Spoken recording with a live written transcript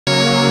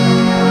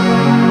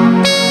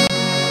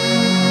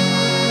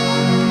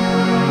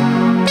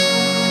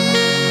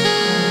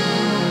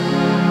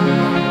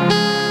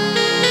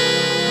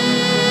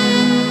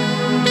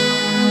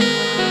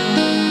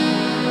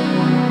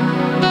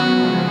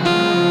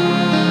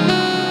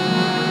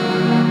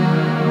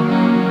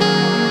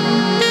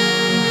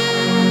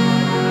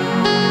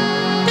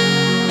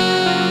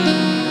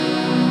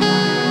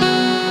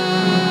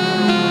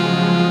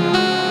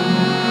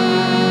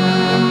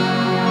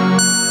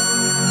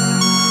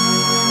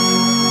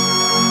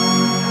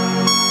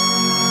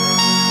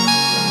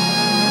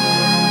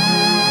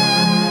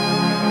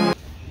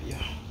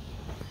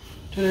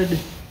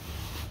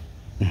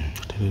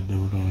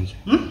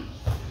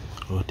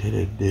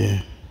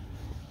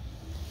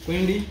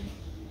Wendi?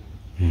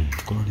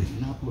 Kole.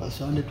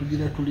 Nakubasande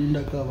tugira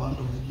tulindako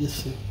abantu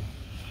bajese.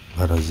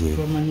 Baraze.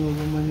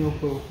 Bamanyi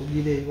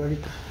okugira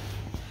ebalika.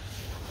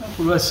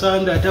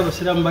 Nakubasande ate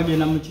abasiramu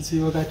bagenda mu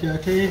kisibo kati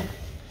ate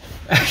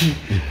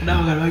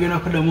nanga bagenda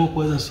kudamu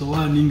okwoza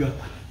sowani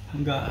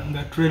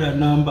nga trailer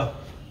number.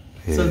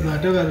 Sasa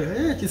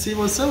ate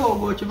kisibo sebo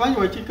go kimanyi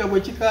bwe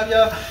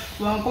kikabya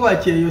bankuba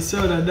kyeyo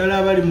sebo naddala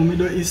abali mu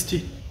Middle East.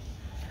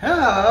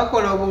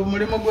 Bakola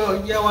omulimu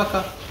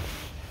gw'ewaka.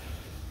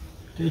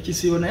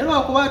 Ekisibo naye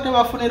lwakuba ate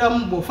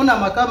bafuniramu bw'ofuna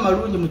amaka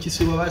amalungi mu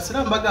kisibo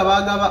abasiraamu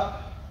bagaba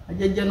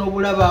ajajja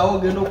n'obulabaawo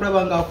ogenda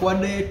okulaba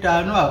ng'akuwadde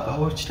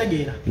 5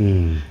 okitegeera.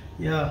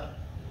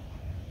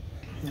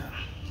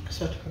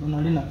 Kasati kano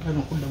nali nakana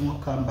okuddamu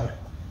akambala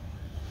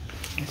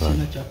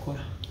sina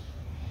kyakola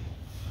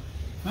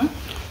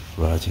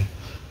lwaki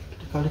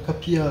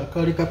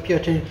kali kapya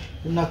te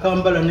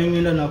nakambala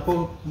nengenda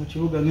nako mu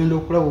kibuga ngenda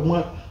okulaba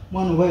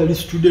omwana oba yali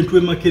student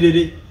we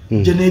Makerere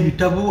je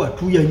n'ebitabo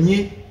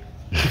atuyanye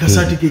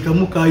kasati ke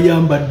kamu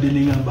kayambadde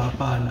nengamba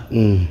apaana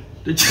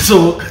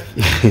tekisoboka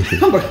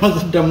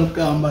mbakaza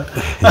kambala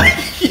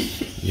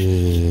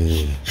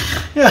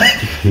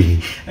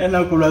and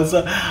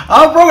Kulasa.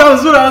 Our program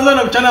is on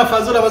the channel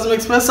for Zula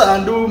Express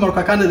and do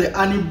Markakanda, the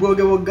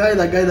Anibogable guy,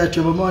 the guy that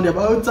you're about to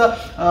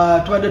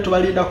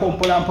Balinda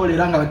Kompola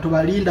Poliranga to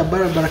Balinda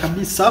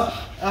Barakabisa.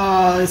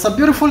 It's a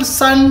beautiful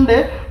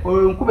Sunday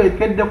or Kube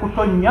Kede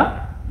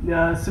Kutonya.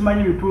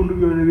 Simani Yutundu,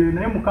 your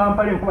name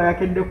company, Kuba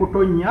Kede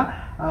Kutonya.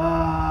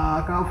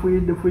 Can't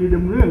feed the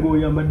Mungo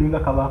Yambadinga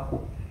Kavako.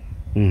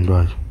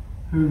 Right.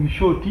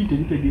 Short it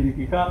and take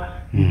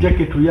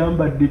jacket to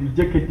yamba, the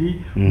jacket,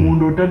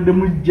 Mundo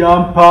Tademu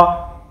jumper.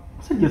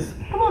 So just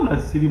come on,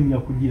 Silim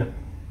Yakudia.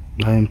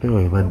 I am pay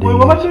but they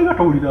were watching a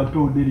told it up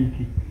to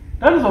Deriki.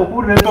 That is a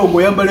good level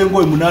Yamba and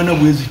go Munana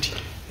with it.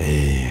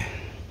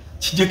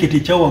 Jacket,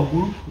 Chawa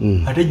Guru,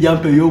 at a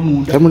jumper, your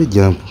moon. Family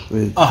jump.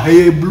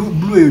 Hey,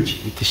 blue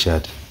t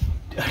shirt.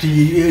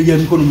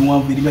 Yan Kono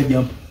one video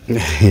jump.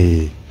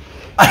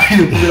 I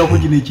don't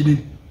know.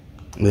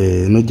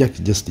 No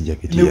jacket, just the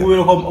jacket. You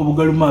will come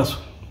over Galumas.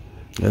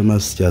 I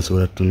must just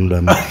what to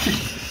know.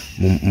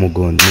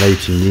 Mogon,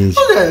 lighting means.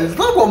 It's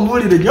not one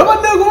bully, the job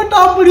and go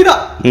down, put it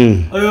up.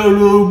 I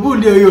will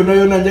bully you, no,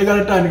 you're not going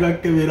to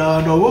take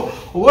a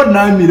what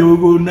Nami will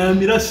go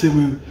Namira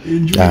Sevu.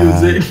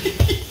 Enjoy.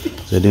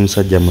 Said him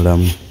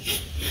Sajamulam.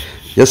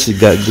 Yes, he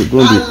got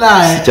good.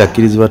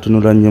 Jacket what to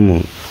know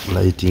Ranyamu.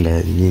 Lighting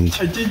means.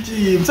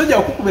 Such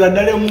a cook with a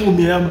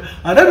Dalium.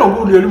 I don't know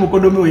who you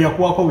could know your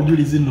walk with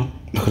Julizino.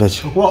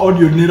 What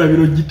audio near a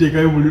little take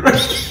I will.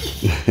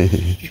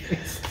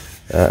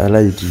 I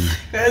like it.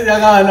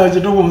 I know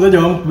you don't want to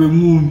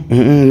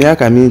moon.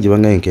 Yaka means you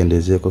want to get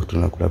a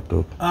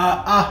laptop.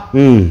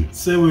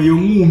 Say, will you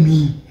move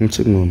me?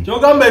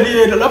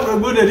 Jogambedi, the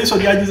laptop good edition,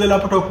 Gaji's a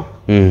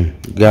laptop.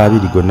 Gabi,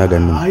 the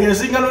Gonagan. I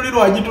sing a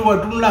little, I do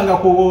what Tunanga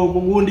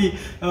Wundi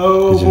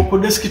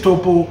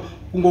desktop.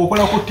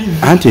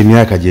 Anti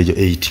miaka jejo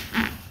 8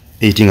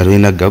 nga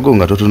tulina gago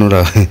nga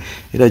totunula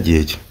era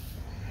jejo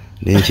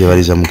nenche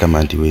baliza mukama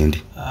anti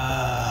wendi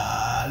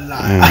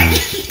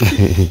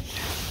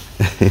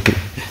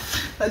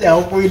aja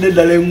okuide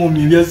dale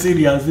ngumi bya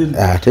serious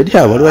tedi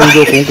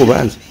abalwanzo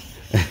okunkubanze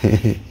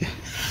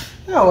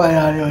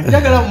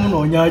njagala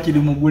munonya kiri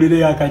mugulire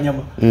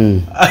yakanyama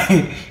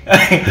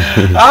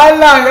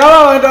ngaba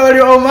abantu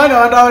abali Oman,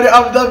 abantu abali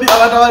Abu Dhabi,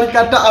 abantu abali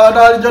Qatar, abantu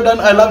abali Jordan,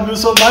 I love you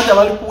so much.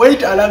 Abali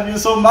Kuwait, I love you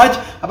so much.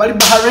 Abali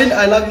Bahrain,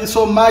 I love you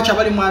so much.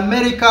 Abali mu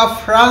America,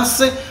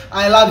 France,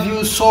 I love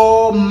you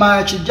so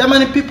much.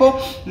 Germany people,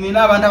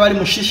 nina abantu abali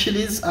mu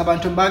Seychelles,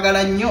 abantu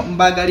mbagala nnyo,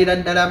 mbagalira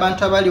ddala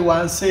abantu abali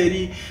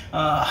wanseri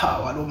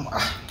walum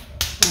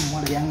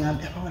mwali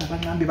yangambe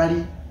abangambe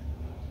bali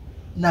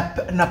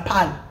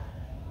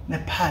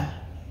Nepal.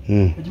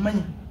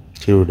 Ujimanyi?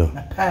 Kirudo.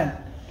 Nepal.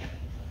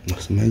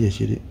 Nasimaje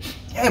kiri.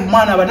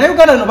 Mwana bana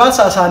Uganda no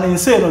basasana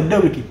enseno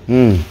Deriki.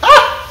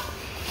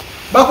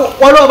 Bako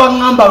walo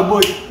abangamba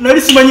boy.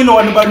 Nali simanyi no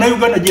wanu bana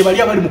Uganda je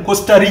bali abali mu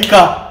Costa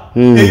Rica.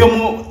 Eyo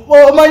mu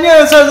manye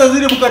sasa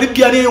ziri mu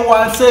Caribbean eyo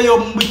wanseyo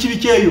mu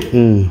kibicheyo.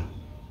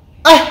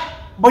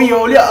 Boy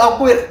oli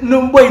akwe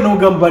no boy no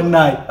gamba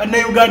nayi.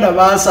 Ana Uganda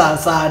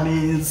basasana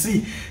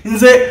ensi.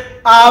 Nze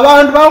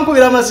abantu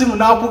bankubira amasimu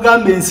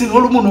nakugamba ensi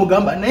n'olumu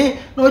n'ogamba naye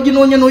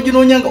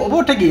n'oginonya nga oba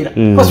otegeera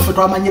because ffe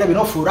twamanyira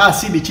bino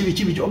furasi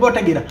biki oba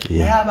otegeera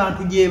naye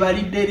abantu gye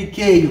balidde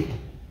erikeeyo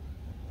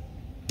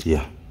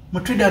mu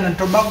Trinidad and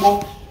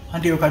Tobago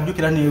anti eyo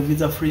kajjukira ne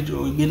visa free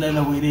ogenda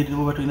na bwereere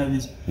oba tolina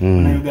visa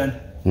na Uganda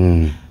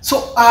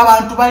so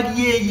abantu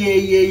bali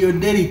eyo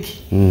Derek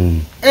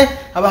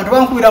abantu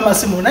bankubira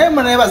amasimu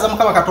naye baza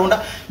Mukama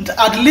Katonda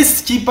at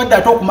least kipadde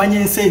ate okumanya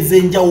ensi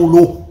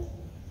ez'enjawulo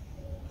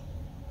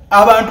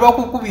abantu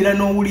bakukubira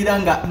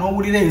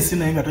n'owulira ensi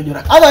naye nga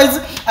tojora.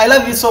 Otherwise, I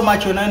love you so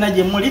much. Onana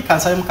je muli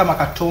kansale Mukama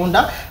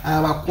Katonda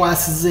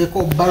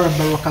bakwasizeeko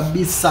barabara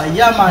kabisa.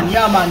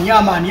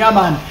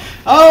 Yaman.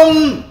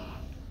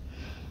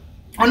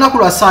 Olunaku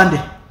lwa Sunday.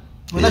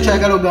 Olina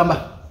kyayagala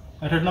ogamba?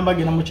 Ate namba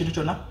genda mu kintu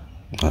kyonna?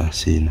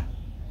 Sina.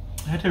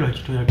 ate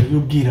lwaki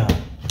toyogera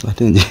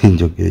ate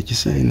njogera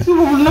ekisaina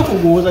lunaku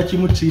gwowoza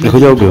kimutira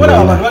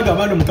abantu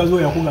bagamba omukazi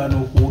oyo yakugaana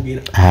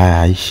okwogera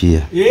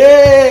aishiya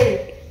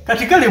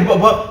kati kale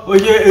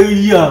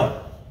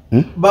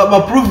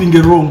baproving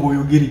wrong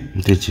oyogere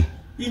nteki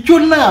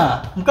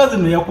ikyonna mukazi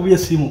no yakubye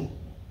esimu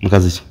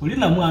mukazi ki oli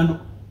namwandu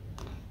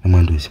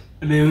eki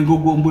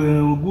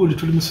gundi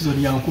tuli mu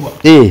season yankuba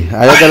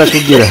ayagala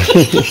kugira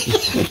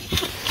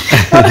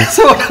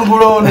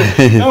sewakamulone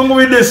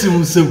yangubidde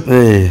esimu semu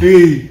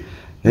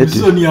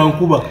season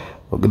yankuba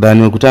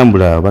dani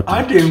okutambula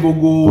ate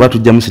engogo oba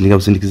tujja musindika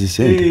busindikizi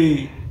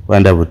sente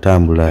wanda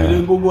butambula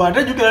engogo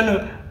ate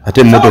jukira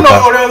ate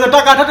mmotoka olowooza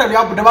taka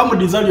ate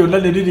tebamudiza lyonna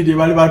neriri lye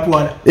bali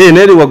batwala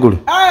neri waggulu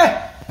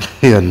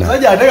yonna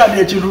sajja ate kati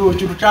ekintu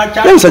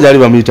omusajja ali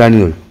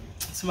bamuyitaani oyo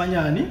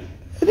simanyani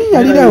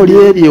erinnya lirawo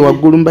lyeri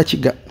waggulu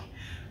mbakiga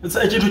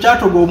ekintu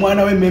kyatoga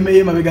omwana w'emmeme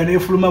ye mabega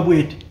neefuluma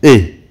bweti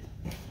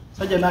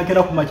sajja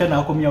naakera ku makya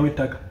naakomyawo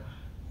ettaka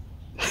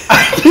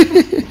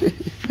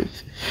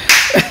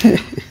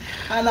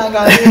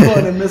ananga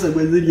alimbona emmese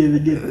gwe ziri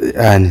ebigere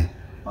ani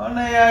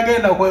ona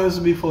yagenda kwa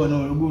USB phone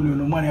ogundi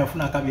ono omwana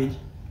yafuna akabeji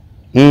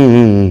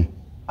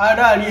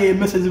ada ali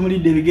emmese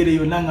zimulidde ebigere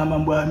yonna ngamba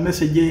mbwa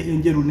message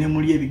enjeru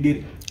nemuli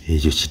ebigere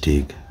ekyo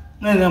kiteega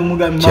nena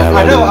mugamba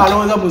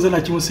alowooza muze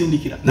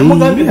nakimusindikira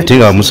nemugambye ate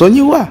nga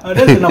wamusonyiwa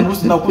ate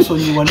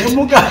nakusonyiwa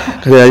nemugamba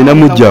kale alina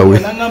mujjawe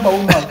nangamba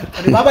umaka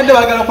babadde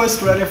bagala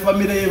kwesitula ne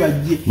famire ye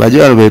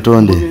bajje wano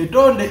betonde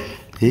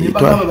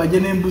nebagamba bajje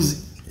n'embuzi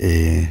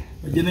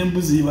bajje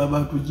n'embuzi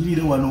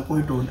batugirire wano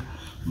okwetonda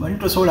manyi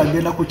tosobola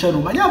genda ku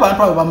channel manyi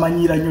abantu abo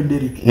bamanyira nnyo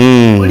Derek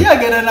oli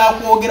agenda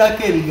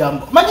n'akwogerako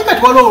ebigambo manyi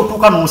kati waliwo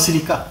otuuka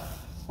n'osirika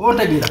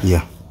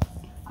ontegeera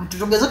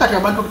tugeze kati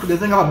abantu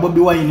tugeze nga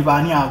Bobby Wine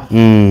baani abo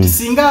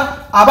singa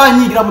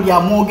abanyigira buli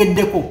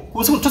amwogeddeko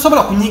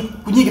tosobola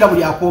kunyigira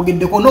buli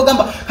akwogeddeko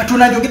n'ogamba kati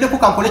onanjogeddeko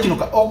kankole kino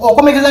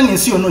okomekeza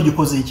ng'ensi yonna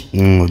ogikoze eki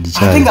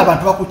ate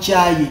ng'abantu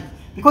bakukyaye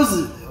because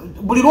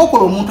buli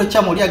lwokola omuntu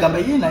ekyamu oli agamba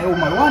ye naye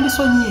omala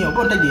wandisonyiye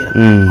oba ontegeera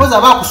because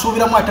aba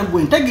akusuubiramu ate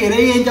gwe ntegeera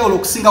ey'enjawulo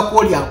okusinga ku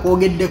oli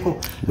akwogeddeko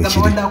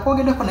gamba wadde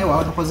akwogeddeko naye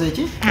waba tukoze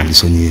eki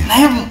andisonyiye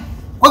naye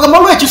kwagamba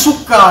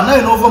lwekisukka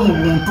naye n'ova mu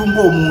buntu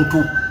ng'omuntu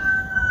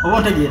oba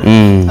ontegeera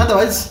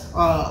otherwise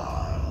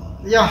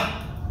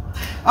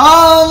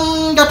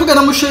nga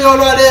tugenda mu show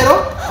olwaleero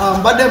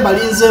mbadde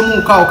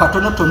mbalinzeemu kaawo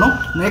katonotono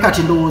naye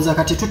kati ndowooza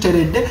kati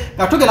tuteredde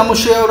nga tugenda mu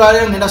show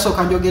olwaleero ngenda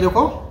sooka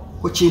njogereko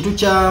ku kintu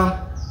kya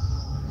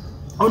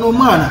ono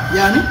omwana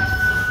yani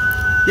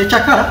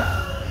yekyakala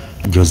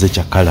Jose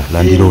Kyakala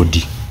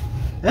Landlord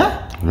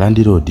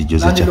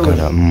Jose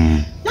Kyakala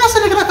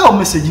yasendekerako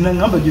message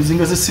nangamba Jose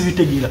nga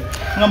sibitegeera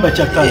ngamba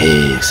Kyakala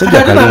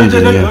sajja kalungi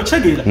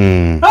otegeera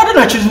ate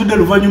nakizudde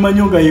luvannyuma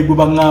nnyo nga yegwe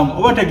baŋŋamba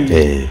oba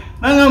ntegeera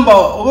nangamba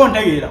oba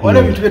ntegeera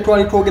waliwo ebintu bye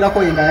twali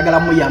twogerako ye nga ayagala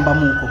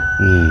muyambamuuko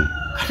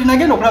kati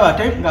nagenda okulaba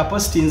ate nga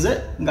postinze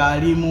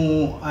ng'ali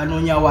mu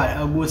anoonya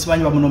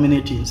simanyi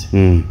bamunominatinze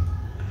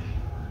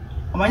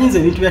amanyize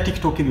ebintu bya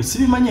TikTok ebyo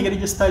sibimanyi engeri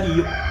gye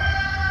sitaliyo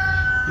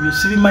ebyo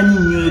sibimanyi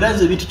nnyo era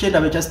nze ebintu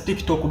kyendaba ekya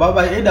TikTok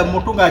baba eda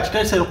muntu nga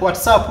akiterese ku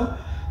WhatsApp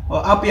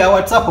app ya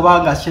WhatsApp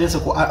oba nga akiterese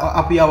ku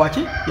app ya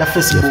waki ya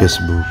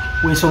Facebook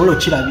wensobola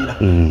okirabira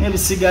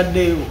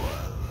ebisigadde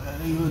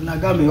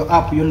nagambe yo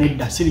app yo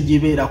nedda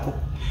sirigibeerako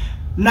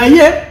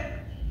naye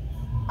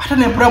ate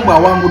nempulamu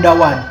awangudde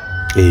award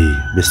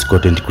best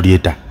content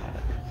creator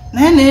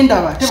naye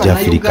nendaba te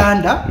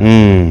bannayuganda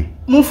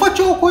mufo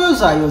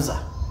ky'okuyozaayoza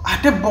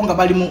ate bo nga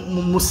bali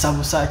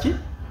musabusaki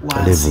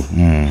wansi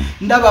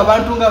ndaba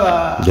abantu nga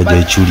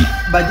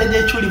bajjaja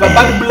echuli ba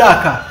bad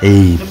black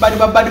bali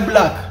ba bad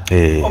black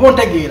oba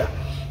ontegeera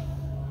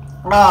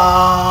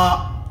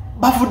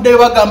bavuddeyo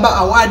bagamba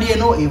award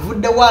eno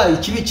evudde wa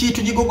ekibi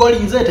kitu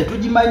gigogolinze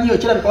tetugimanyiyo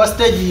kirabika wa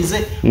stage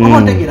nze oba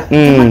ontegeera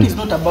what is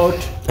not about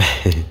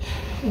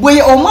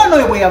bwe omwana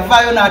oyo bwe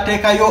yavaayo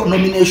n'ateekayo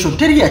nomination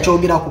teri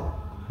yakyogerako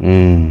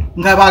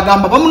nga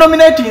bagamba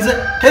bamunominatinze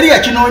teri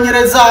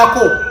yakinoonyerezaako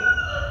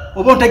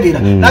oba ontegeera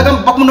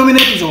nagamba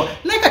bakunominatinze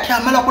naye kati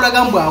amala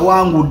kulaga mbu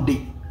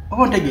awangudde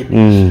oba ontegeera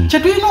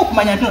kyetulina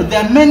okumanya nti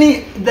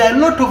there are a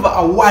lot of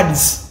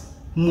awards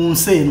mu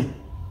nsi eno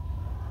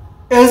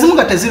ezimu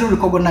nga teziri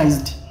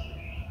recognized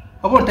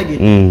oba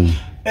ontegeera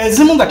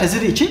ezimu nga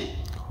teziri ki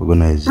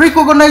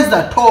recognized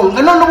at all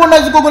nga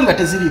nonobona zigogoli nga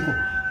teziriko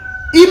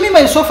imi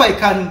myself I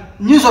can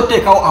nyinza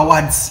oteekawo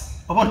awards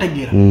oba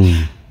ontegeera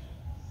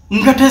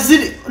nga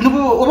teziri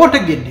oba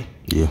ontegedde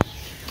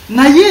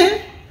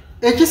naye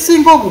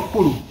ekisinga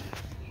obukulu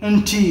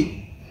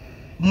nti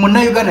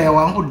munnayuganda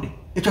yawangudde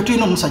ekyo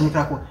tulina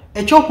omusanyukirako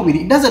ekyokubiri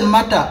it doesn't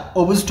matter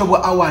obuzito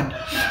bwa award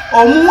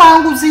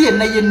omuwanguzi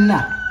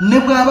yenna ne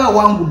bw'aba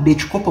awangudde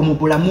ekikopo mu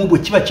bulamu bwe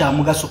kiba kya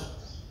mugaso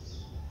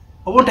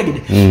oba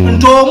ontegedde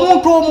nti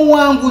omuntu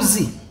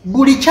omuwanguzi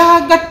buli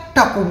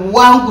kyagatta ku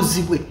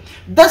buwanguzi bwe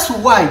that's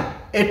why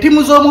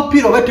ettimu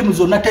z'omupiira oba ettimu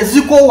zonna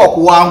tezikoowa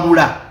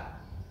kuwangula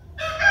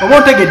oba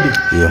ontegedde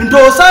nti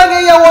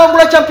osanga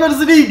eyawangula Champions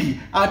League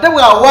ate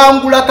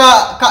bw'awangula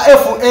ka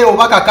FA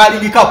oba ka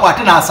Carling Cup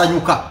ate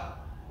n'asanyuka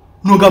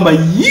n'ogamba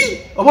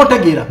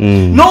obotegeera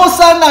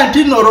n'osanga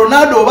nti no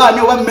Ronaldo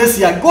obaani oba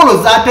Messi ya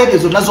golo zaatebye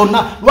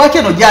zonna lwaki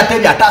eno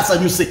gyatebye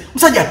ataasanyuse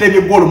musajja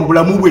atebye golo mu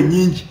bulamu bwe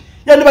nnyingi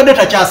yandibadde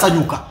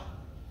takyasanyuka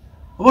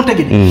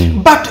obotegeera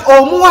but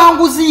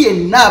omuwanguzi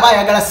yenna aba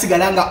ayagala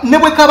sigala nga ne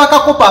bwe kaba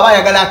kakopa aba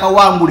ayagala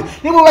akawangule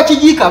ne bwe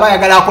bakijiika aba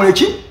ayagala akole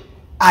ki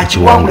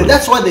akiwangule.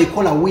 That's what they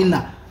call a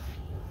winner.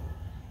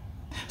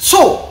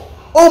 So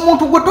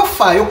omuntu gwe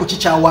tofaayo ku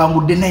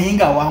kikyawangudde naye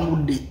nga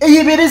awangudde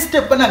eyebeere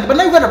step nange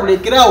bannayuganda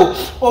tulekeraawo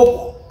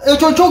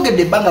ekyo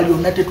kyogedde ebbanga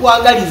lyonna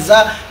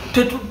tetwagaliza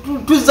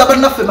tuzza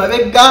bannaffe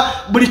mabegga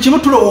buli kimu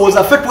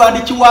tulowooza ffe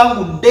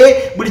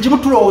twandikiwangudde buli kimu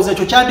tulowooza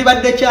ekyo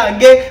kyandibadde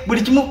kyange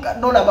buli kimu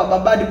nolaba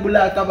babadi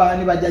bulaka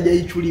baani bajaja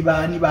ichuli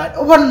baani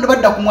oba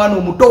badda ku mwana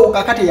omuto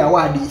kakati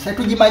yawaadi ffe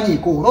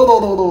tugimanyiiko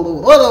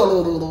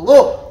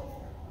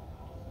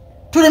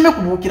tuleme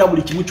kubuukira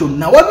buli kimu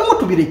kyonna wabimu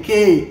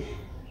tubireke.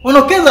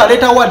 Ono Keza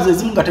aleta awards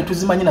ezimu nga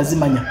tetuzimanyi na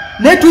zimanya.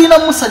 Ne tuyina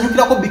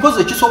musanyukirako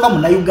because ekisooka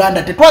mu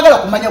Uganda tetwagala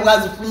kumanya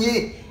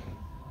bwazifunye.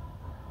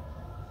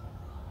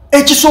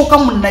 Ekisooka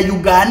mu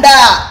Uganda.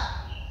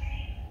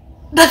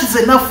 That is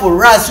enough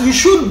for us. We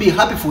should be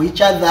happy for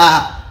each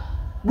other.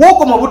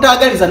 Woko mu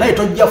butaagaliza naye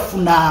tojja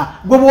funa.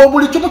 Gwe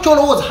buli kimu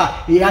kyolowooza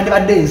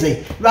yandibadde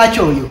nze. Lwaki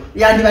oyo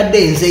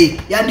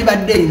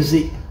yandibadde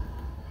nze.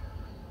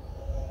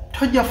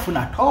 Tojja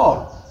funa at all.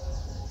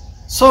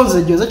 So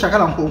nze Jose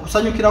chakala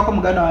nkusanyukirako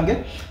muganda wange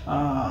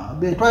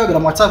twayogera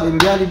mu WhatsApp ebyo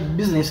byali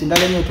business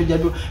ndala nyo tujja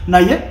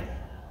naye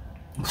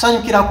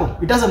nkusanyukirako.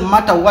 It doesn't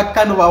matter what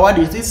kind of award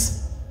is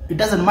this, it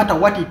doesn't matter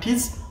what it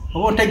is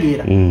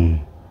obontegeera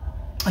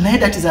naye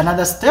that is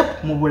another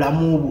step mu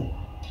bulamu bwo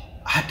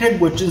ate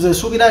gwe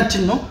tuzesuubira nti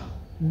no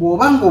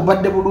bw'obanga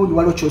obadde bulungi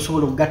waliwo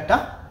kyosobola okugatta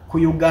ku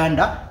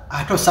Uganda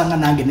ate osanga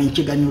nange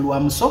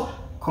nenkiganyulwamu. So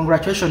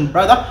congratulations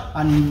brother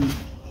and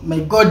may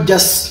God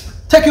just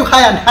take you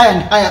higher and higher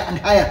and higher and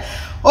higher.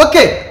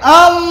 Okay,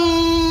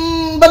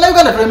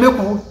 bannayuganda tuleme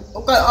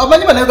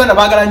amanyi bannayuganda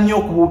baagala nnyo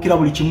okubuukira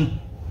buli kimu.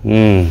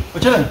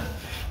 Okyalani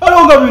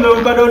alonga bino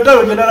Uganda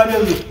ontalo gye nalabye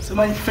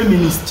semanyi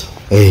feminist.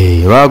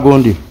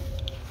 Lwagondi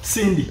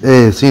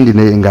Sindi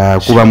nga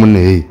kuba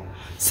munne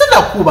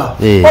sina kuba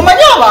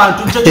omanyi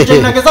abantu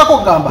kye nagezaako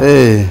okugamba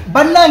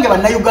bannange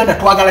bannayuganda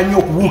twagala nnyo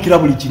okubuukira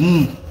buli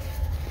kimu.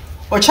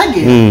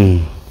 Okyageera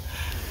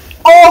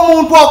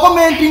omuntu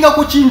akomentinga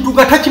ku kintu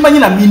nga takimanyi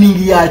na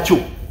meaning yakyo.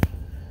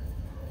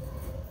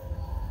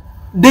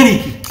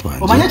 Derek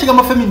omanya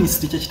kigamba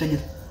feminist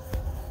kyekitegeza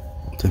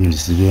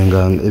feminist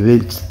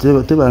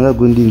benga tebanga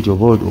gundi nti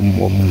oba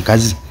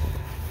omukazi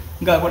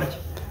ngakola ki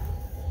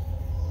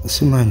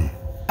simanyi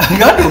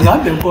ngado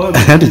ngambe nko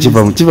andi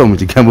kiva mu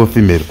kigambo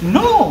female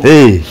no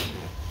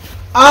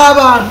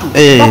abantu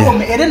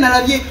bakome era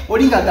nalabye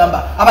olinga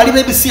gamba abali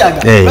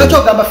bebisiaga lwaki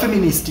gamba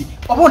feminist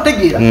oba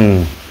ontegeera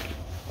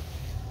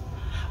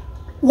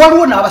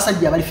waliwo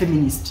n'abasajja abali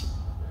feminist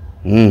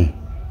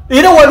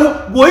era waliwo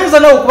bw'oyinza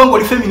nawe okuba nga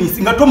oli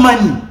feminist nga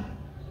tomanyi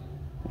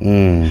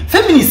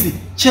feminist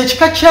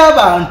kyekika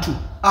ky'abantu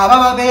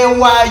ababa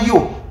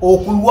beewaayo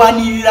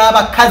okulwanirira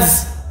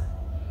abakazi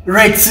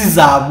rights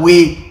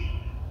zaabwe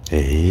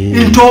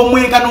nti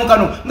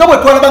omwenkanonkano nga bwe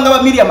twalaba nga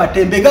bamiri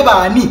amatembe nga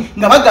baani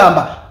nga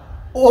bagamba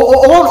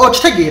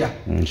okitegeera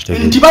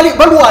nti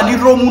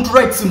balwanirira omuntu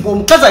rights mbu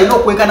omukazi alina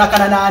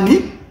okwenkanakana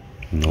naani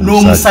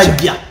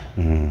n'omusajja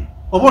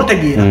oba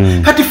ontegeera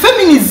kati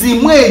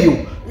feminism eyo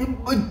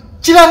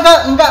kiranga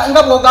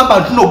nga bwogamba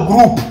nti no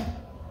group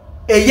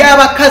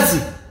ey'abakazi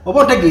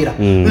oba ontegeera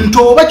nti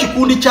oba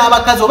kikundi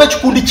ky'abakazi oba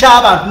ekikundi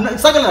ky'abantu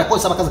sagala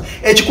nakozesa abakazi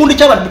ekikundi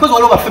ky'abantu because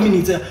waliwo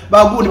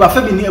bagundi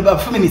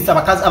bafeminist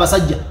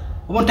abasajja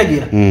oba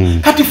ontegeera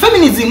kati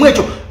feminism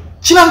ekyo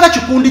kiranga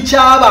kikundi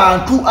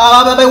ky'abantu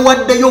ababa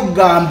bewaddeyo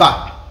okugamba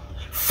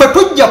ffe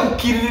tujja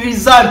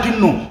kukkiririza nti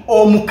nno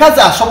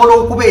omukazi asobola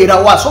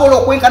okubeerawo asobola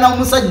okwenkana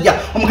omusajja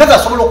omukazi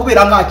asobola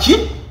okubeera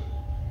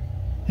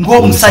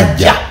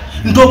ng'omusajja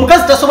nti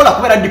omukazi tasobola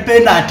kubeera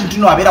dependent nti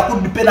no abeera ku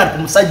dependent ku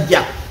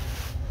musajja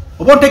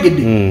oba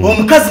ontegedde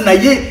omukazi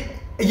naye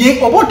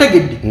oba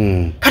ontegedde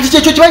kati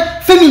kyekyo kiba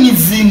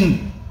feminism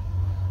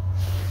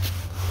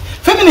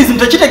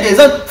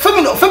tekitegeeza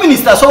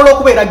feminist asobola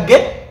okubeera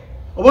gay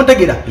oba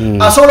ontegeera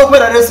asobola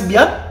okubeera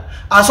lesbian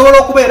asobola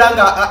okubeera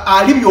nga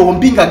ali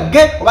byombi nga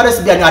gay oba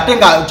lesbian ate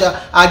nga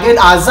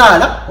agenda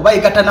azaala oba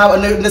yegatta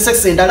ne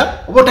sex endala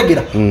oba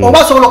otegeera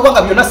oba asobola okuba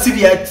nga byonna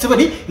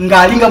sibiri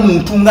ng'alinga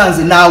muntu nga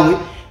nze naawe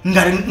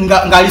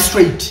ng'ali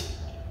straight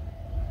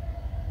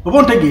oba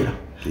ontegeera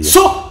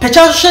so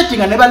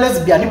tekyashetinga ne ba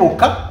lesbian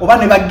bokka oba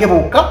ne bagge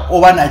bokka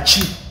oba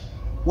naki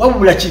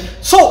wabula ki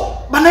so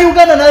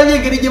bannayuganda nalabye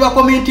engeri gye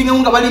bakomentinga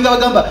nga balinga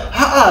bagamba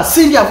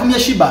Sindi avumye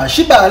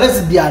Shiba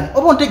lesbian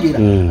oba ontegeera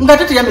nga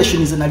ate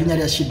teyameshinize na linnya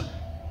lya Shiba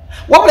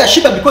wabula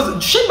Shiba because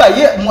Shiba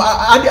ye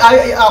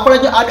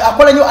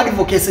akola nnyo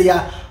advocacy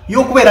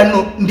y'okubeera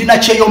nno ndina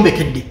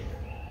kyeyombekedde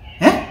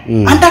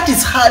and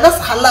that's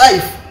her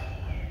life.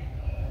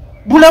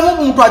 Bulamu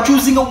muntu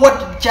achuzinga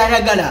what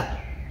kyayagala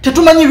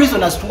tetumanyi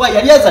reason as to why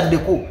yali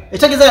azaddeko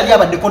ekyageza yali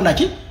abaddeko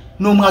naki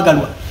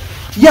n'omwagalwa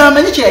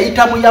yamanyi kye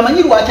yayitamu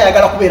yamanyi lwaki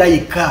ayagala kubeera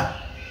yekka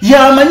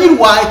yamanyi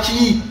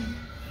lwaki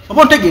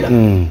oba ontegeera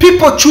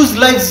people choose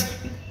lives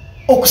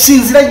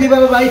okusinzira bye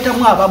baba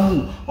bayitamu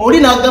abamu oli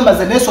n'agamba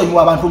ze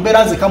neesonyiwa abantu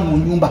mbeera nzeka mu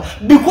nyumba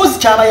because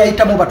kyaba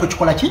yayitamu oba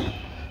tokikola ki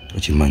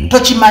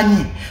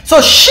tokimanyi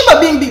so shiba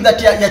being big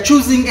that ya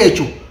choosing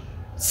ekyo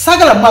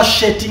sagala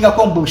mashetinga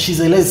kombo she's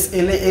a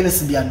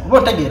lesbian oba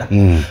ontegeera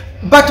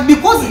but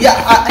because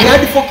ya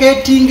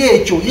advocating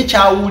ekyo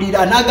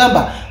yekyawulira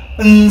n'agamba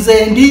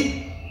nze ndi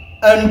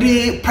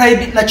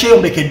pride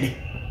nakyeyombekedde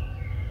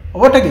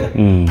oba otegeera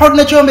proud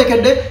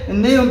nakyeyombekedde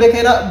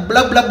neyombekera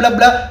bla bla bla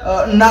bla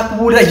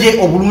nakubuulira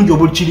ye obulungi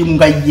obukirimu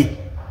nga ye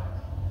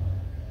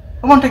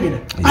oba ontegeera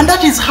and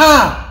that is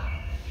her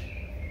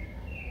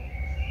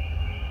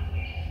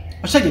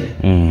otegedde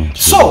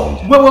so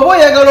gwe bw'oba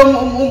oyagala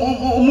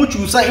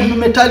omukyusa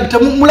mentality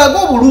mulaga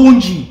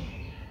obulungi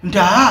nti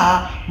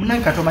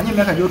munange kati omanye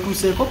emyaka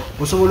gy'otuuseeko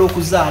osobola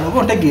okuzaala oba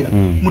ontegeera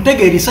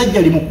mutegeera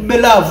isajja limukube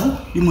laavu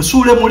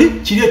limusuule muli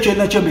kiri ekyo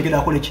nakyombekedde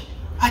akoleki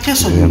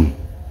akyesonyiwa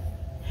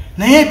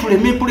naye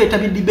tuleme kuleeta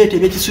bidibeeti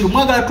ebyekisiru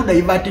mwagala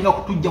tudaivatinga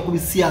kutujja ku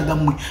bisyaga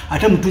mmwe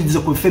ate mutujize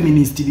ku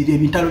feminist biri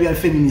ebintalo bya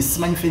feminist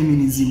simanyi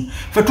feminism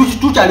fe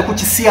tukyali ku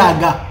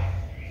kisyaga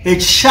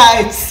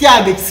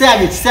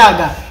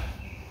ekisyaga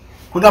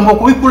kwegamba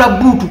okubikula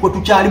brutu kwe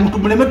tukyali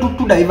muleme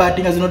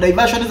tudaivatinga zino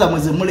diversion zamwe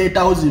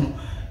zemuleetawo zino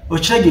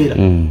okitegeera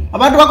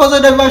abantu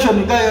bakoze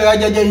diversion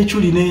gajaja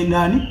ichuli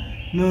nani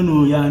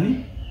nono yani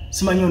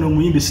simanyi ono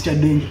muyimbi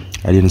sikyaddenje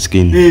alien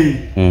skin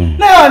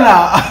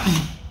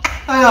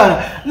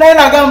naye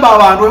nagamba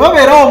abantu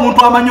webabeerawo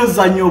omuntu amanyi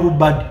ozannya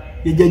obubadi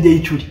yejjajja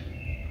ichuli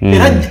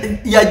era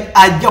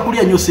ajja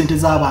kulya nnyo ssente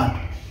z'abantu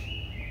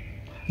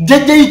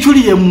jjajja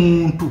ichuli ye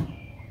muntu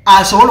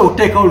asobola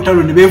okuteekawo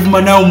olutalo ne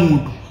beevuma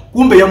n'omuntu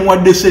kumbe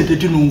yamuwadde ssente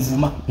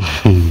tinunvuma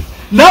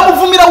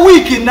n'amuvumira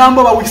wiiki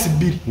namba oba wiisi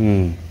bbiri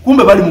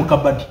kumbe bali mu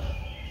kabadi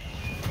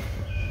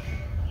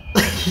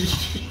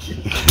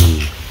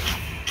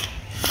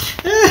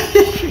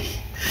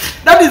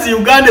that is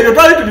Uganda ebyo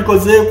twali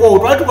tubikozeeko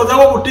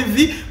ku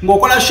TV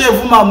ng'okola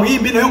shevuma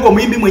muyimbi naye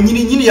ng'omuyimbi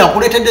mwennyini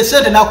yakuleetedde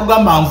ssente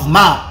n'akugamba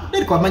nvuma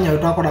kwamanya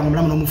twakolanga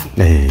mulamu n'omufu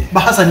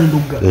bahasani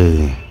nduga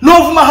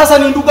n'ovuma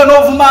hasani nduga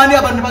n'ovuma ani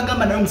abantu ne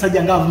bagamba naye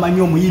omusajja ng'avuma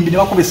nnyo omuyimbi ne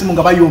bakuba essimu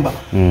nga bayomba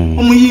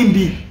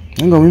omuyimbi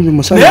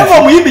naye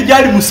ng'omuyimbi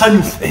gyali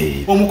musanyufu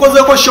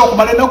omukozeeko shock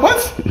balena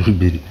kwefu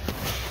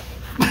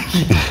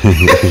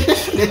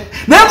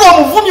naye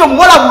ng'omuvumye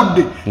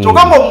omuwalabudde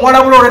kyokka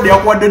ng'omuwalabula olwedde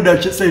yakuwadde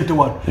dda ssente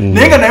wano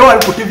naye nga naye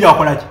wali ku TV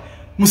akolaki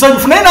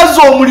musanyufu naye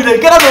nazza omuliro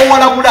ekera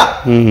n'owalabula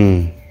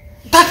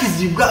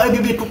takizibwa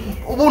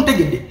oba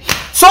ontegedde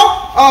so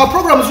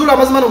program zula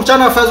amazima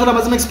n'okukyana waffe zula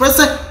amazima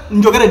express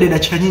njogeredde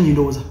dakika nyingi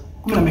ndowooza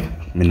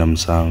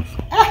 17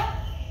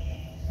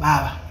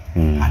 baba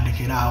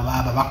andekeraawo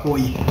baba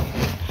bakooye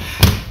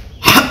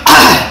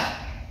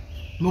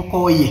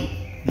mukoye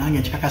nange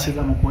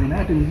nkikakasiza mukoye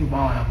naye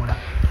tebawalabula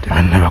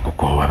tebanna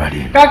bakukoowa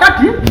balimbi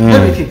kakati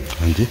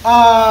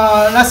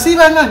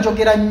nasiibanga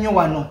njogera nnyo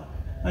wano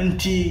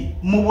nti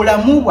mu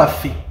bulamu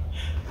bwaffe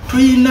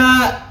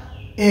tulina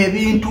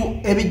ebintu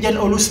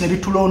ebijja oluusi ne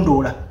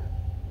bitulondoola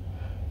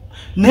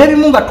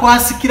n'ebimu nga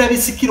twasikira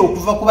bisikira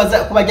okuva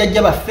ku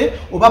bajjajja baffe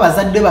oba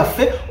bazadde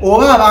baffe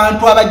oba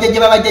abantu abajjajja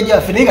babajjajja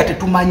baffe naye nga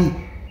tetumanyi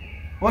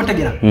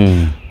ontegera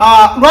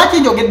lwaki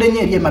njogedde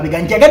nnyo eri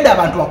emabega njagadde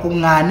abantu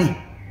bakuŋŋaane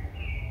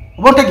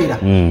oba ontegeera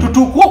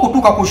tutuukuwa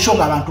okutuuka ku ssho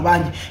nga abantu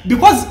bangi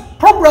because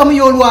programu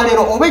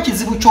y'olwaleero oba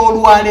ekizibu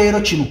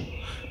ky'olwaleero kino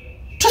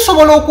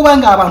tusobola okuba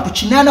nga abantu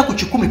 8 ku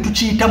 10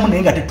 tukiyitamu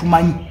naye nga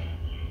tetumanyi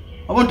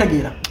oba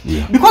ontegeera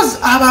because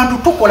abantu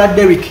tukola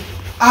Derek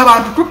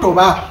abantu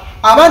tutoba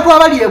abantu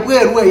abali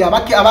ebweru eyo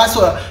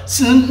abasola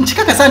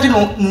nkikakasa nti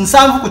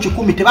 7 ku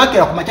 10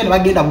 tebakeera ku makya ne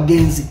bagenda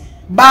bugenzi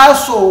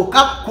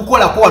basooka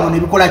kukola ko wano ne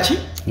bikola ki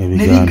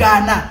ne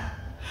bigana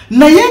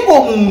naye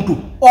ng'omuntu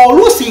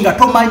oluusi nga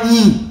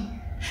tomanyi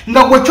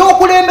nga gwe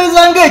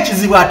kyokulembeza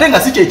ng'ekizibu ate nga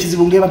si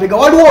kyekizibu ng'emabega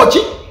waliwo ki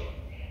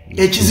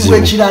ekizibu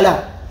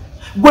ekirala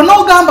gwe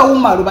n'ogamba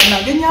wumaalo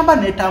bannange nyamba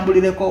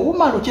neetambulireko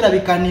wumaalo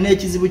kirabika nina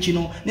ekizibu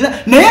kino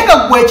naye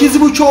nga gwe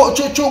ekizibu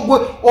gwe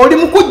oli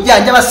mu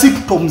kujjanjaba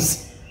symptoms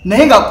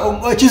naye nga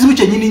ekizibu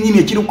kyennyininyini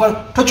ekiri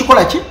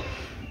tokikola ki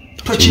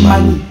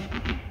tokimanyi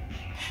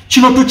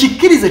kino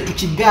tukikkirize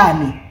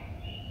tukigaane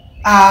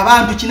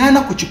abantu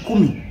 8 ku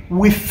 10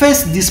 we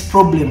face this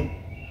problem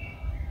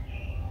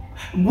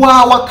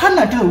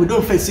gwawakana ntino we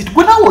don't face it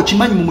gwe nawe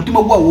okimanyi mu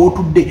mutima gwawe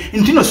w'otudde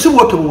ntino si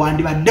bwote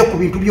bwewandibadde ku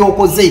bintu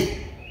by'okoze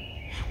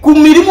ku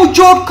mirimu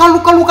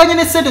gy'okalukanye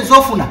ne ssente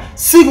z'ofuna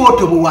si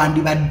bwote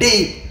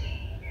bwewandibadde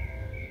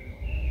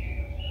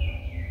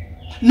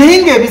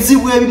naye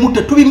ng'ebizibu ebimu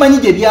tetubimanyi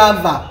gye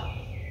byava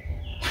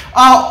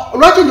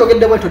lwaki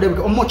njogedde bwetyo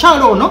Debeka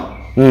omukyala ono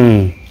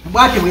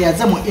bw'ati bwe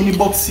yaze mu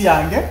inbox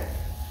yange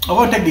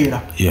oba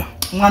otegeera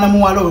omwana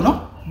muwala ono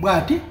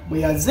bw'ati bwe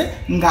yaze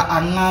nga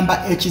aŋŋamba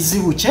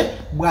ekizibu kye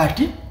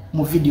bw'ati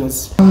mu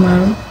videos.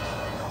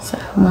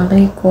 Assalamu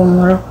alaikum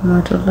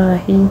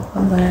warahmatullahi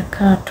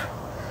wabarakatuh.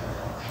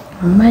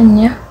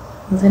 Amanya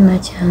nze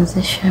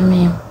nakyanze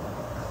Shamim.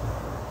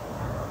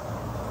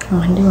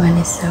 ndi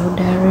wane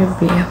Saudi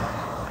Arabia.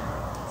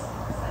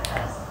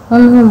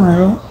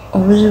 Omumaro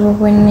obuzibu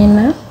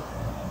bwennina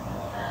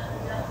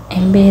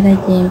embeera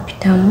gye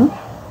mpitamu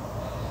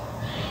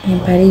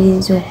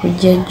empaliriza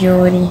okujja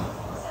gy'oli.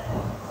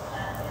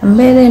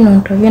 Embeera eno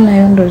ntobye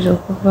nayo ndowooza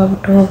okuva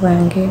buto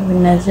bwange bwe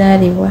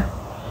nazaalibwa.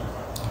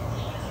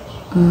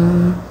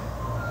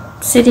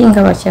 Siri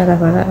nga bakyala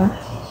balala.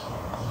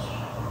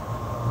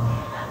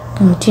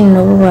 Omuti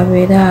nno bo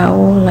babeera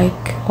awo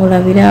like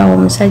olabira awo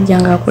omusajja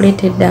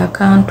ng'akuleetedde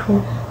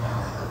akantu,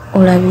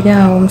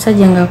 olabira awo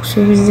omusajja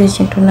ng'akusuubiza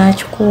ekintu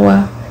n'akikuwa.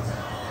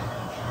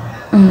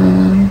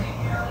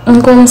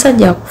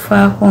 Ng'omusajja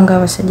akufaako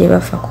ng'abasajja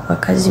bafa ku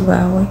bakazi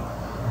baabwe.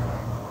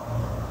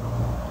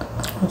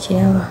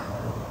 Okiraba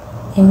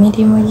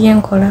emirimu gye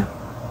nkola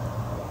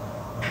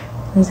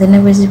nze ne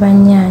bwe ziba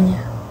nnyaanya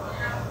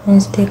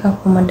nziteeka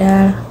ku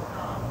mudaala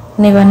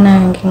ne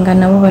bannange nga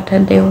nabo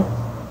bataddewo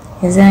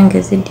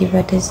ezange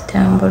zidiba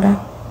tezitambula.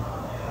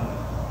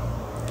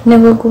 Ne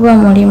bwe guba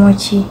mulimu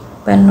ki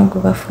banno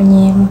gwe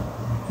bafunyeemu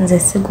nze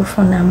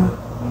sigufunamu.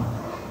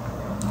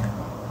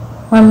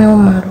 Mwami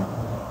Umaro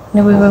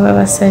ne bwe baba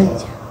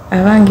basajja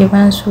abange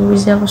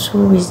bansuubiza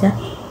busuubiza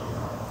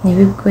ne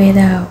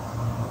biggweera awo.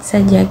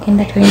 Sajja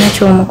agenda tolina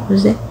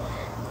ky'omukoze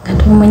nga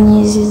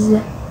tomunyiizizza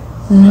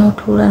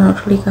n'otuula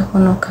n'otulikako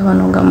n'okaba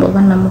n'ogamba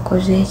oba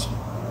namukoze eki.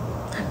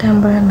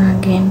 Atambula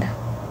n'agenda.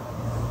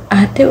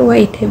 Ate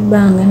wayita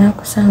ebbanga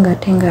n'akusanga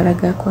ate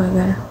ng'alaga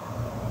akwagala.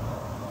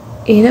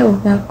 Era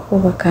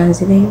ogakuba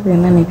kanzireyo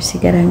byonna ne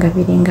bisigala nga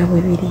biringa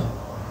bwe biri.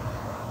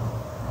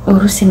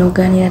 Oluusi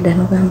n'ogaanira dda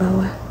n'ogamba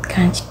wa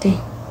kankite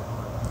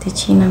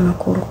tekiina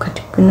makulu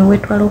kati gwe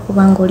wetwala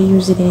okuba ng'oli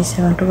useless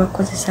abantu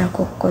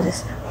bakukozesaako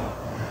okukozesa.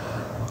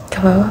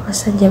 Kababa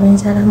abasajja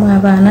benzaalamu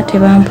abaana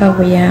tebampa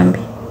buyambi.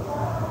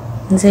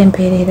 Nze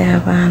mpeerera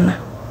abaana.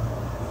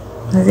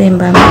 Nze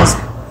mbambaza.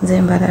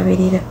 Nze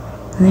mbalabirira.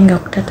 Naye nga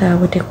ku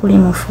tataabwe tekuli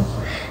mufu.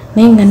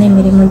 Naye nga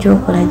n'emirimu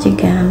gy'okola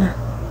gigaana.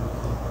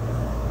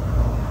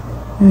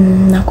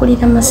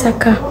 Nakulira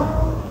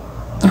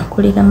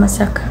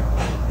Masaka.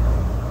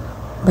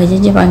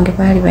 Bajjajja bange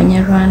baali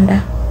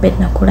Banyarwanda be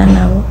nakula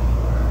nabo.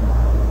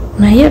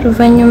 Naye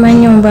oluvannyuma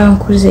nnyo mba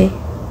nkuze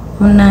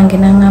munnange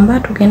n'aŋŋamba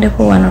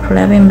tugendeko wano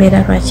tulabe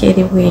embeera lwaki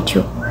eri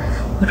bw'etyo.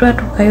 Bwe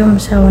twatuukayo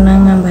omusawo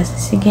n'aŋŋamba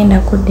sigenda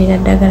kuddira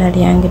ddagala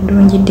lyange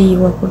ddungi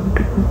ddiyiwa ku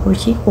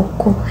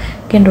kikukko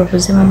genda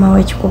obuze mama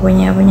we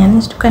ekikubonyaabonya.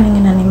 Nensituka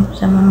nengenda ne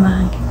mbuuza mama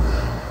wange.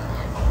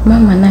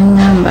 Mama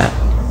n'aŋŋamba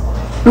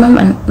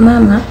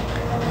mama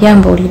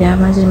yambuulira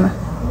amazima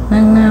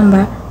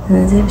n'aŋŋamba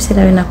nze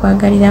ebiseera bye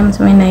nakwagaliramu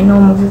simanyi nalina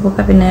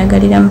omuvubuka bye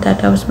nayagaliramu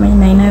taata we simanyi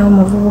nalinayo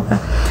omuvubuka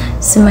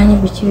simanyi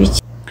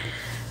biki.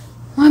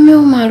 Mwami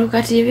Umaro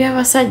kati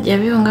ebyabasajja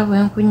byo nga bwe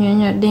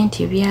nkunnyonnyodde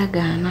nti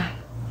byagaana.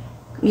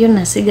 Byo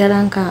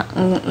nasigala nga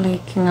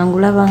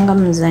ngulabanga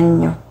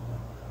muzannyo.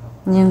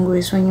 Nyengo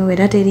esonyiwa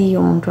era teriiyo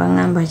omuntu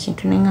aŋŋamba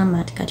kintu ne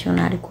ŋŋamba nti kati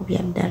ono ali kubya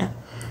ddala.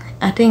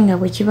 Ate nga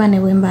bwe kiba ne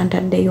bwe mba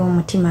ntaddeyo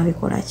omutima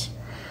bikola ki?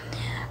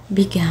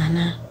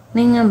 Bigaana.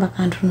 Ne ŋŋamba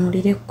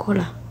kantunuulire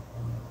kukola.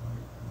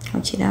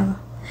 Okiraba.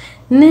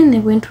 Ne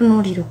bwe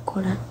ntunuulira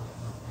okukola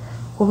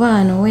kuba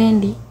wano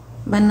wendi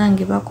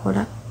bannange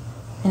bakola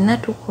enna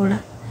tukola.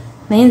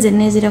 Naye nze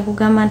neezira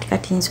kugamba nti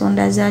kati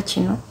nsonda za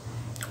kino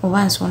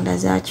oba nsonda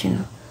za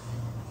kino.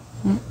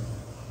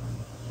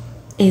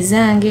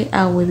 Ezange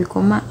awo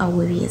ebikoma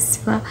awo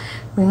ebyesiba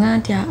bwe nga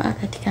nti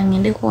kati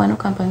kangendeko wano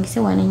kampangise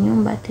wano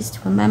ennyumba testi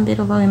bwe mba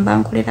mbeera oba bwe mba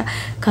nkolera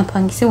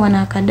kampangise wano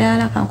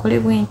akadaala kankole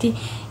bwe nti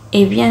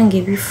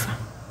ebyange bifa.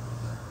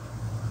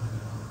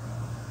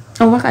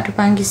 Oba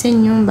katupangise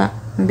ennyumba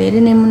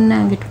mbeere ne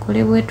munnange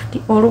tukole bwe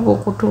tuti oluba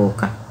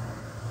okutuuka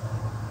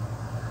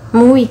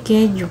mu wiiki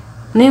egyo.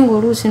 Naye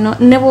ng'oluusi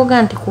ne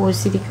bwoga nti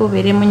kuosirike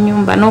obeere mu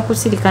nnyumba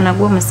n'okusirika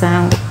nagwo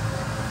musango.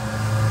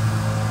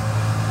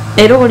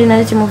 Era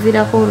olinayo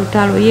kimuviirako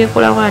olutalo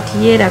yeekolako ati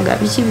yeeraga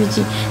biki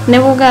ne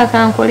bwoga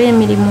akankola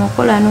emirimu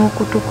okola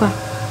n'okutuka.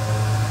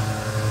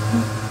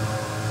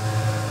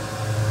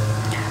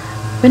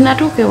 Bwe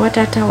natuuka ewa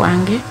taata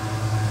wange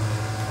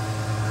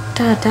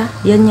taata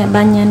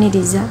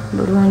bannyaniriza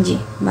bulungi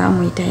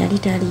bamuyita yali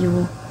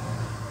taliiwo.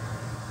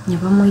 Ne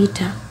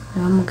bamuyita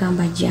ne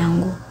bamugamba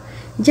jangu.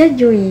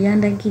 Jjajja oyo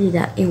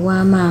yandagirira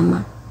ewa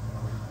maama.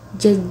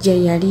 Jjajja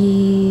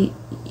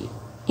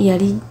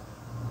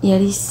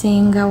yali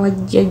ssenga wa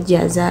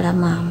jjajja azaala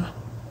maama.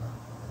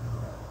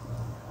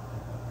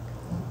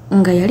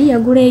 Nga yali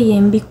yagula eyo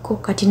embikko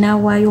kati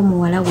n'awaayo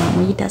omuwala we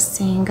amuyita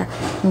ssenga.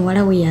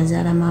 Muwala we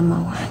yazaala maama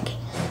wange.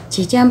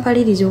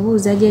 Kikyampaliriza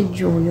obuuza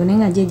jjajja oyo naye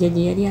nga jjajja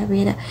gye yali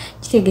abeera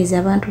kitegeeza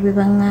abantu be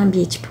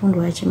baŋŋambye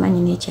ekitundu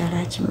akimanyi n'ekyalo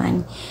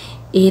akimanyi.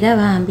 Era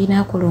bambi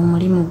n'akola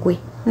omulimu gwe.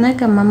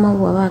 Naga mama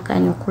we waba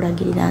akaanya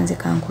okulagirira nze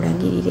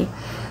kankulagirire.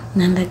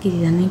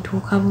 Nandagirira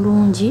n'entuuka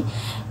bulungi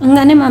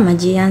nga ne maama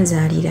gye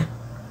yanzaalira.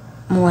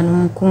 Muwano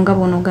mukunga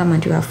bonogamba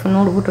nti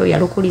afuna olubuto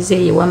yalukuliza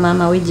ewa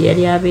maama we gye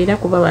yali abeera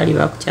kuba baali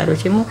ba ku kyalo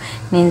kimu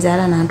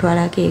n'enzaala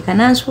n'antwalako eka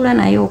n'ansuula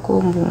naye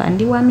okombu nga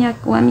ndi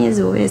wa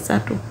myezi oba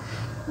 3.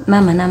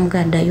 Maama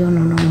n'amugaddayo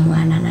nona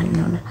omwana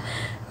nannona.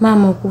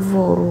 maama okuva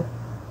olwo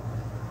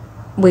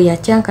bwe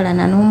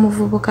yakyankalana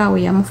n'omuvubuka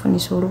we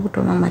yamufunisa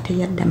olubuto maama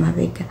teyadda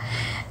mabega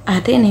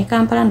ate ne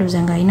Kampala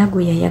ndoza nga alina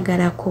gwe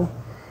yayagalako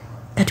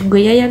kati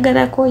gwe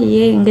yayagalako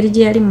ye engeri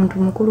gye yali muntu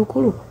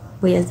mukulukulu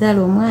bwe yazaala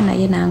omwana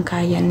ye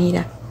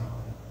nankayanira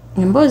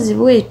emboozi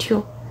bwetyo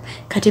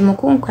kati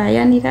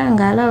mukunkayanira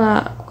ng'alaba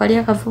kali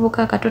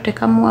akavubuka akato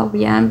tekamuwa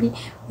buyambi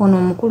ono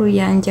omukulu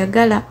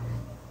yanjagala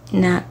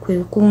na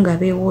kwe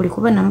kungabeewo oli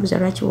kuba nambuza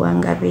lwaki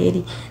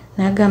wangabeeri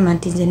n'agamba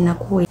nti nze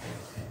nakuwe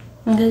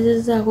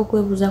ngezezzaako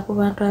kwebuuza ku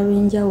bantu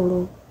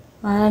ab'enjawulo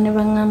ala ne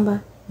baŋŋamba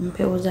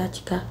mpewo za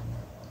kika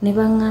ne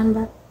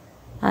baŋŋamba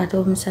ate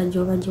omusajja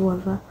oba gye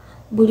wava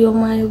buli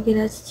omu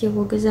ayogera kiki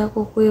bwogezaako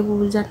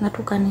okwebuuza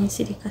natuuka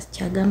n'ensirika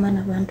sikyagamba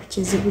n'abantu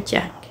kizibu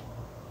kyange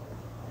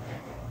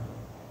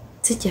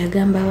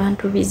sikyagamba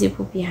abantu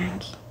bizibu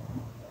byange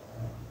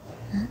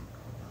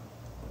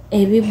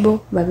ebibbo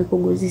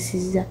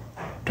babikuguzisizza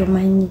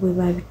tomanyi bwe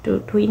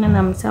babitulina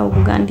na musawo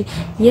kugandi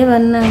ye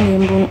bannange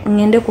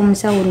ngende ku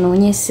musawo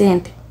noonye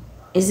ssente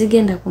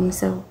ezigenda ku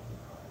musawo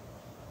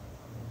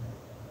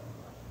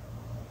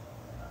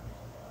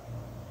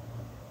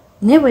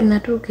ne bwe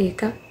natuuka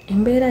eka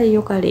embeera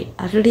yo kale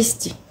at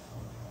least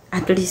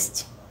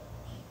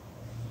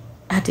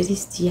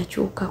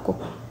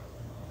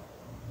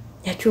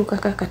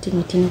yakyukako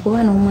akatinitini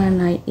kuba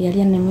n'omwana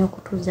yali anemye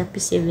okutuuza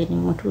P7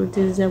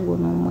 mutuuzizza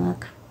guno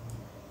omwaka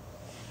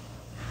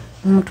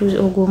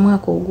ogwo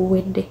omwaka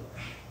oguwedde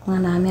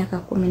mwana wa myaka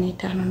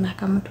 15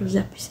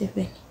 nakamutuuza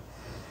P7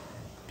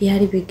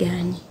 byali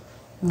biganye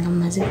nga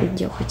mmaze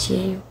kujja ku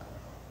kyeyo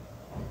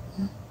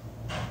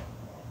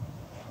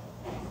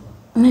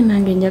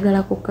nange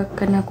njagala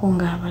kukakkanako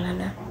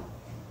ng'abalala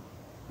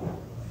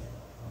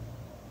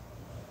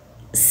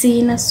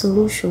siyina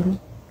solution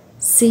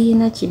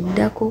siyina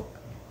kiddako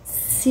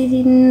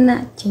sirina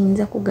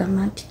kiyinza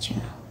kugamba nti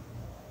kino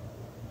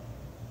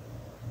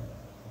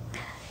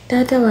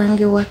taata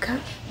wange waka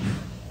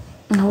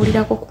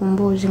nawulirako ku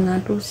mboozi nga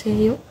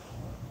ntuuseeyo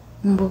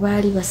mbu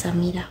baali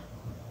basamira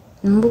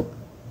mbu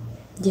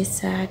gye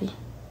saali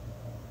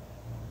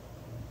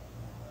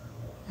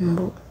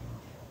mbu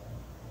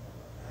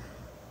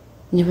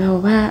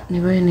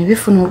ne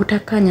bifuna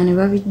obutakkaanya ne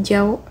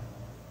babijjawo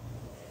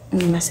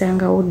ne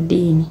basangawo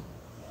ddiini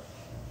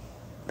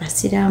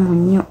basiraamu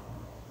nnyo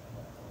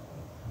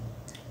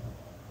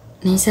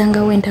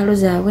nensangawo entalo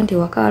zaabwe nti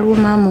waka waliwo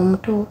maama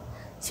omuto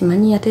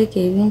simanyi yateeka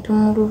ebintu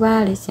mu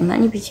lubaale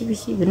simanyi biki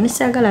byonna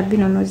saagala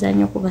binonoza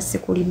nnyo kuba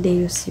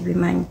sikuliddeeyo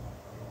sibimanyi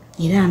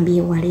era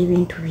mbyewala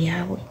ebintu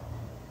byabwe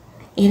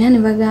era ne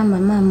bagamba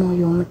maama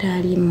oyo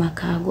omutaali mu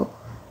makaago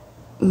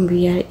mbu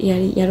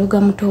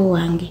yaloga muto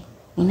wange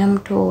nina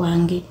muto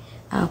wange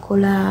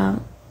akola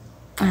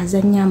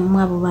azannya mu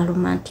abo ba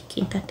romantic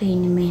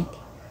entertainment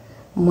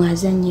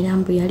mwazanyira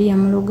mbu yali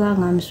yamuloga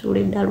nga amusuula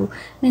eddalu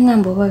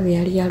nengamba oba bwe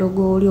yali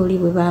yaloga oli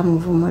bwe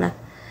baamuvumula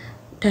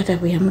taata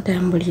bwe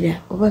yamutambulira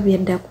oba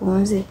byadda ku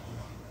nze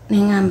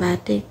nengamba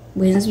ate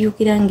bwe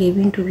nzijukira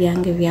ng'ebintu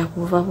byange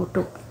byakuva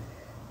buto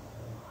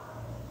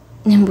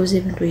nembuuza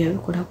ebintu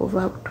yabikola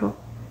kuva buto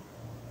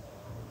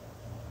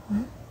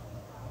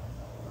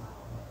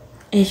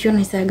ekyo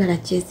nesaagala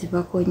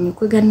kyezibako nnyo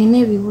kwega nina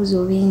ebibuuzo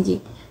bingi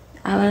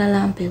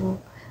abalala mpewo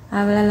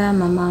abalala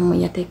mamaamu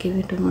yateeka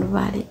ebintu mu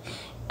lubaale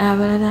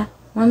abalala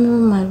mwami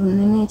mumalu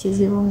nina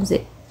ekizibu nze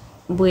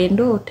bwe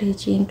ndoota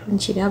ekintu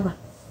nkiraba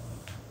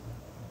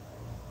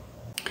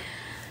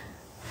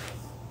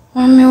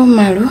mwami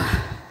mumalu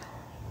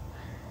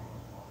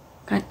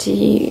kati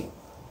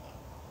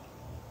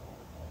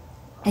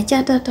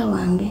ekya taata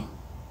wange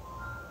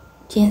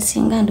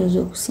kyensinga ndooza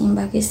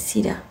okusimbako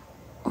essira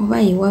oba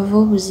yewava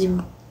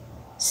obuzibu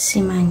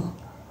simanyi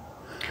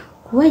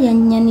kuba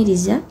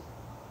yannyaniriza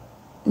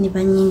ne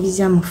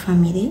banyingiza mu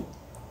famire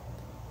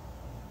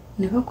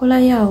ne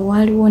bakolayo awo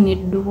waaliwo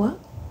n'edduwa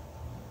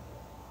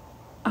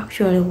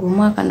actually gwe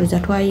omwaka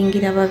ndooza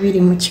twayingira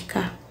 2 mu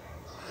kika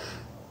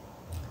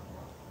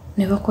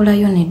ne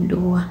bakolayo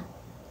n'edduwa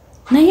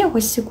naye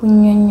bwe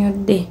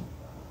sikunnyonnyodde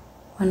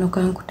wano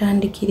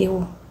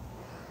kankutandikirewo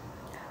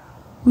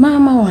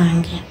maama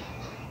wange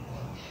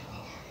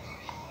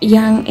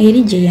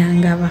eri gye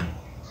yangaba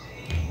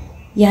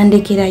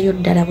yandekerayo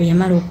ddala bwe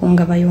yamala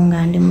okungabayo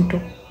nga ndi muto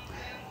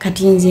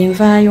kati nze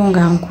nvaayo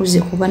nga nkuze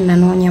kuba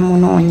nanoonya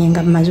munoonye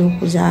nga mmaze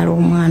okuzaala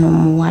omwana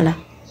omuwala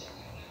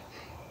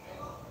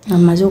nga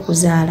mmaze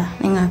okuzaala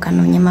naye nga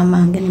akanoonya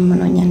mamange ne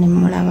munoonya ne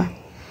mulaba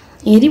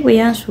eri bwe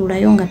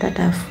yansuulayo nga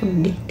tata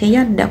afudde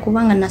teyadda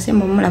kubanga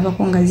nasemba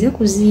omulabako nga ze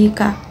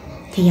kuziika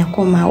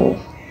teyakomawo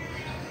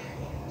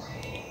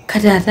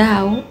kati ate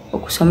awo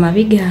okusoma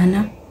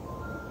bigaana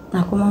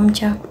nakoma mu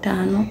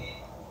kyakutaano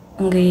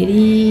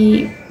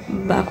ng'eri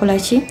bakola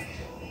ki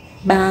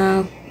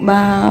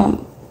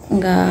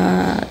nga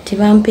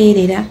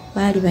tebampeerera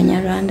baali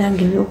Banyarwanda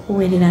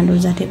ng'ebyokuweerera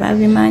ndooza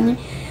tebabimanyi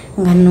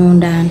nga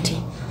nnonda nti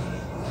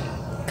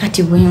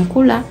kati bwe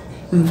nkula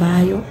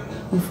nvaayo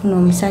nfuna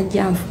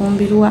omusajja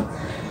nfumbirwa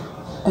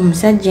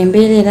omusajja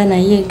embeerera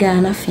naye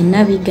egaana ffenna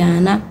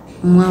bigaana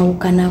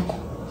mwawukanako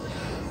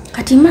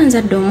kati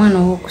mmanzadde omwana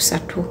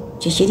ow'okusatu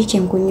kyekiri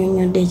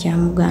kyenkunyonyodde ekya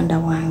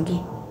muganda wange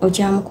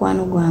okya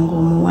mukwano gwange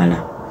omuwala.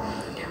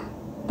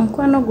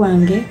 Mukwano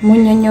gwange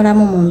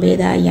munyonyolamu mu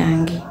mbeera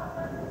yange.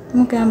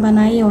 Mugamba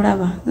naye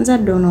olaba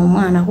nzadde ono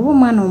omwana kuba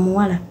omwana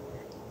omuwala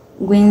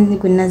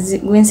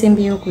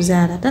gwensembyeyo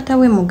okuzaala tata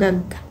we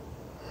mugagga.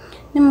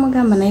 Ne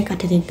mugamba naye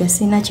kateregga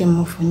sina kye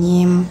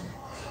mufunyeemu.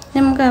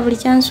 Ne mugamba buli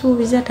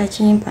kyansuubiza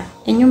takimpa.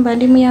 Ennyumba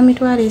ndimu ya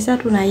mitwalo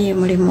 3 naye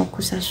mulimu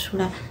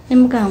okusasula. Ne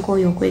mugamba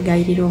oyo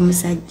okwegayirira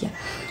omusajja.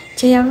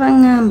 Kyeyava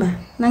ngamba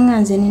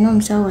nanganze nina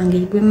omusawo wange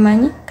gwe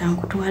mmanyi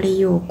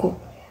kankutwaleyo okwo.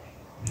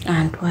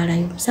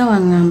 Antwalayo. Musawo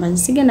ngamba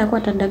nsigenda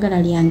kwata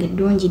ddagala lyange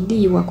ddungi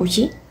ddiyiwa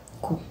kuki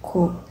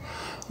kuko.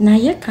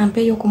 Naye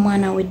kampeyo ku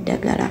mwana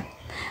w'eddagala.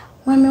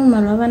 Mwami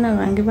umalo abaana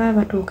bange baba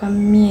batuuka mu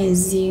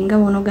myezi nga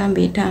bono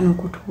gamba 5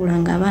 kutuula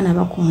ng'abaana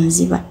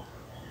bakonziba.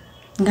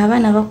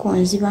 Ng'abaana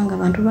bakonziba nga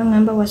bantu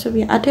bangamba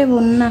wasobya ate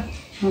bonna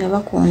nga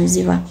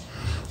bakonziba.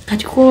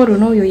 Kati koolo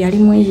n'oyo yali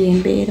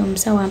mweyembeera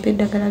omusawo ampa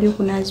eddagala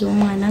ly'okunaaza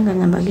omwana nga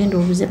ngamba genda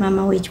obuze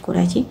maama we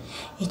ekikola ki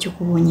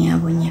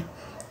ekikubonyaabonya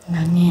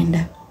nga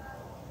ngenda.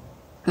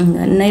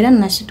 Naera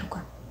nasituka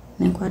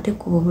nenkwate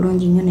ekkubo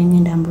bulungi nnyo ne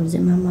ngenda mbuuze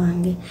maama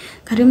wange.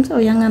 Kati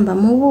omusawo yangamba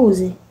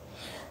mubuuze.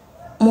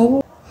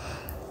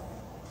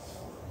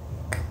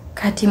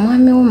 Kati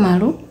mwami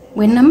Umaru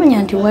bwe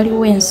namanya nti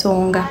waliwo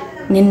ensonga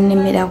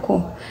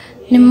nennemerako.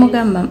 Ne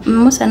mugamba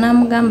Musa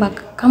n'amugamba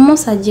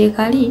kamusa gye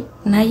kali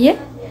naye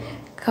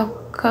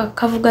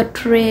kavuga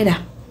trailer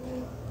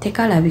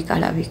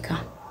tekalabika.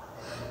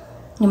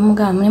 Ne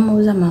mugamba ne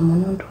mubuuza maama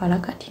onontwala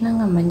kati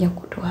nangamba nja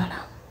kutwala.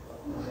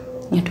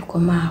 Ne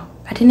tukomaawo.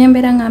 Kati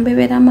nembeera nga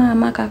mbebera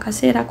maama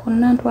kakaseera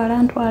konna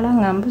ntwala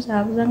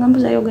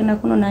ngambuza yogenda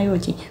kuno nayo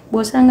ki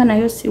bw'osanga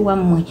nayo si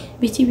wammwe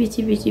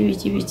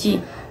biki.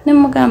 Ne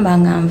mugamba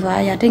nga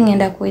nvaayo ate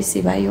ngenda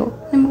kwesibayo.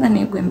 Ne mugamba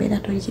negwe mbeera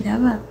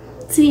togiraba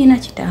siina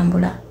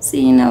kitambula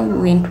siina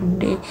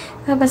wentudde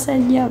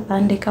abasajja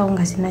bandekawo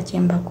nga sina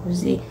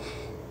kyembakoze.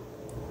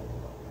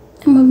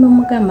 Ne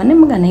mugamba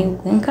naye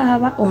gwe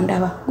nkaaba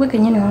ondaba gwe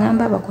kenyini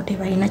ngamba abako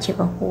tebalina kye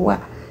bakuwa.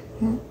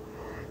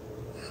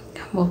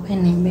 Gamba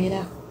obene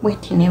embeera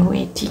bweti ne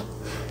bweti.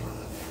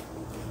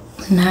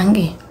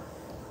 Nange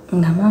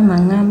nga maama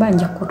ngamba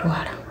nja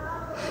kutwala.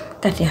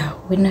 Kati awo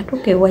bwe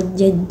natuuka ewa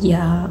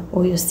jjajja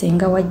oyo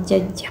senga wa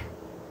jjajja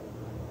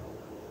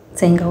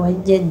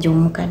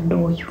omukadde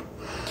oyo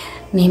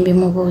ne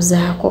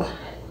mbimubuuzaako.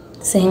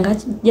 Senga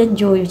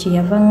jjajja oyo kye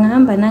yava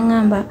ngamba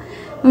nangamba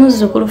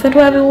muzzukulu ffe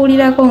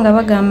twabiwulirako nga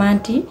bagamba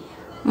nti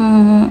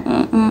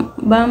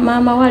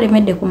maama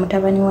walemedde ku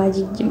mutabani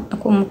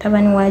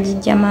wa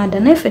jjajja Maada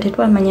naye ffe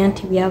tetwamanya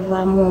nti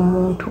byavaamu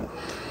omuntu.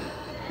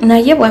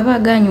 Naye bw'aba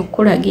agaanye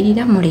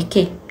okukulagirira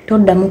muleke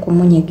toddamu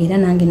kumunyegera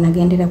nange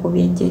nagendera ku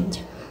bya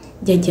jjajja.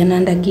 Jjajja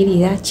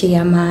nandagirira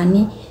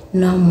kyeyamaani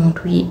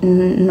n'omuntu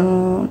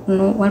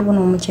waliwo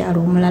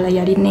n'omukyalo omulala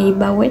yali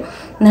neighbor we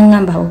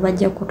nangamba abo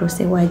bajja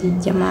kutuusa ewa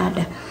jjajja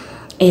Maada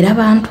era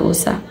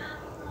bantuusa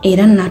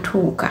era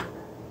natuuka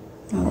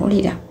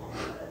owulira.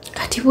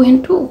 Kati bwe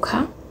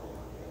ntuuka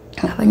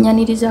nga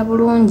banyaniriza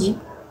bulungi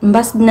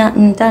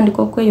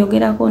ntandika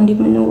okweyogerako ndi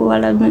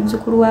wala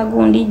muzzukulu wa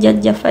gundi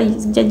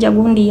jjajja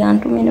gundi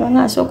yantumye ne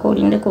banga asooka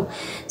olindeko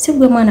si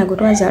gwe mwana gwe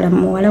twazaala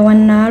muwala wa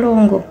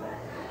Naalongo.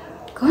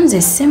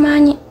 Konze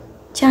simanyi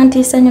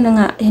kyantiisa nnyo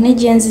nga ene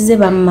gye nzize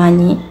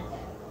bammanyi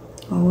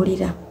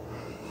owulira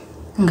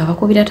nga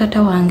bakubira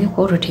tata wange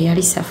kwolwo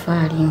teyali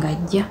safaari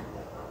ng'ajja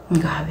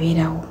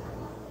ng'abeerawo.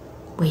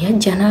 Bwe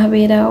yajja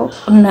n'abeerawo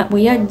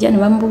bwe yajja ne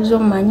bamubuuza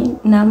omumanyi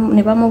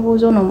ne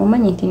bamubuuza ono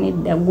omumanyi nti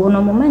nedda gwe ono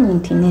omumanyi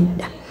nti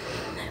nedda.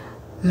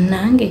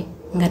 Nange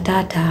nga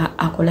taata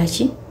akola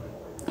ki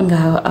nga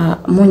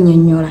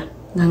munnyonnyola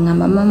nga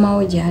ngamba maama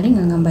we gyali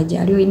nga ngamba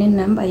gyali olina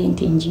ennamba ye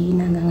nti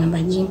ngiina nga ngamba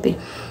gimpe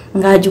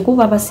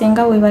ng'agikuba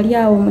abasenga we bali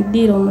awo mu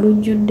ddiiro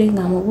omulujjudde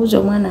ng'amubuuza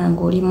omwana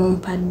wange oli mu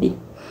mpadde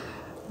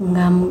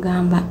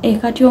ng'amugamba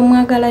kati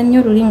omwagala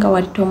nnyo luli nga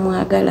wali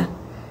tomwagala.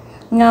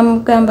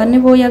 Ng'amugamba ne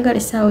bw'oyagala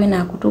essaawa eno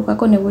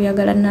akutuukako ne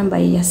bw'oyagala nnamba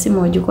ye ya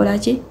simu ogikola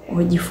ki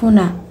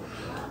ogifuna.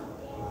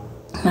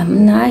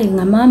 Naye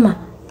nga maama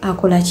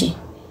akola ki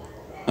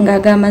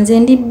ng'agamba nze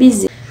ndi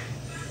busy.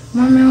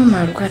 Mwami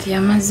Umaru kati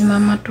amazima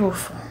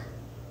matuufu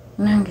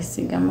nange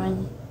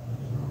sigamanyi.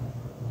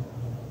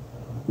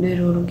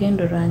 Lwero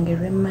olugendo lwange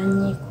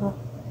lwemmanyiko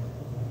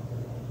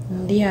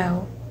ndi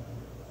awo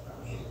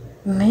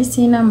naye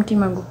siina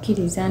mutima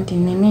gukkiriza nti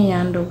nene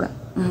yandoga.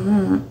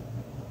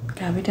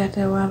 Kabe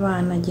taata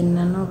w'abaana gye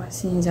nanooba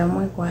siyinza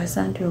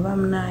mwekwasa nti oba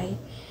munaaye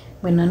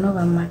bwe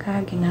nanooba mu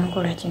maka ge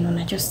nankola kino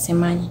nakyo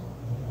simanyi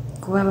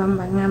kuba abamu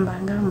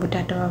baŋŋambanga mbu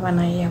taata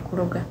w'abaana ye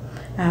yakuloga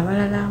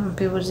abalala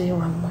mpebuze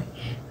wammwe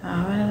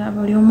abalala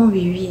buli omu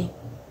bibye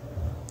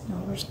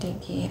oba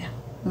okitegeera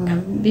nga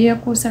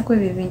byekuusako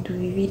ebyo bintu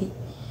bibiri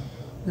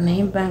naye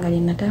ebbanga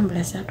lye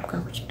natambula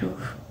saatuka ku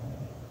kituufu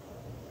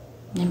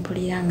ne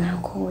mpulira nga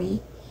nkooyi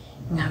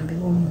nga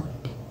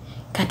mbiwummudde.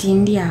 Kati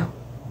ndi awo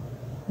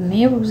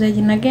neebuuza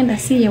gye nagenda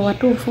si ye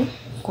watuufu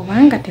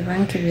kubanga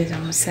tebankebeza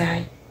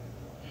musaayi.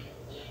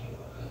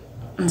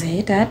 Nze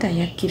ye taata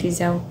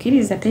yakkiriza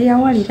okkiriza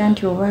teyawalira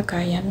nti oba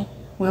kaayane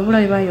wabula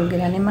bwe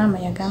bayogera ne maama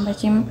yagamba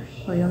kimu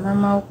oyo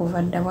maama wo kuva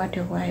dda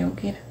bw'atyo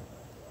bw'ayogera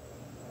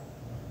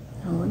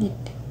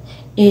owulidde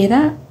era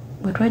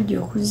bwe twajja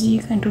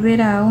okuziika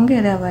ntubeera awo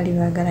ng'era abaali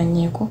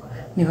baagalanyeko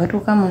ne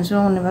batuuka mu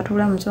nsonga ne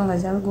batuula mu nsonga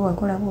zaabwe gwe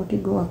wakola bw'oti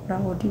gwe wakola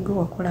bw'oti gwe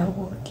wakola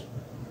bw'oti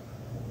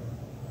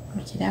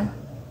okiraba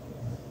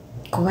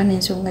kuba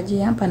n'ensonga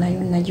gye yampa nayo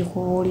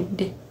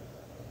nagikubuulidde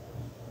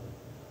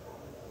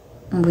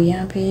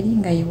mbuyampa eri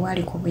nga ye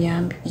bwali ku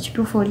buyambi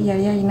ekituufu oli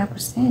yali alina ku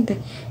ssente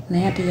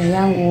naye ate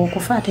yayanguwa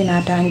okufa ate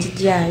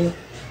n'atangijjaayo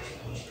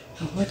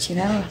oba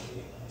okiraba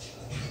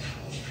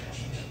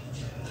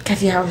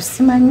kati awo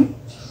simanyi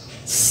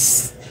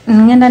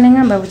ngenda ne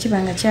ngamba bwe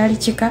kiba nga kyali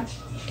kika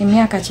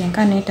emyaka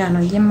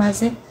 95 gye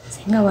mmaze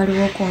singa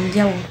waliwo ku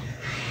njawulo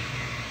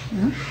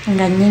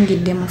nga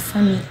nnyingidde mu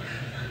famire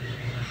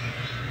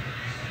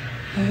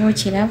oba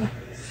okiraba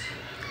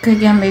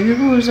kwegamba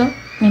ebibuuzo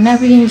nina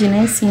bingi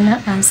naye siina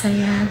ansa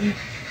yaabyo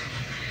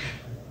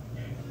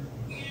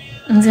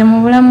nze mu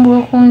bulamu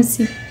bw'oku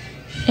nsi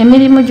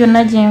emirimu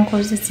gyonna gye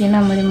nkoze siina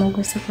mulimu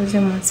gwe sikoze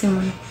mu nsi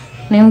muno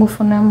ne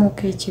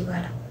ngufunamuuko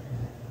ekibala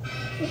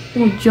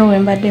ujjo we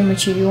mbadde mu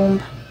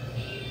kiyumba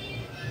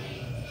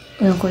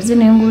enkozi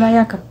n'engulayo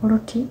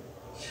akapoloti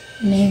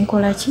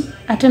n'enkola ki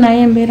ate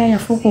naye embeera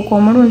yafuukuka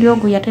omulundi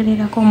ogwo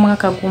yatererako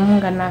omwaka gumu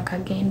nga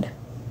naakagenda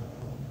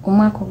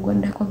omwaka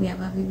ogwoddako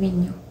byaba bibi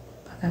nnyo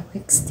paka ku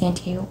extent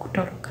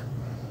ey'okutoloka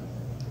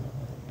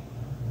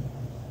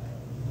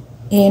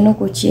eno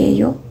ku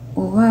kyeyo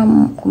oba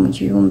ku mu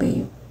kiyumba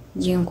eyo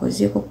gye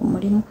nkozeeko ku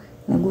mulimu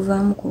ne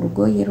guvaamu ku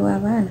lugoye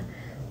lw'abaana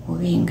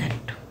oba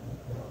engatto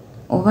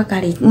oba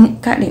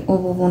kale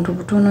obwo buntu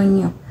butono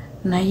nnyo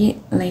naye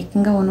like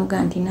nga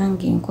wonoga nti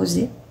nange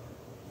nkoze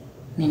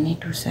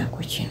nenetuusaako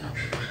kino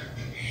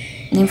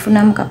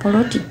nenfunamu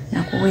kapoloti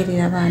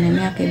nakuweerera abaana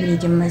emyaka 2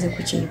 gye mmaze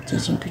ku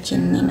kintu kye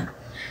nnina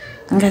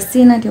nga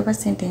siina nti oba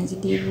sente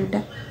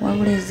nzidiibuuda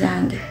wabula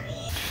ezange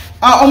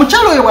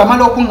omukyalo oyo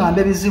bw'amala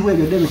okuŋŋamba ebizibu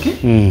ebyo debiki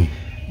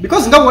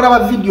because nga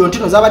bw'olaba vidiyo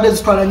ntino zaabadde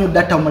zitwala nnyo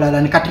data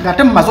omulala kati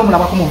ngate mumaze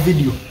omulabako mu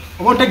vidiyo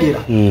oba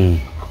ontegeera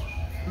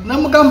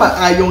namugamba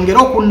ayongere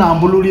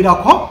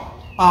okunnambululirako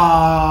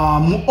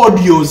mu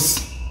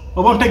audios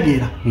oba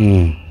ontegeera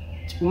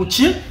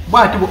uki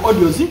bwati bu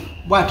audios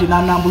bwati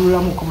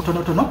nanambululamu ku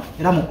butonotono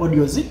era mu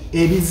audios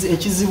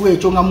ekizibu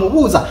ekyo nga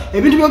mubuuza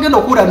ebintu byogenda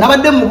okuwula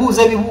nabadde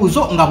mubuuza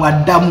ebibuuzo nga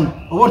bwaddamu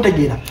oba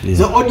ontegeera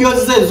ze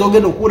audios ze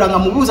zogenda okuwula nga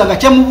mubuuza nga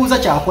kyemubuuza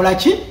kyakola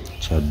ki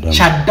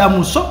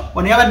kyaddamu so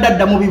wano yabadde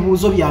addamu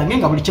bibuuzo byange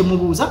nga buli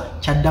kyemubuuza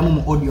kyaddamu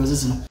mu audios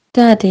zino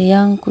taate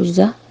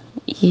yankuza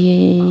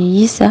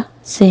yisa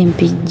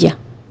Sempijja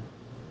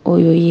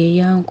oyo ye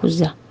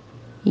yankuza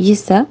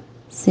yisa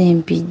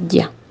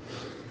Sempijja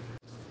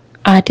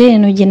ate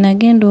eno gye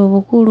nagenda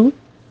obukulu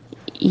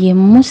ye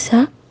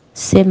Musa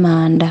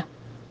Semanda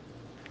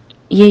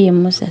ye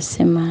Musa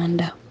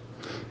Semanda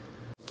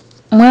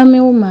mwami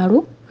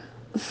Umaru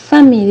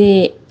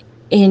famire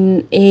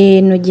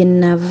eno gye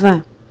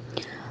nava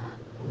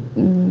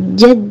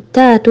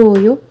taata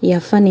oyo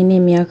yafa nina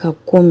emyaka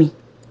 10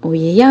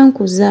 oyo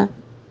yankuza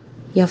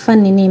yafa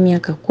nina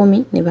emyaka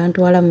 10 ne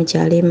bantwala mu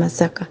kyalo e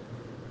Masaka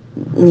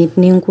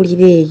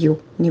nenkulira eyo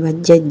ne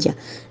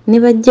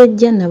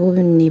bajjajja nabo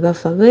ne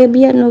bafa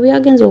no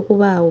byagenze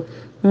okubaawo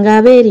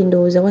ng'abeeri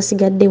ndowooza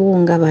wasigaddewo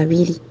nga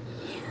 2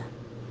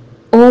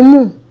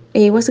 omu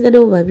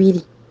wasigaddewo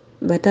 2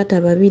 batata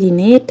 2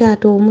 naye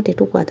taata omu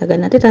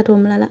tetukwatagana ate taata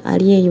omulala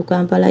ali eyo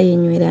Kampala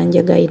yenywera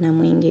njagayi na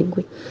mwenge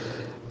gwe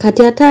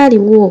kati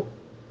ataaliwo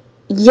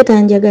ye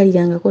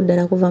tanjagalirangako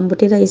ddala kuva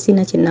mbutera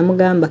isina kye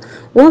namugamba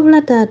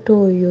wabula taata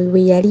oyo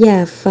bwe yali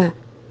afa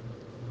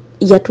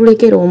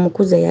yatulekera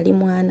omukuza yali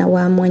mwana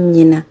wa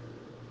mwannyina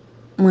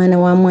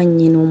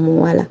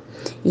omuwala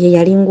ye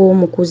yali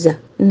ng'omukuza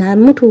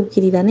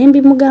namutuukirira ne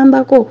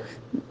mbimugambako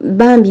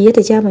bambi ye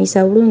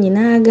tekyamuyisa bulungi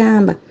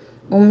n'agamba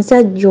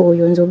omusajja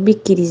oyo nze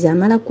obikkiriza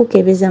amala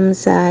kukebeza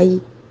musaayi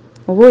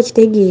oba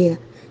okitegeera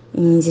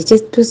nze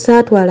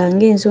kyetusaatwala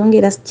ng'ensonga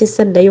era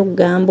kyesaddayo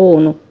okugamba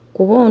ono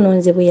kuba ono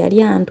nze bwe yali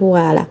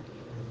antwala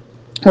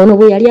ono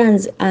bwe yali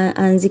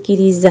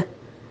anzikiriza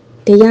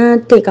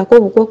teyanteekako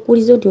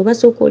obukwakkulizo nti oba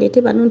sooka oleete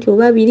bano nti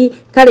oba 2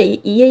 kale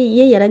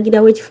ye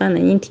yalagirawo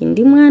ekifaananyi nti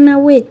ndi mwana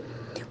we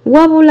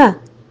wabula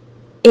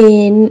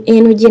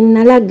eno gye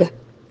nalaga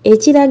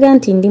ekiraga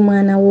nti ndi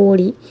mwana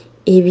w'oli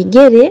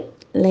ebigere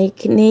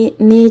like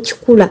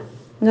n'ekikula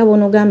nga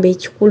bonogamba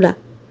ekikula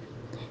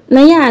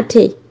naye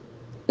ate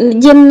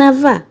gye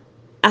nava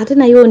ate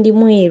nayo ndi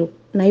mweru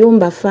nayo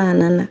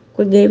mbafaanana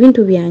kwega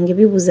ebintu byange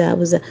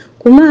bibuzaabuza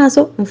ku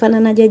maaso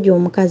nfaanana jjajja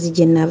omukazi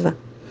gye nava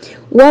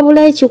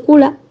wabula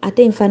ekikula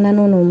ate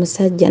nfaanana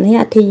n'omusajja naye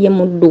ate ye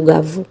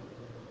muddugavu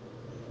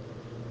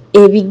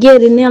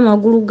ebigere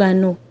n'amagulu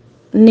gano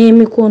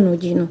n'emikono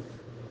gino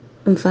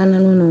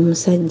nfaanana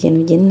n'omusajja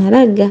no gye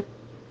nalaga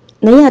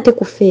naye ate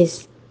ku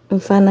feesi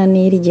nfaanana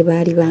eri gye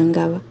baali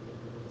bangaba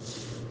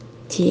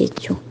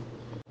kyekyo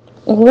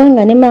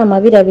okubanga ne maama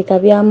birabika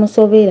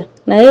byamusobera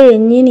naye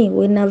yennyini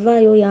we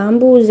navaayo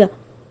yambuuza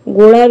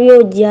gw'olabye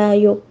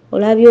ojjaayo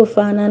olabye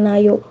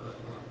ofaananayo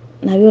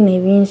nabyo ne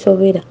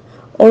binsobera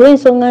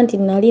olw'ensonga nti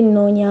nali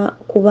nnoonya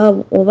kuba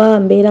oba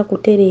mbeera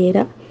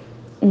kutereera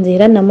nze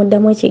era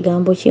namuddamu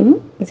ekigambo kimu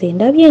nze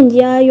ndabye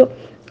njyayo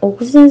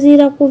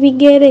okusinziira ku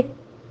bigere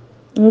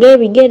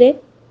ng'ebigere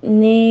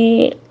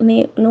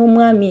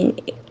n'omwami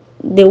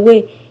the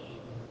way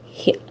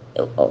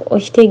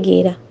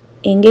okitegeera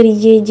engeri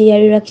gye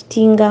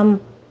yalirakitingamu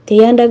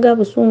teyandaga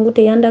busungu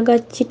teyandaga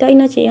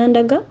kitalina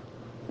kyeyandaga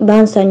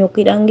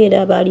bansanyukira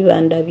ng'era baali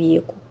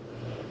bandabyeko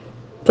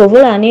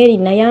tovula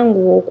neerina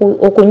yangu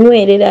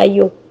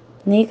okunywererayo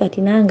naye kati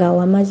nange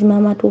awo amazima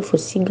amatuufu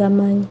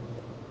sigamanyi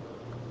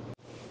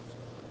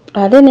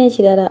ate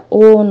n'ekirala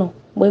ono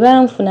bwe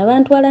banfuna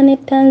bantwala ne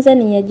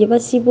Tanzania gye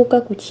basibuka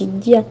ku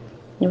kijja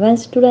ne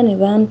bansitula ne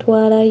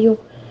bantwalayo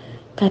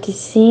kati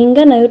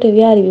singa nayo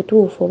tebyali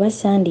bituufu oba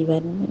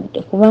sandibadde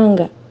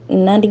kubanga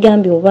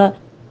nandigambye oba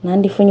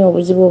nandifunye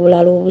obuzibu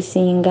obulala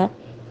obusinga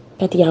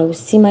kati awo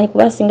simanyi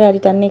kuba singa yali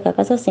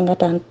tannekakasa singa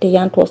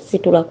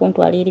teyantwasitula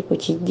kuntwala eri ku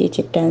kijja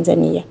eky'e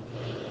Tanzania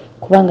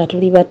kubanga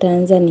tuli ba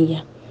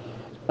Tanzania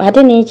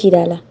ate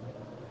n'ekirala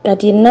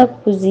kati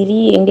ennaku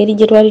ziri engeri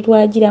gye twali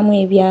twagiramu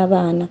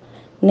eby'abaana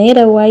naye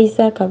era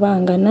waayisa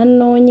akabanga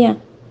nannoonya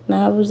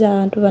n'abuuza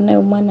abantu bannaye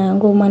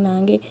omwana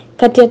wange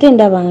kati ate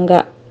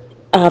ndabanga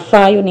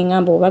afaayo ne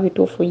ngamba oba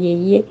bituufu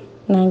yeye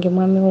nange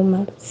mwami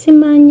w'omala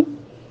simanyi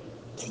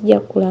sijja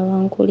kulaba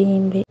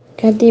nkulimbe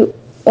kati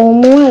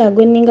omuwala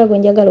gwe nninga gwe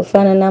njagala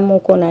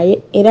ofaananamuuko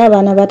naye era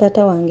abaana ba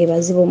taata wange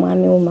bazibu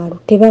mwami w'omalu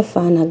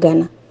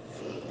tebafaanagana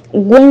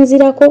gwe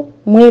nzirako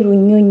mweru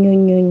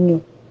nnyo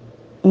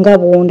nga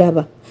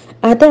bwondaba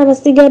ate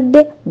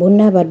abasigadde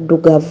bonna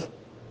baddugavu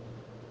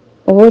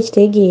oba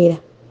okitegeera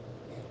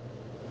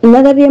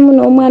nalabyemu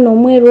n'omwana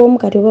omweru omu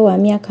kati oba wa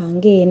myaka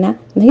ng'ena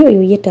naye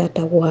oyo ye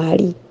taata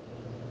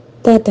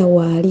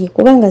waali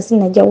kubanga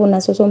sinajjawo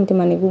nasosa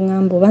omutima ne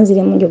guŋŋamba oba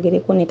nziremu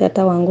njogereko ne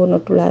taata wange ono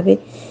tulabe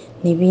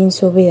ne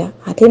binsobera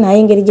ate naye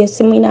engeri gye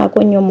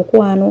simwinaako nnyo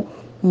omukwano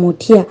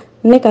mutya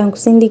ne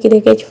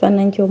kankusindikireko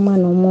ekifaananyi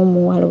ky'omwana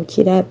omuwala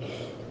okirabe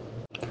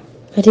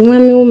kati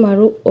mwami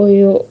wumalu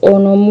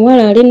ono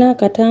omuwala alina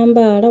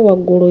akatambaala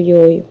waggulu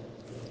yoyo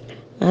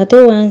ate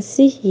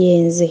wansi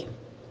yenze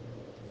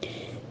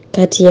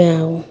kati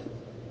awo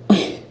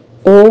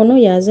ono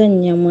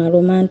yazannya mwa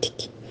romantic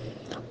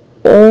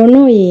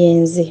ono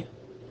yenze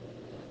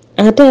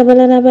ate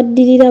abalala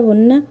baddirira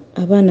bonna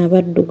abaana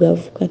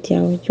baddugavu kati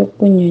awo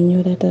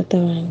ekyokunnyonnyola taata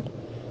wange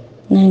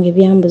nange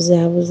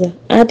byambuzaabuza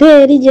ate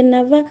eri gye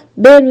nava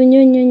beeru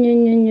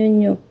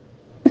nnyo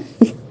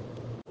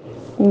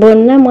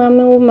bonna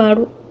mwami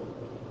wumalu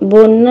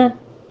bonna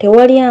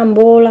tewali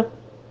amboola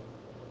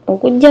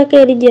okuggyako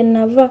eri gye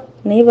nava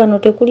naye bano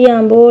tekuli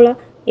amboola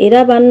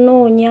era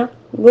bannoonya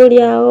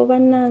goli awo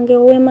bannange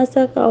ow'e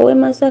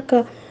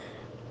Masaka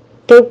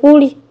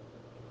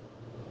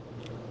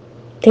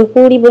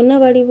tekuli bonna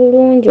bali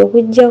bulungi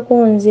okuggyako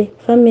nze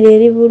famire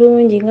eri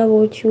bulungi nga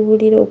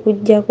bw'okiwulira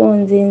okuggyako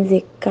nze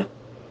nzekka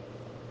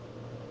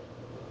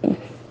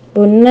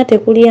bonna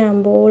tekuli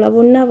amboola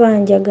bonna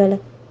banjagala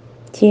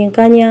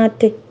kyenkanya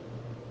ate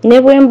ne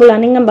bwembula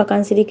nengamba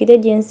kansirikire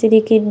gye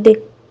nsirikidde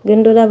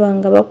genda olaba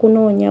nga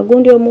bakunoonya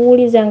gundi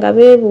omuwuliza nga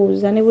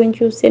beebuuza ne bwe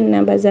nkyusa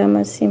ennamba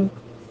z'amasimu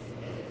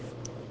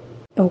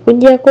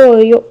okuggyako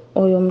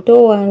oyo muto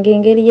wange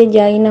engeri ye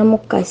gy'alinamu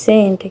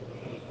kasente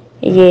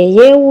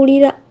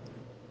yeewulira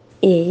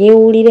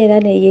era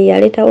ye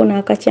yaleetawo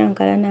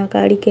n'akacyankala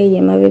n'akaaliko eyo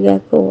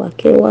emabegako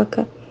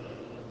akewaka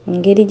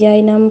engeri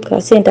gy'alinamu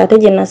kasente ate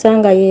gye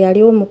nasanga ye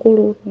yali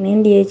omukulu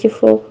nendi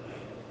ekifo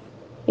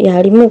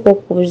yalimuko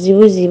ku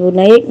buzibuzibu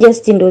naye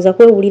just ndowooza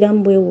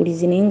kwewuliramu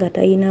bwewulizi naye nga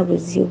talina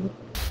buzibu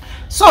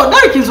so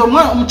dalikiza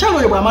omukyalo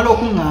oyo bw'amala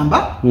okuŋŋamba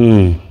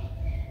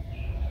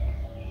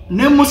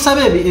ne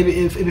musabe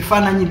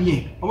ebifaananyi bye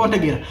oba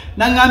ontegeera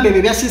naŋŋamba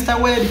ebyo bya sister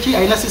we biki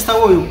alina sister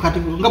we oyo kati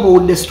nga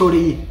bw'owudde story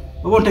ye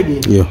oba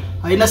ontegeera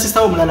alina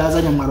sister we omulala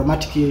azanya mu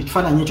aromatic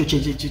ekifaananyi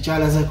ekyo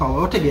kyalazeko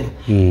oba ontegeera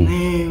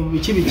ne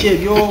biki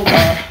ebyo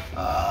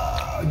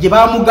gye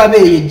bamugaba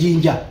eyo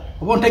ejjinja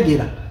oba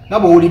ontegeera nga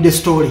bw'owulidde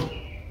story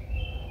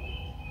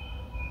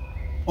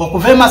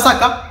okuva e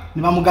Masaka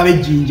ne bamugaba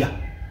ejjinja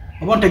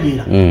oba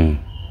ontegeera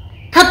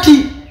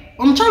kati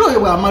omukyalo oyo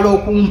bw'amala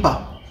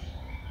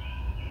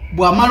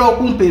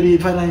okumpa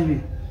ebifaananyi bye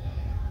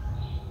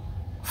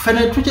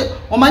fene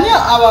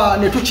omanya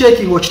ne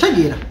tucekinga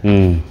okitegeera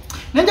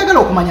nenjagala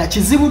okumanya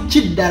kizibu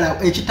kiddala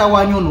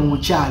ekitawaanya ono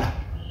omukyala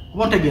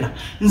oba ontegeera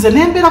nze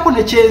nembeerako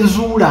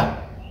nekyenzuula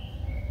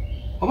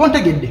oba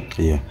ontegedde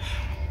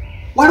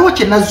waliwo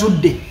kye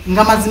nazudde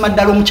nga mazima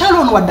ddala omukyala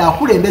ono wadde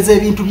akulembeza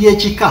ebintu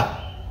by'ekika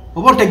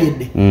oba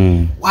ontegedde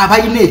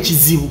abalina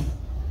ekizibu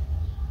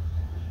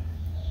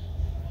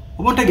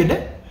oba ontegedde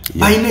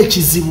balina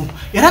ekizibu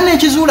era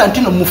n'ekizuula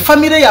nti no mu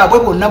famire yaabwe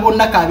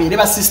bonna kabeere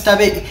basisita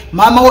be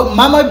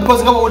maama we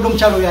because nga bwewedde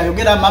omukyalo oyo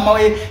ayogera maama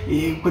we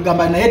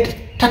kwegamba naye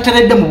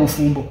tateredde mu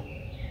bufumbo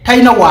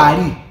talina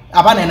waali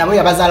abaana nabo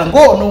yabazaala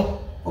ng'ono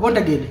oba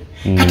ontegedde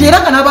kati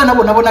era nga n'abaana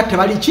bonna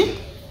tebali ki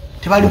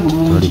tebali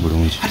bulungi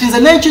kati nze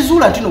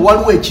n'ekizuula nti no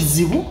waliwo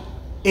ekizibu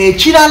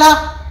ekirala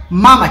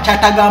maama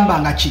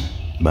kyatagambanga ki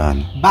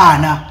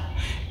baana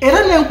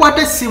era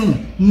nenkwata essimu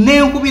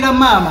nenkubira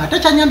maama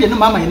takyanyambye no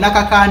maama yenna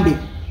kakande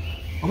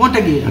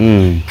obontegeera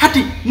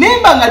kati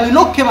nemba nga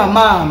nina okukema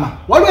maama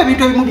waliwo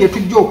ebintu ebimu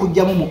byetujja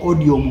okujjamu mu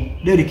audio mu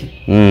Derek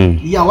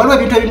ya waliwo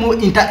ebintu ebimu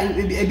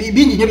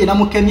bingi nnyo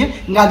byenamukemye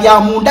nga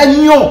byamunda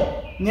nnyo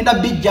ngenda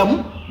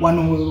bijjamu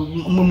wano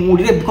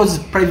mumuwulire because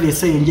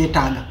privacy eyo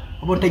njeetaaga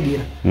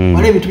obontegeera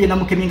waliwo ebintu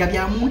byenamukemye nga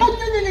byamunda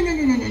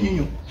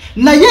nnyo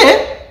naye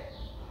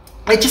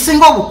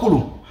ekisinga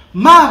obukulu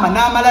maama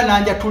n'amala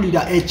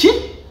nanjatulira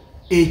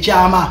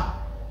ekyama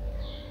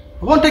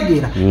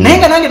obontegeera naye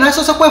nga nange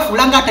nasoose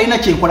kwefuula nga atalina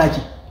kyenkola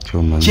ki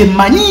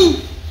kyemmanyi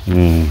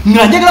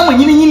nga njagala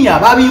mwennyininyini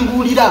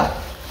ababimbuulira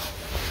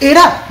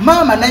era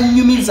maama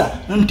nannyumiza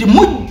nti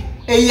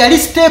eyali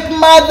step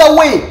mother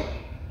we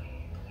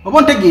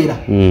obontegeera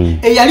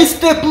eyali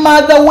step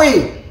mother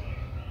we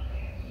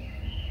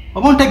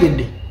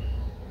obontegedde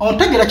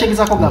ontegeera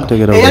kyengezako gamba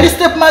eyali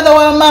step mother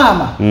wa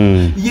maama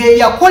ye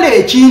yakola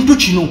ekintu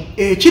kino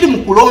ekiri mu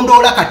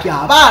kulondoola kati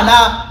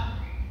abaana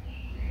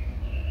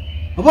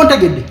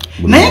obontegedde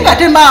naye nga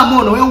ate maama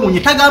ono wewuunye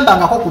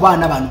tagambangako ku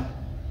baana bano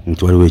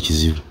nti waliwo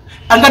ekizibu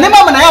nga ne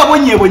maama naye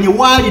abonyebonye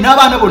waali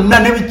n'abaana bonna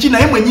nebiki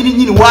naye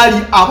mwennyininyini waali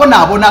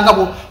abonaabona nga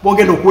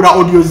bogenda okuula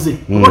audio ze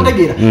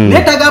obontegeera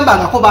naye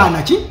tagambangako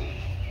baana ki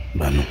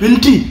bano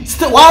nti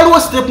waliwo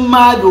step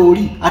mother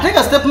oli ate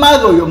nga step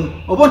mother oyo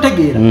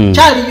obontegeera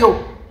kyaliyo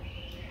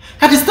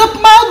kati step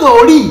mother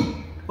oli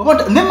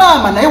ne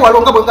maama naye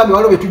waliwo nga bwengambye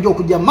waliwo byetujja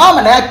okujja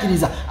maama naye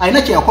akkiriza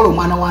alina kyeyakola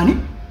omwana waani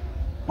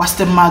wa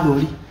step mother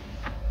oli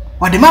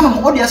wadde maama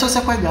mu audio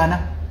asoose kwegaana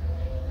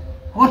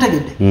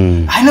obontegedde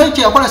alina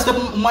kyeyakola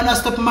omwana wa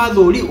step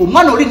mother oli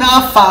omwana oli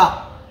n'afa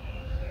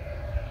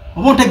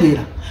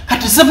obontegeera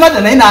kati step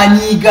mother naye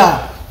n'anyiiga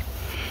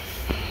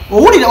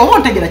owulire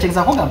obontegeera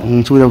kyengezako gamba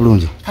nkiwulira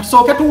bulungi kati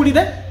sooke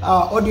tuwulire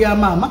audio ya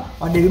maama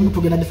wadde ebimu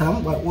tugenda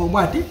bisalamu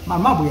bwati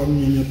maama bwe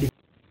yannyonnyodde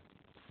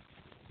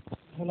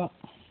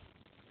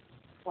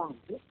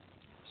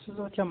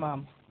sizotya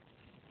maama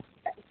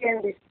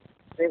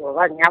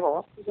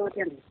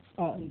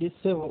ndi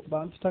ssebo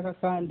bampita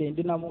kakande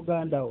ndi na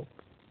muganda wo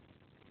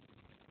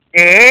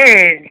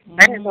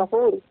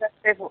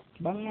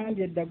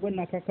baŋŋambye edda gwe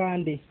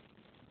nakakande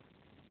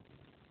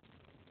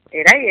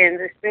era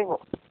yenze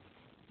ssebo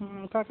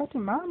kakati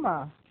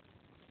maama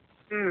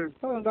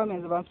sowe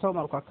ngamenze bampitawo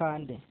malu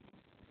kakande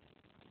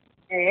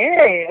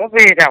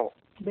obeerawo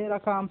mbeera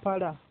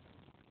Kampala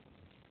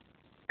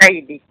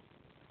saidi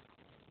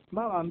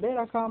maama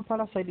mbeera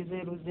Kampala saidi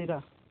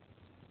z'eruzira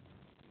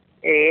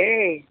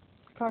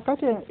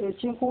kakati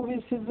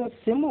ekinkuubisiza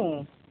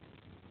essimu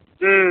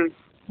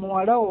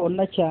muwala wo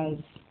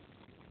Nakyanzi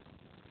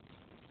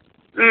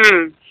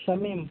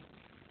Shamimu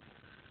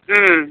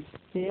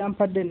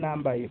yampadde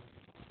ennamba yo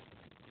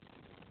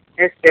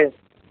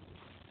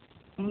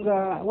nga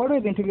waliwo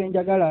ebintu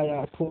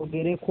byenjagala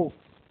twogereko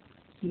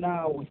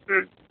naawe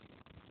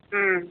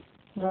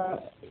nga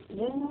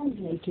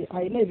yangambye nti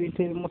alina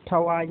ebintu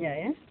ebimutawanya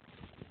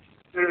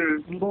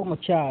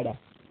ng'omukyala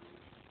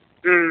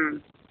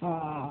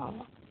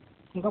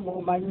nga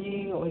bw'omanyi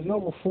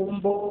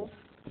ebyobufumbo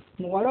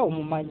muwala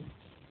omumanyi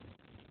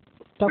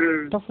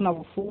tafuna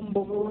bufumbo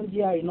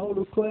bulungi alina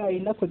olutwe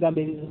alina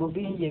kwegamba ebizibu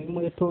bingi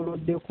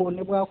ebimwetooloddeko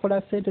ne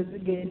bwakola ssente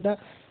zigenda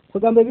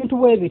kwegamba ebintu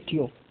bwe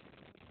bityo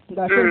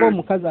ng'ate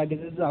ng'omukazi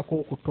agezezaako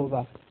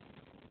okutoba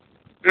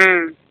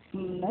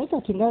naye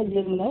kati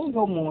naye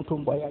ng'omuntu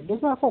mbwa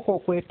yagezaako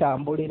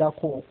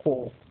okwetambulirako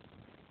okwo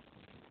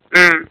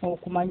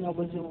okumanya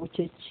obuzibu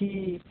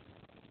kyeki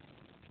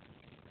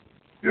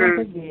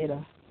nategeera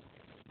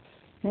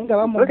naye nga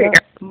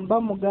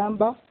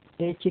bamugamba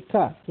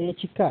ekika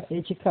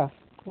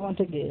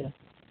kubantegeera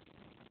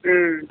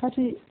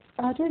kati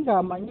ate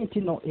ng'amanyi nti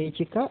no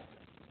ekika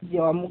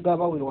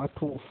gyewamugaba we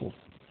watuufu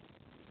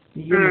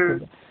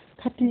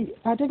kati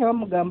ate nga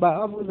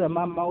bamugamba abuuza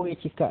maama we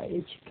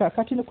ekika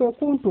kati nikwe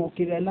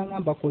kuntuukirira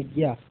nangamba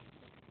kojja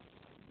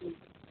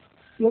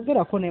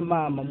yogerako ne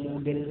maama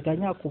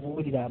mwogerezeganya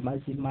akubuulira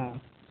amazima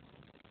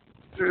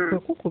kwe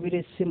kukubira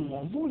essimu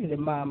ombuulire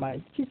maama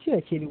kiki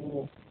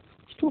ekiriwo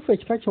kituufu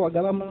ekika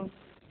kyewagabamu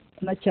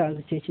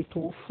Nakyanzi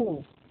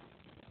kyekituufu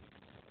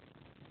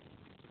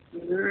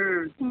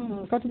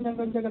kati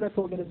njagala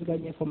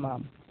twogerezeganyeko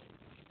maama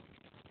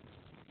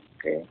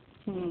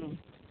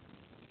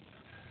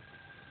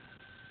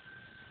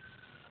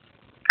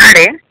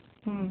kale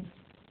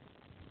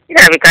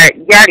kirabika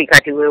gyali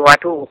kati we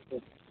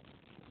watuufu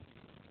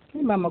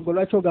maama gwe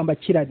lwaki ogamba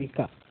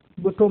kirabika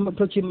gwe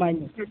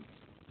tokimanyi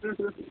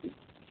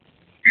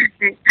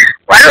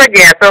waliwo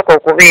gye yasooka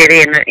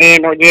okubeera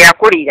eno gye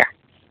yakulira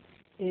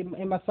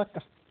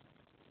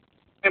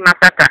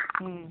Masaka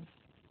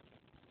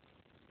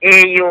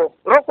eyo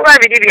olwokuba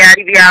biri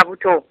byali bya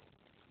buto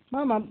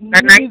maama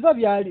mbiza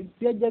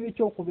byajja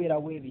bityo okubeera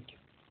bwe bityo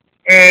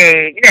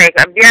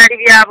birabika byali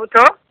bya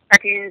buto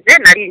kati nze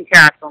nali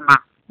nkyasoma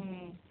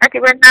kati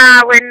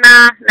wenna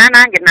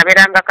nanange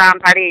nabeeranga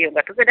Kampala eyo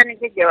nga tugenda ne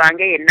jjajja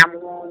wange ye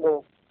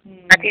Namuwongo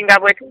kati nga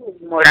bwe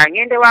tuwummula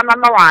ngende wa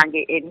mama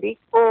wange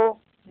Embiko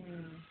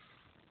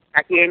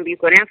kati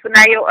embiko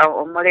nenfunayo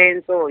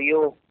omulenzi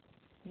oyo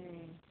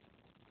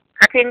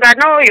kati nga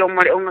n'oyo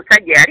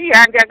omusajja yali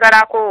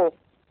yanjagalako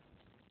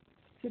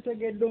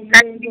kitegedde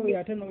omulenzi oyo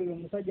ate n'oyo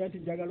omusajja ati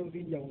njagala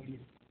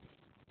obinjawulire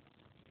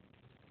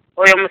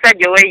oyo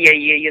omusajja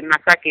oweyeyeyo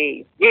Masaka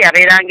eyo ye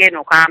yabeeranga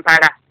eno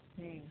Kampala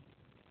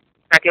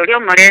kati oli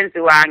omulenzi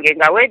wange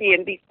nga weeri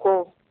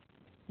embiko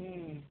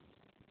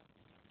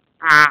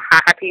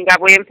kati nga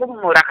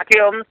bwempumula kati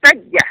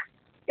omusajja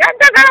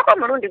yanjagalako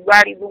omulundi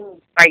gwali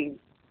gumu fayini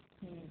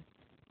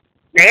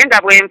naye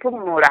nga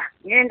bwempumula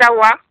ngenda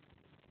wa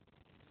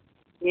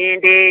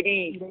ngenda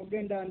eri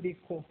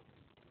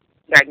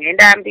nga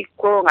ngenda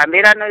mbikko nga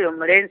mbeera n'oyo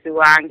omulenzi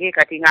wange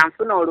kati nga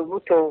nfuna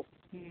olubuto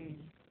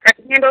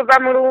kati ngenda ova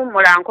mu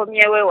luwummula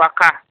nkomyewo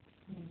ewaka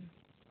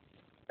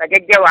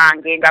bajjajja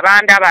wange nga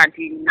bandaba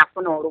nti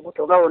nafuna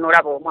olubuto nga wona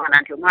olaba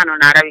omwana nti omwana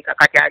ono alabika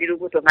kati ali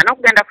lubuto nga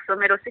n'okugenda ku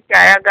ssomero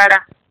sikyayagala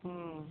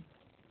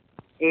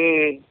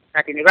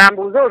kati ne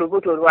bambuuza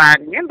olubuto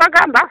lwani ne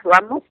mbagamba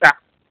lwa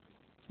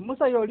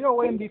Musa y'oli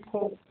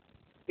ow'embiko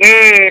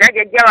era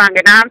jjajja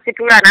wange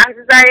n'ansitula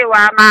n'anzizaayo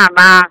ewa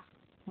maama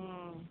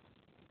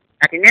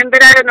kati ne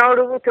mbeerayo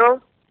n'olubuto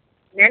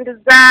ne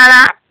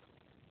nduzaala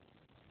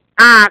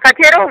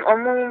kati era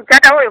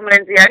taata we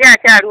omulenzi yali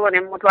akyaliwo ne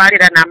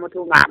mutwalira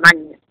n'amutuuma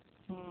amannya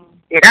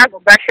era ago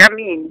ga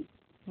Shamini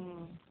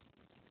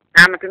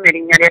n'amutuma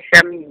erinnya lya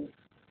Shamini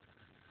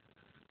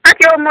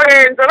kati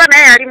omulenzi oba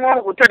naye yalimu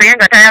obuto naye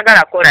nga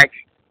tayagala kukola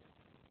ki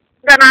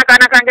nga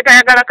n'akaana kange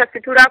tayagala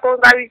kasitulako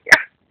nga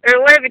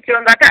ewebityo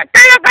nga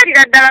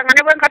tayagalira ddala nga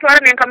ne bwe nkatwala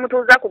ne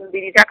nkamutuuza ku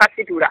mubiri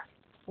takasitula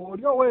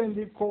oli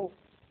ow'embiko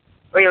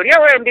oyo oli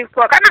ow'embiko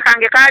akaana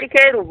kange kaali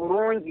keeru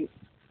bulungi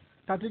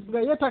kati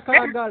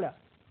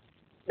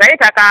naye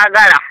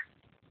takaagala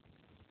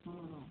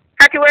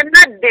kati we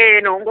nadde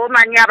eno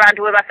ng'omanyi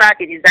abantu we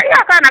basaakiriza ye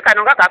akaana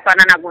kano nga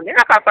kafaanana gundi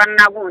era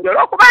kafaanana gundi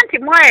olw'okuba nti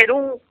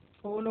mweru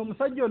ono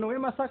omusajja ono w'e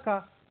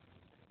Masaka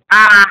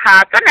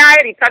so naye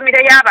eri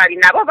famire y'abali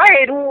nabo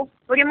beeru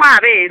mulimu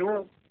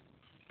abeeru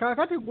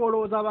kaakati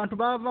gw'olowooza abantu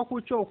bava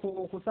ku kyo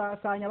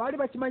okusaasaanya baali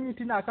bakimanyi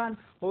nti naakaana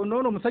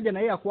ono omusajja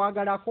naye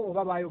yakwagalako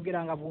oba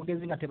baayogeranga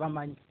bwogezi nga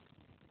tebamanyi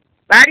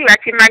baali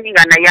bakimanyi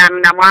nga naye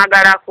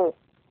namwagalako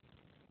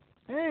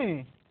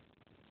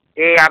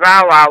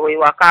abaawaabwe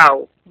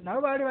ewakaawo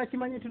nabo baali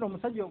bakimanyi nti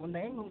n'omusajja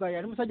naye nga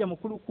yali musajja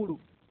mukulukulu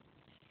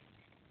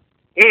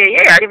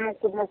ye yali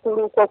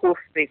mukuluko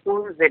kuffe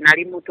kunze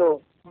nali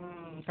muto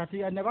kati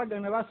ne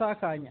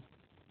basaakaanya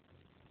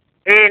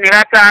ne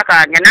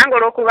basaakaanya nange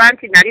olw'okuba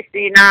nti nali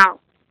siina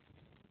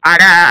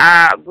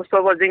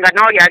busobozi nga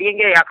n'oli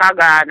alinga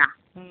eyakagaana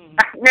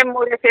ne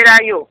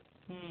mmulekerayo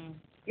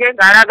ye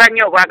ng'alaga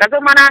nnyo obwagazi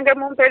omwanange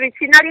mumpe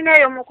biki nalina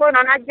eyo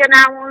mukono najja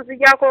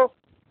n'amunzijako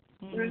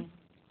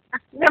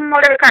ne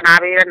mmuleka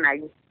n'abeera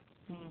naye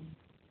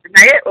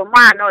naye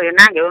omwana oyo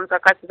nange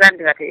wemukakasiza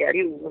nti nga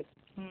teyali wuwe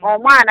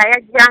omwana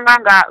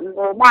yajjanga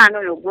ng'omwana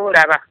oyo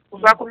gw'olaba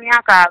kuva ku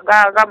myaka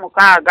aga 6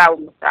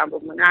 7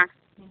 8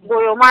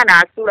 ng'oyo omwana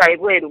asula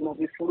ebweru mu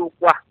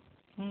bifulukwa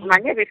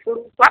omanye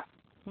ebifulukwa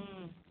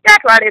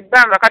yatwala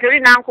ebbanga kati oli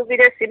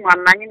nankubira essimu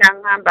amanyi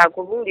naŋŋamba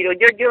akubuulire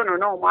ojjo ono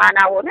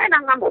n'omwana wo naye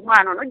naŋŋamba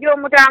omwana ono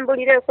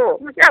gy'omutambulireko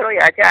omukyalo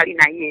oyo akyali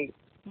naye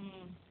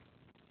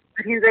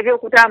kati nze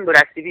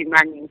by'okutambula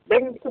sibimanyi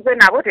benkuze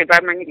nabo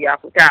tebamanyi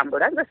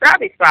byakutambula nze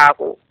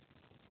saabifaako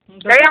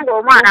naye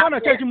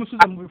ng'omwana ki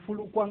ekimusuze mu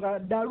bifulukwa nga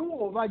ddalu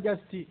oba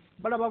just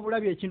balaba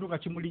bulabi ekintu nga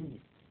kimulinnye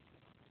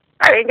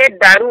kale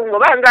ng'eddalu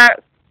ng'oba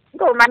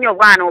ng'omanyi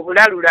obwana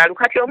obulalulalu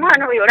kati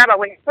omwana oyo olaba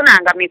bwe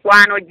yafunanga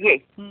mikwano gye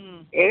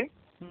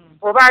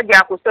oba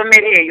ajja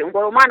kusomera eyo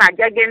ng'omwana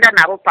ajja genda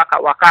nabo paka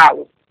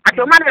wakaawo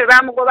kati omwana bwe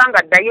bamugoba nga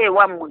addayo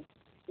ewammwe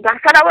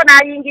ng'asalawo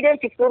n'ayingira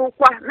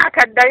ekifulukwa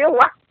n'ataddayo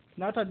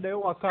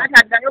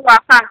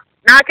waka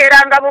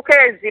n'akeeranga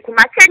bukeezi ku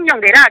makya ennyo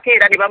ng'era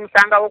akeera ne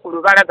bamusangawo ku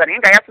lubalaza naye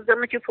nga yasuze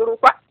mu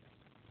kifulukwa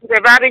nze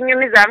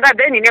baabinyumiza nga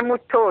beni ne mu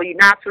ttooyi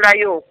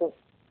n'asulayo okwo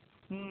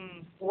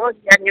oli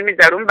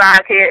yanyumiza lumu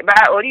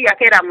oli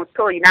yakeera mu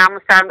ttooyi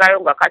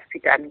n'amusangayo nga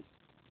kasitani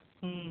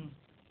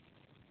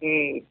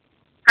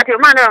kati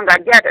omwana oyo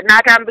ng'ajja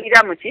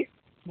n'atambulira mu ki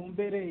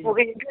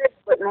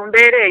mu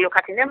mbeera eyo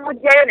kati ne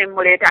mmuggyayo ne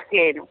mmuleetako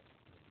eno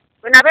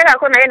bwe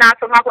nabeerako naye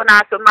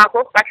n'asomako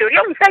kati oli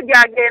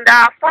omusajja agenda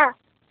afa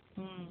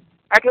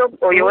kati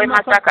oyo w'e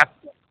Masaka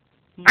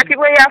kati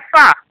bwe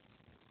yafa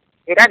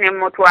era ne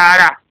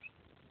mmutwala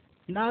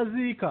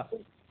n'aziika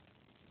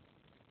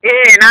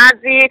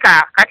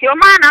n'aziika kati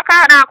omwana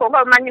kaana ako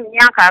nga omanyi mu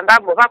myaka nga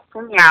oba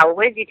 10 awo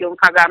bwe gityo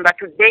nkagamba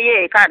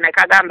tuddeyo eka ne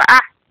kagamba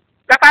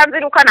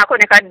gakanziruka nako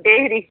ne kadde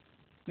eri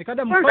ne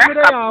kadda mu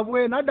famire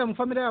yaabwe n'adda mu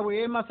famire yaabwe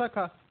y'e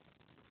Masaka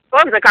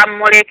nze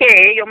kammuleke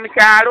eyo mu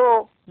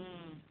kyalo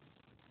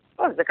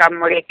nze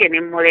kammuleke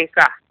ne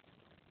mmuleka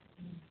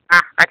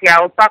kati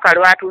awo paka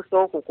lwatuuse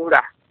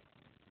okukula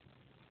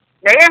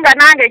naye nga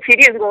nange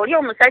kiri ng'oli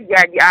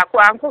omusajja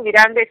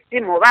akwankubiranga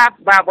essimu oba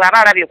bw'aba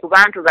alabye ku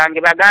bantu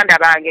bange baganda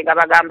bange nga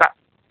bagamba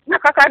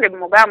nakakande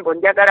mugambo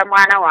njagala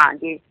mwana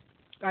wange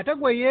ate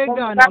gwe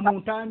yeegaana mu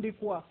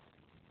ntandikwa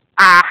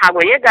aha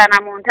bwe yeegaana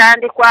mu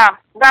ntandikwa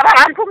nga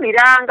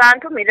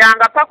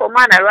ntumiranga paka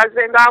omwana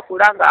lwazze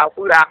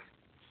ng'akula.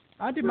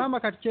 Anti maama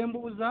kati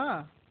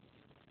kyembuuza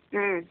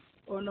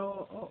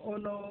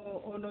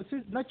ono si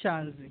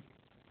Nakyanzi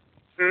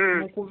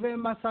mu kuva e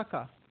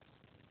Masaka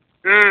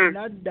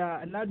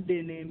nadda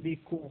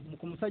n'embiko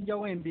ku musajja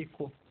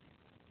w'embiko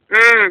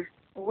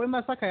ow'e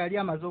Masaka yali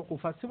amaze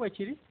okufa si bwe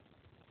kiri?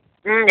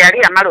 Yali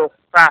yamala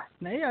okufa.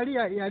 Naye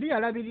yali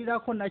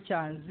yalabirirako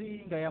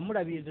Nakyanzi nga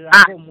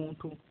yamulabirirako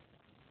omuntu.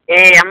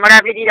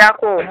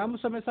 Yamulabirirako.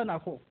 N'amusomesa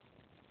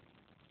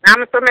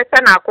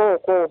nako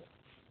okwo.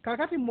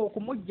 Kakati mu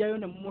okumuggyayo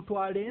ne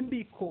mumutwala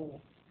embiko.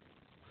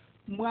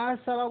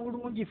 Mwasaba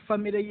bulungi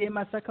famire y'e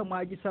Masaka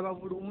mwagisaba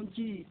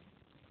bulungi.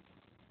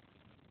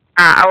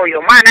 Oyo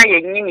omwana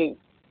yennyini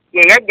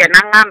ye yajja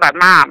n'aŋŋamba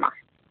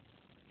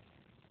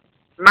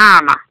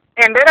maama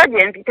embeera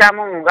gye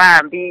mpitamu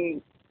nga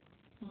mbi.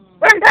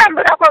 Bwe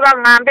ntambulako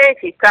baŋŋamba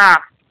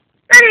ekika.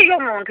 Teriyo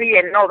muntu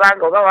yenna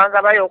obanga oba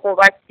wangabayoko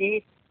oba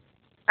ki.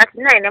 Kati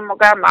naye ne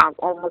mugamba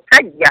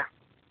omusajja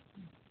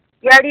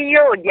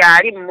yaliyo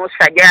gy'ali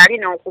Musa gy'ali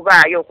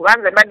n'okubaayo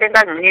kubanga mbadde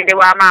nga ŋŋende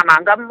wa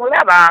maama nga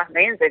mmulaba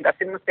naye nze nga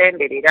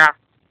simusemberera.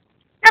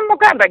 Ne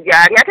mugamba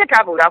gy'ali ate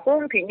tabula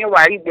kumpi nnyo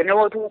wali gwe ne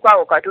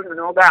wotuukawo katundu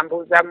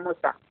n'ogambuuza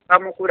Musa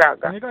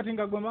bamukulaga. Naye kati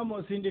nga gwe maama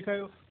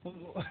osindikayo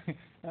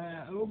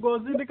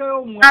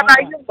omwana.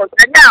 Abayongo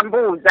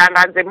tajambuuza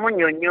nga nze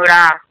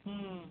munnyonnyola.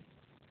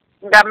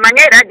 Nga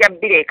mmanyi era ajja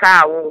bbireka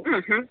awo.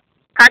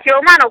 Kati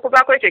omwana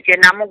okuva ku ekyo kye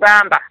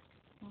namugamba.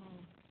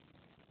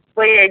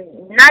 Bwe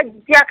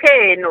najjako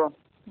eno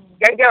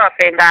jjajja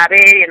waffe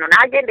ng'abeera eno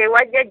n'agenda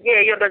ewa jjajja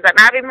eyo ndoza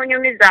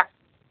n'abimunyumiza.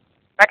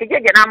 Kati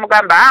jjajja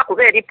n'amugamba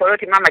kuba eri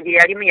poloti maama gye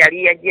yalimu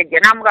yali ya jjajja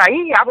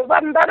n'amugamba abo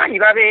bamanyi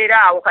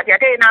babeera awo kati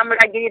ate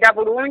n'amulagirira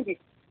bulungi.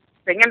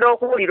 Ngenda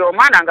okuwulira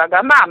omwana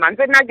ng'agamba maama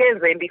nze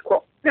nagenze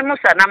embiko ne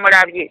Musa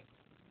namulabye.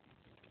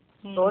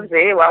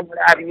 Nze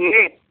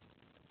wamulabye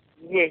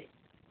ye.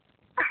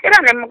 Era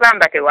ne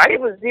mugamba tewali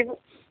buzibu.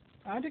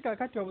 Anti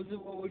kakati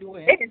obuzibu obuliwo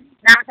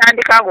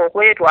n'atandikaga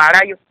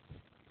okwetwalayo.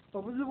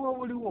 Obuzibu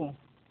obuliwo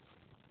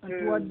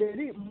nti wadde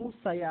eri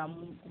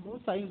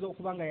Musa ayinza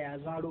okuba nga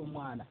yazaala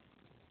omwana.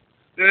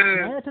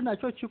 Naye ate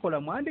nakyo kikola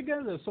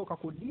mwandigenze osooka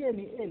ku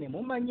DNA ne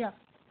mumanya.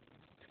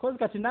 Kozi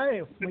kati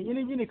naye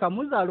mwenyinyini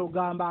kamuzaala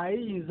ogamba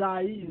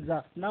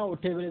ayinza naawe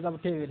oteebereza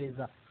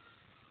buteebereza.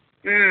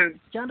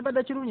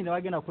 Kyandibadde kirungi ne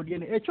wagenda ku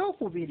DNA.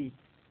 Ekyokubiri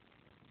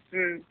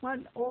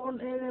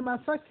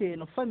Masaka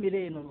eno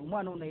famire eno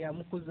omwana ono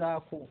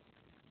yamukuzaako.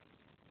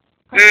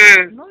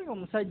 N'oyo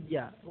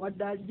omusajja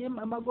wadde alye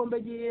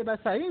amagombe gye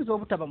yeebasa ayinza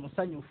obutaba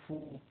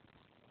musanyufu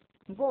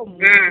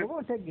ng'omuntu oba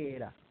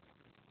otegeera.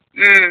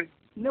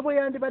 Ne bwe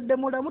yandibadde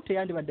mulamu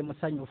teyandibadde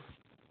musanyufu.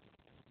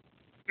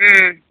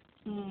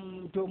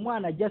 Nti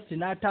omwana jasi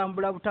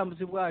n'atambula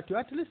butambuzi bw'atyo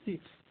at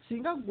least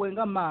singa ggwe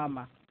nga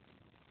maama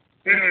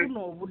ofuna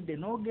obudde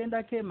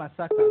n'ogendako e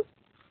Masaka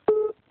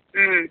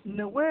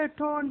ne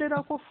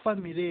weetonderako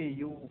famire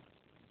eyo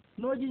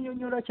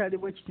n'oginnyonnyola kyali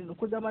bwe kiti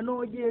kugamba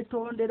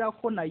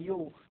n'ogyetonderako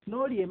nayo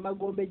n'oli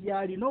emagombe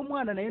gy'ali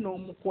n'omwana naye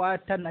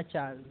n'omukwata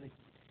Nakyanzi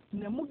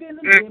ne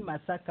mugenda naye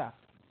Masaka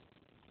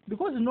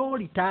because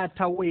n'oli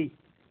taata we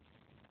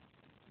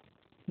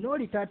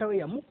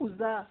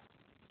yamukuza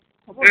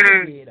oba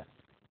otegeera.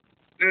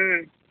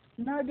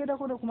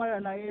 N'agendako n'okumala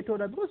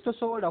nayeetonda because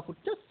tosobola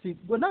kutyasi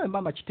gwe nawe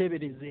maama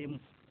kiteeberezeemu.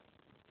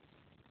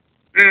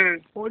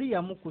 Oli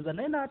yamukuza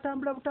naye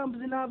n'atambula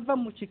butambuzi n'ava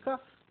mu kika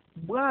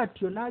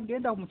bw'atyo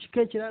n'agenda mu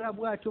kika ekirala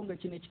bw'atyo nga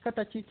kino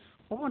ekikata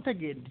oba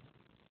ontegedde.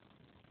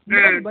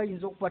 Naye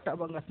bayinza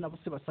okubataba nga sinabo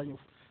si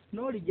basanyufu.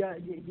 N'oli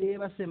gye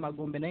yeebase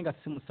emagombe naye nga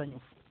si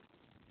musanyufu.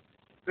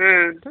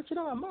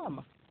 Tokiraba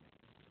maama?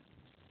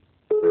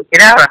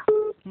 Kiraba.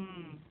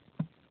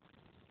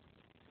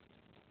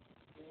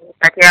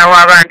 Kati awo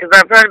abantu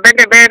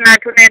bade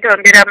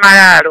benatunetondera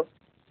malaalo.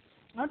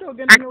 Ate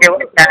ogenda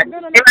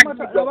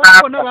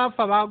n'abakona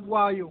baafa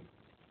baagwayo.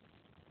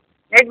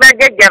 Ne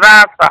bajjajja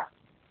baafa.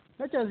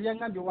 Nakyanzi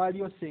yangambye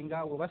waaliyo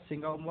sengaawe oba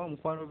sengaawe muba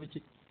mukwano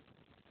biki?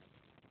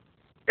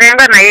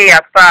 Senga naye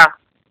yafa.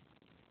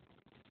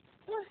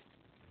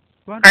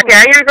 Kati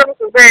ayinza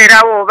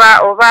okubeerawo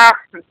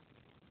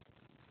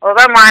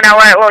oba mwana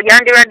wa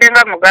yandibadde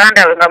nga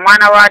muganda we nga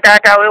mwana wa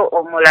taata we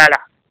omulala.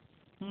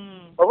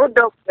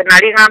 Obudde obwo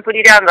nali nga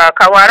mpulira nga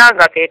akawala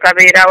nga ke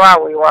kabeerawo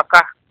awo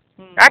ewaka.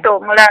 Ate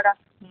omulala.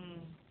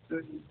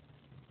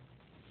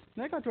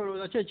 Naye kati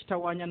olowooza ki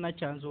ekitawanya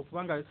Nakyanzi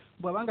okubanga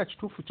bw'abanga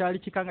kituufu kyali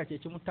kikanga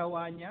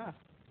kyekimutawanya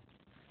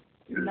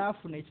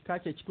n'afuna ekika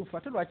kye ekituufu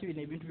ate lwaki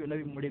bino ebintu byonna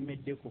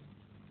bimulemeddeko?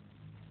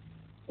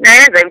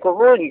 Naye nze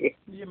nkubuulire.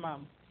 Ye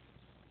maama.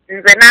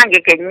 Nze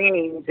nange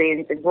kennyini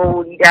nze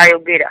gw'owulira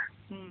ayogera.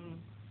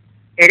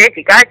 Era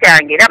ekika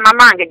kyange era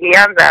mamange gye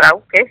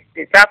yanzaalawo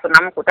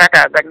sisaafunamu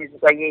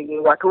kutataaganyizibwa ye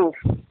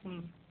watuufu.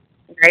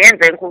 Naye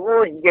nze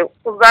nkubuulire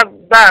kuva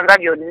bbanga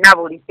byonna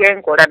buli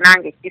kyenkola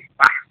nange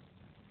kifa.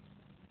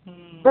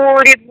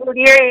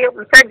 Buli eyo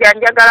omusajja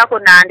njagalako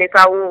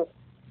nandekawo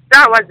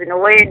saawa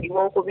zino wendi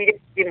w'okubira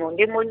essimu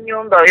ndi mu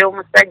nnyumba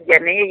y'omusajja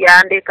naye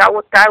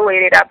yandekawo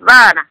taweerera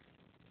baana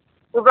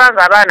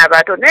kubanga abaana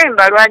bato naye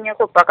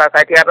mbalwanyeko paka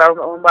kati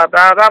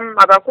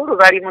abakulu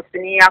bali mu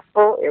siniya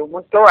 4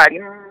 omuto ali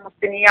mu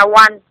siniya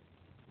 1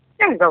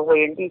 naye nga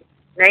wendi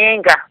naye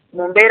nga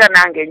mu mbeera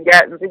nange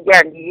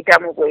nzija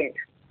ndiyitamu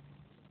bwenda.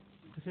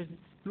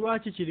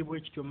 Lwaki kiri bwe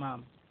kityo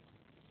maama?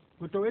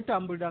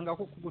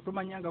 Wetowetambulirangako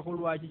gutomanyangako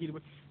lwaki kiri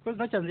bwe because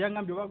nakyanze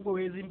yangambye obagwe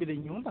weezimbira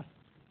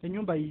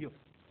ennyumba yiyo.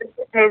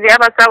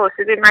 Ebyabasawo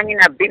sibimanyi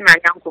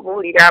nabbimanya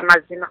nkubuulira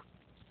amazima.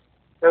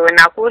 We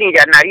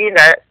nakuulira nali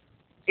nga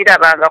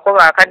sirabangako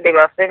bakadde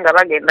baffe nga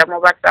bagenda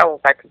mu basawo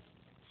kati.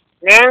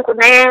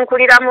 Naye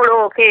nkulira mu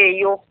looka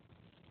eyo.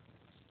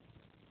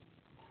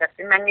 Nga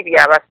simanyi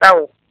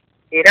byabasawo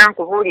era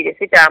nkubuulire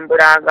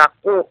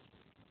sitambulangako.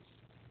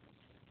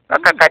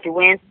 Paka kati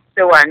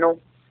wensise wano.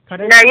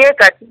 Naye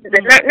kati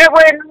ne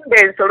bwenunda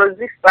ensolo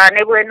zifa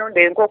ne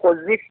bwenunda enkoko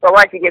zifa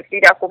wakiri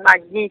efiira ku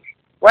magi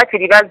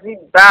wakiri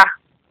bazibba.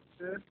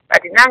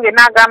 Kati nange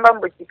nagamba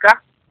mu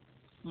Kika.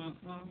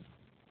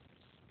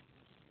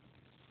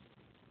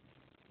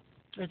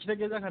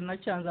 Ekitegeeza kati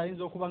nakyanze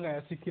ayinza okuba nga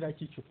yasikira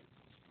kikyo.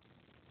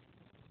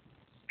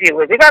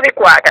 Bwe biba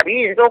bikwata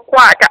biyinza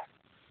okukwata.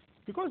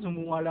 Because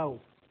muwalawo.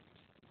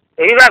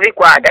 Ebiba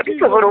bikwata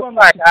bisobola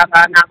okukwata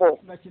abaana bo.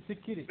 Nga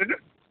kisikire.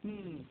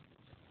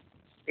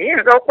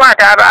 Biyinza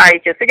okukwata abaana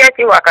ekyo sijja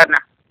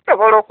kiwakana.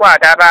 Bisobola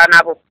okukwata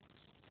abaana bo.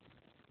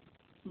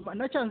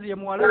 Nakyanze ye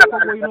muwala ko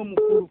bw'olina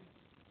omukulu.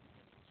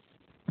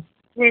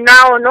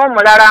 Ninaawo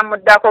n'omulala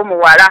amuddako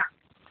muwala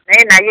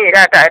naye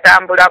era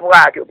atambula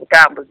bw'atyo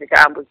butambuzi.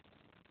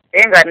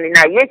 Naye nga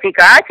naye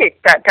kika kye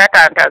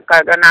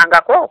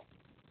tatantaganangako.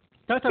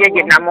 Taata ye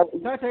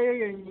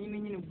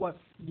nyini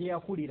gye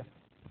yakulira.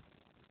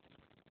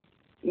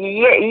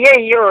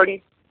 Ye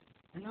oli.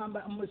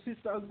 Ngamba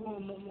musista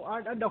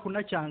adda ku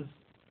nakyanze.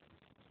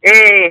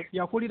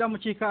 Yakulira mu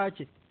kika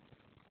kye.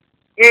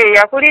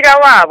 Yakulira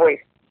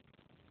waabwe.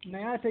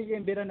 Naye ate ye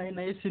embeera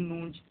naye si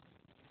nnungi.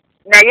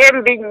 Naye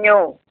mbi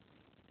nnyo.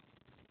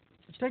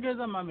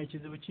 Kitegeeza maama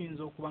ekizibu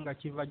kiyinza okuba nga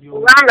kiva gy'oli.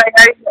 Kubanga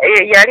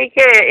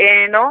yaliko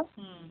eno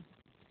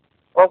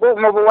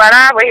mu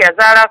buwala bwe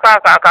yazaalako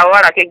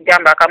akawala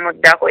k'eggamba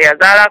akamuddako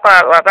yazaalako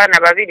abaana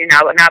babiri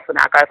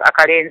n'afuna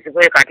akalenzi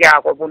bwe kati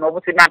ako buno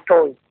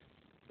obusimatooyi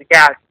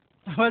mukyala.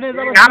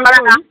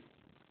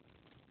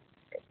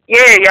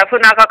 Ye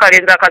yafunako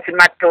akalenzi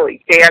akasimatooyi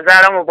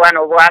keyazaala mu bwana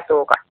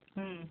obwasooka.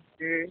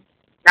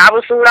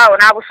 N'abusuulawo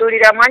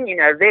n'abusuulira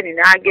mwannyina zeni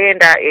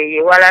n'agenda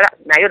ewalala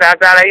nayo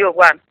n'azaalayo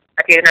obwana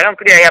kati nayo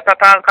mpulira ya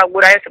papa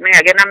nkagulayo simanyi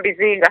agenda mu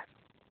bizinga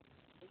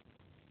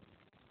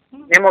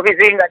ne mu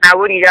bizinga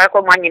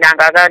n'awulirako mwannyina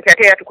ng'agamba nti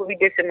ate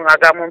yatukubidde essimu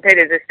aga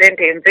mumpeereze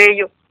ssente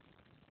enveeyo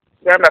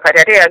gamba kati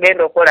ate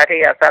yagenda okukola ate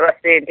yasaba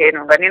ssente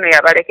eno nga nino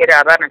yabalekera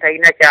abaana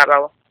talina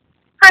kyabawa.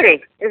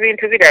 Kale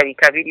ebintu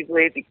birabika biri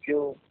bwe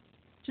bityo.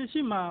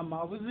 Kiki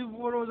maama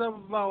obuzibu olowooza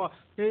bubawa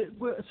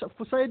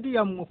ku sayidi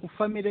yammwe ku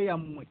famire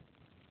yammwe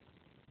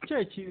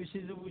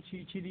kizibu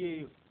kiri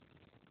eyo?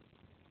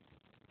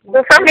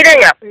 Ku famire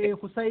ya?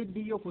 Ku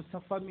sayidi yo ku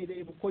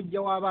famire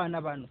bukojja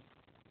w'abaana bano.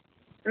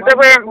 Nze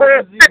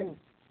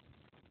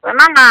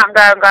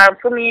nga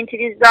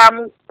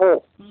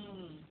nfumiintirizaamuko.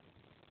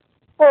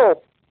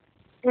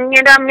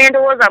 Ngenda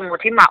ndowooza mu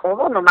mutima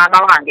oba ono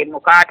maama wange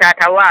muka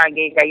taata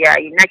wange nga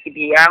yalina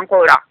kibye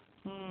yankola.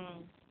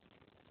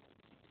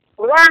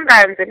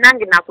 Kubanga nze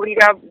nange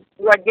nakulira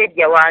wa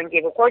jjajja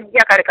wange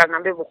bukojja kale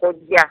kaŋŋambe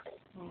bukojja.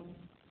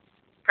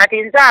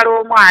 Kati nzaala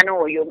omwana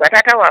oyo nga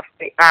taata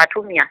waffe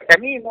atumya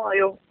Samiimu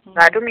oyo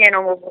ng'atumya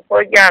eno mu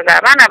bukojja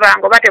ng'abaana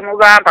bange oba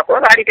temubampa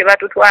kuba baali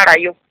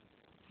tebatutwalayo.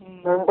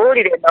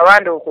 Mumbuulire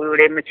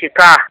bawanduukulule mu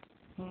kika.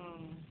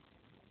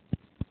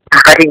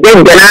 Kati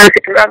jjajja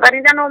nansitula nga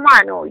nina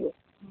n'omwana oyo.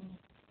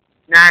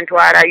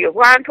 Nantwalayo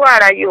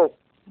bwantwalayo.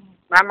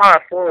 Maama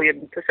waffe oyo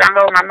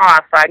tusangawo maama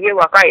waffe ali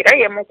ewaka era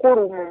ye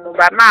mukulu mu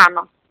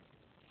bamaama.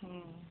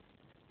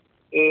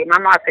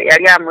 Maama waffe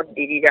yali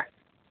amuddirira.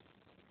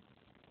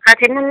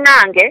 Kati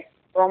munnange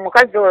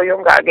omukazi oyo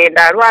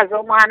ng'agenda alwaza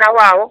omwana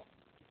waawo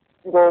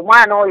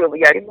ng'omwana oyo bwe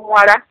yali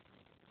muwala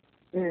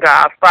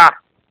ng'afa.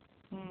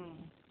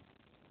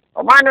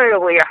 Omwana oyo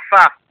bwe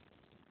yafa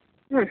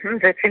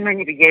nze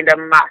simanyi bigenda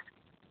mu maaso.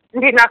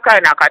 Ndina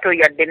akaana kato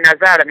yadde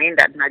nazaala naye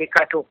nali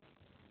kato.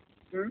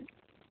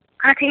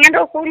 Kati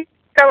ngenda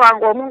okuwuliriza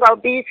wange omu nga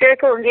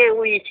biyiseeko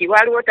ng'ewiiki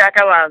waliwo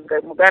taata wange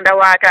muganda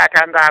wa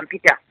taata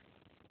ng'ampita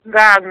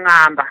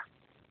ng'aŋŋamba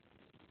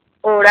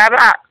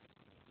olaba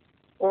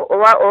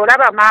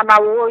maama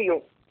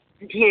w'oyo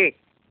nti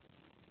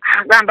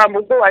agamba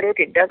mbugwe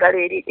waleeta eddagala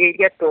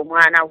eryatta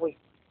omwana we.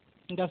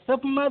 Nga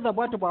step mother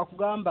bw'ate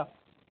bw'akugamba.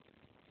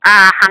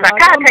 Nga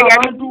taata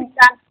yali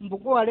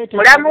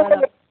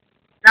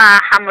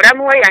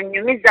mulamu we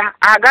yannyumiza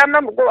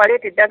agamba mbugwe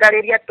waleeta eddagala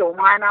eryatta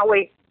omwana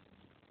we.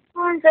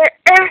 Nze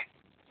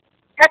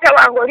taata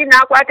wange oli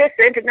n'akwata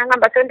essente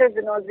n'agamba ssente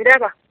zino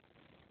oziraba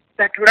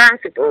za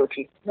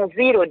transport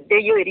muviira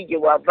oddeyo eri gye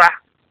wava.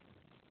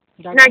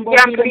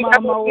 Najja mpulira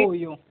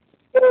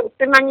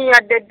simanyi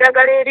yadde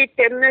eddagala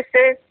eritta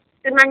emmese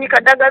simanyi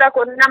kadagala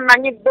konna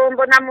mmanyi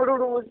bbombo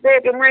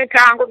namululuuze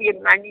gemwetango bye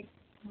mmanyi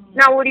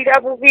nawulira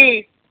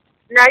bubi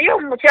naye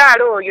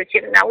omukyalo oyo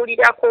kye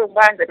nawulirako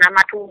nga nze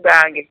n'amatu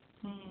gange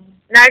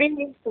nali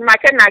ku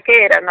makya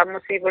nakeera nga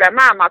musiibula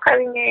maama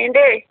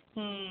kabiŋŋende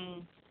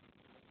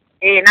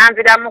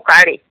nanziramu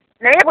kale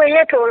naye bwe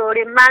yeetooloola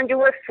emmanju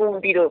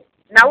w'effumbiro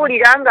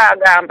nawulira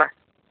ng'agamba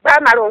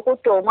baamala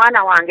okutta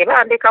omwana wange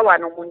bandeka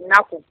wano mu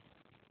nnaku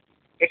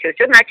ekyo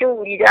kyo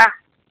nakiwulira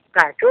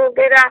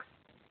ng'akyogera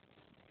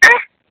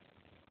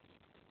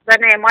nga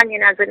naye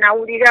mwannyinaze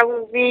nawulira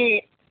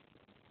bubi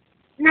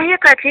naye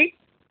kati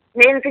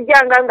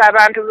nenzijanga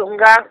ng'abantu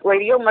nga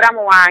weriyo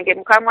omulamu wange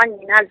muka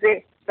mwannyinaze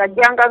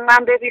ng'ajjanga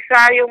ŋŋamba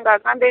ebifaayo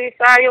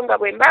nga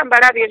bwe mba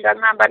mbalabye nga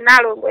ŋŋamba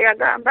Naalongo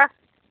yagamba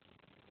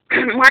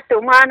mwatta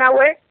omwana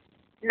we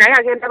naye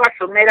agenda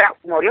basomera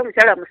oli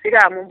omukyala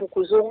musiraamu mbu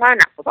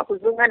kuzuŋŋana oba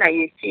kuzuŋŋana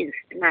yekinzi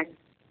simanyi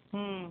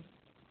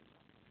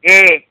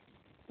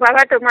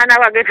bwabatta omwana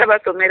we agenda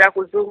basomera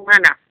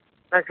kuzuŋŋana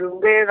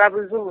bazunge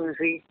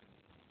babuzunzi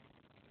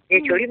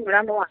ekyo oli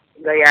mulamu wange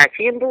nga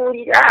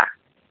yakimbuulira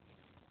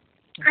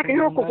kati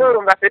n'okuva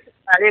olwo nga ffe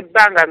tusala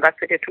ebbanga nga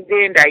ffe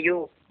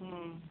tetugendayo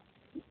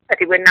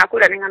kati bwe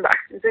nakula neŋŋamba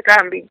nze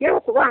kambijjewo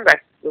kubanga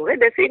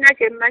obedde sirina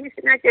kyemmanyi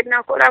sirina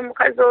kyenakola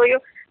mukazi oyo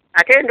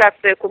ate nga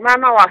ffe ku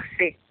maama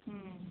waffe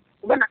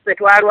kuba naffe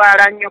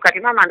twalwala nnyo kati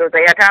maama ndooza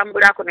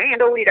yatambulako naye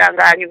ndowulira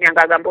ng'anyumya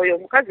ng'agamba oyo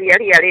omukazi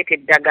yali yaleeta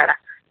eddagala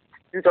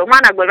nze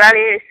omwana gwe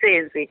baleese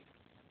nze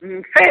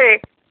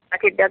nfe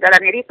kati eddagala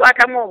ne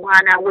likwatamu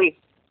omwana we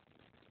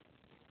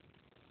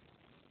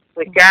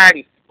bwe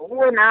kyali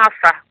obuwe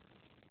n'afa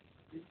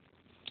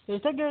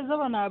etegeeza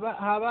bano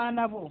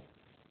abaana bo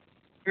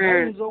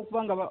bayinza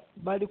okuba nga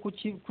bali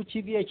ku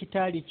kibi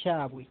ekitaali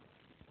kyabwe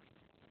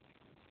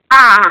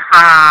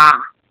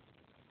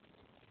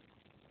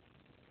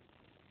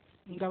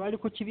nga bali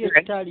ku kibi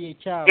ekitaali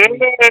ekyabwe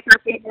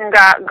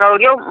nga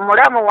oli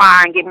mulamu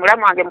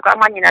wange muka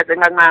mwannyinaze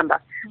nga ŋŋamba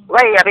oba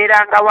ye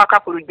yabeeranga waka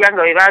ku lujja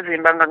nga bwe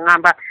baazimba nga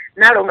ŋŋamba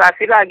Naalongo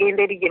asiiba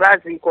agenda eri gye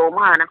baaziika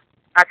omwana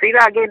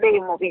asiiba agenda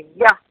eyo mu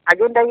bijja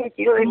agendayo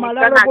ekiro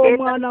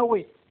omwana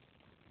we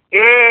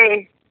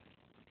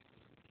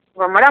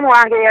omulamu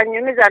wange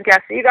yanyumiza nti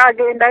asiiba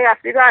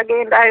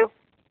agendayo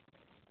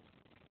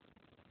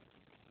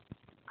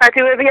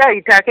kati we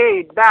byayitako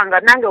ebbanga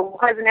nange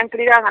omukazi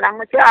nempulira nga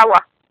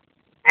namukyawa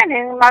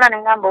nemala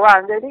neŋŋamba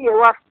wange eri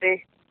ewaffe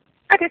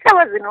kati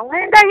sawa zino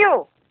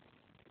ŋŋendayo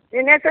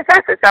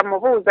nesesasesa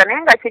mubuuza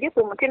naye nga kiri ku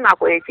mutima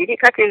kwekiri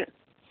kati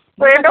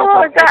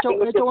kwendowooza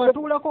ekyo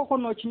watuulakoko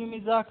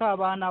n'okinyumizaako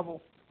abaana bo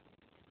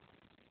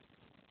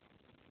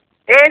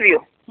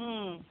ebyo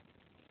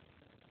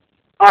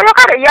olwo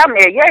kale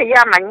ye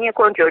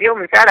amanyiiko nti oli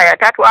omukyala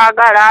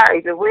yatatwagala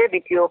ebyo bwe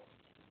bityo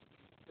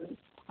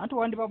anti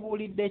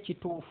wandibabuulidde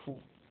ekituufu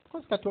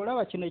kozi kati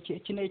olaba kino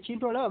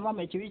ekintu olaba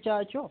maama ekibi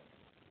kyakyo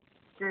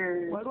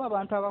waliwo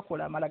abantu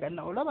abakola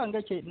amalagana olaba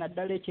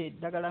naddala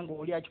ekyeddagala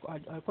ngaoli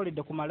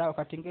akoledde ku malaawo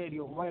kati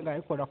ngaeryo oba nga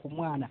ayikola ku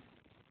mwana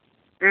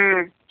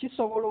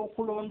kisobola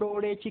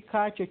okulondoola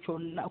ekika kyo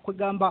kyonna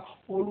kwegamba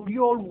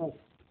olulyo olwo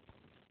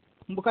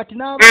mbu kati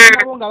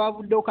n'abaana bo nga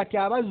bavuddewo kati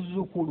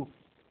abazzukulu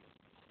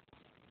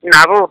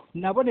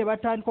nabo ne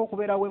batandika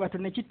okubeera we bato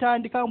ne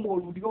kitandika mbu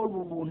olulyo olwo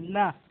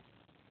lwonna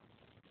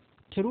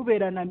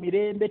terubeera na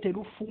mirembe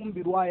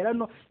terufumbirwa era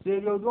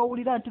eryo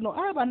lwowulira nti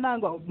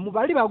bannanga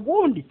mubali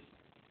bagundi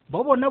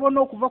bo bonna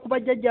okuva ku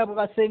bajjajjaabwe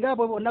basenga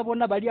abo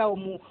bonna bali awo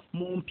mu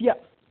mpya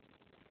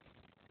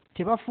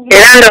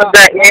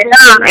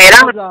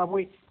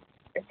tebafumbirwaabwe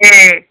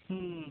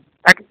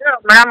kati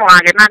omulamu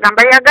wange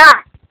nagamba yaga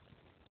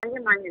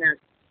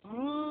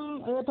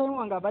eyatayimu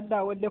wange abadde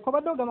aweddeko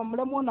badde ogamba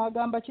mulamu ono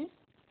agamba ki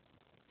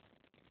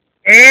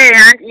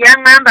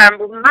yaŋŋamba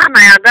mbu maama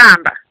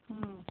yagamba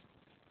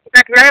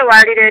kati layo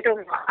walireeta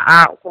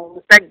ku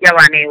musajja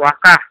wano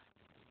ewaka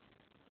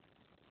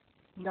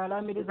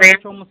ng'alamiriza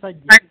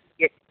ekyomusajja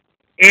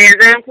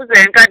nze nkuze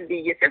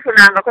enkaddiye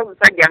sifunangako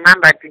omusajja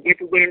ŋŋamba tujje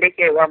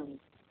tugendeko ewamu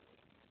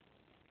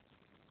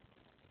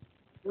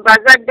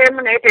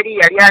mbazaddemu naye teri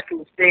yali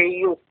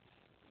atuuseeyo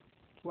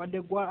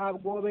wadde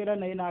gwobeera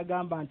naye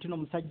n'agamba nti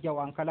n'omusajja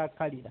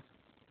wankalakkalira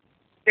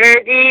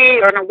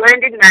eri ono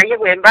gwendi naye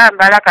bwe mba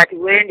mbala kati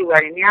wendi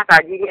wali myaka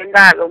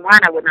agirenga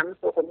omwana gwe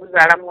namusooka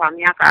omuzaalamu wa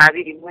myaka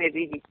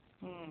 22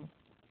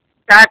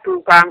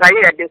 taatuukangayo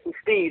yadde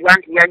kufiirwa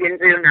nti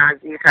yagenzeyo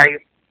n'aziikayo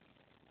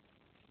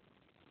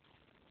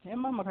naye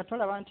maama kati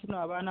olaba nti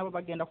no abaana bo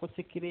bagenda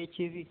kusikira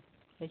ekibi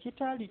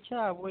ekitaali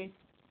kyabwe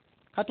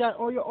kati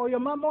oyo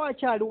maama we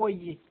akyaliwo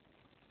ye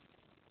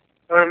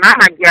oyo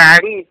maama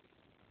gyali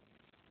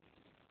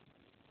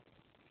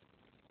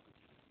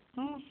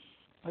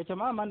ekyo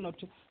maama nno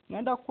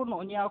ŋŋenda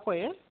kukunoonyako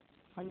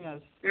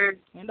anyazi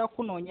ŋŋenda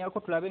kukunoonyako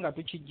tulabe nga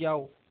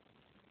tukijjawo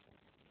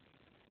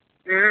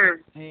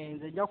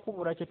nze nja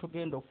kukubuula kye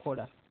tugenda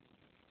okukola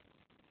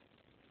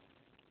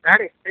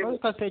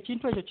kasi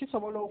ekintu ekyo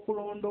kisobola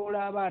okulondoola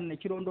abaana ne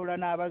kirondoola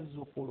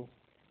n'abazzukulu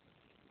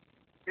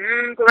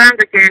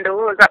kubanga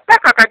kyendowooza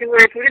paka kati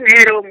weetuli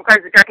naye era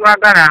omukazi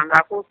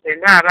tatwagalangako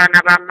ffenna abaana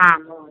ba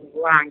maama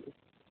wange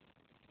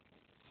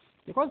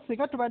because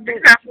singa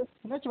tubadde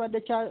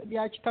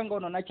bya kika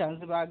ng'ono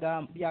nakyanzi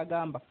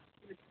byagamba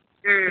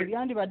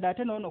tebyandibadde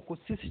ate noono ku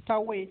sisita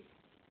we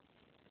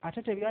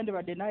ate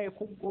tebyandibadde naye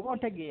oba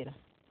ontegeera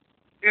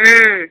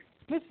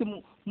plisi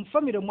mu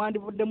famire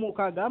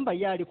mwandivuddemuuko agamba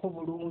ye aliko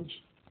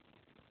bulungi.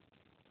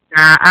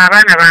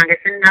 Abaana bange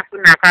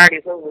sinnafunako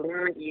aliko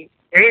bulungi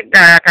naye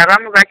ddala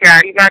abamu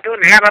bakyali bato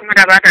naye abamu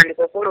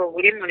batandika okukola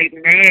obulimu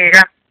naye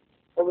era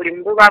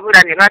obulimu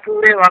bubabula ne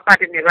batuula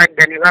ewakati ne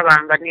badda ne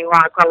babanga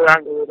newaka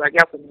wange we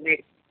bajja ku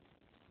mmere.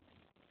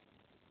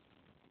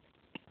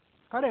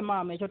 Kale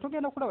maama ekyo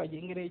tugenda kulaba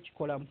gyengeri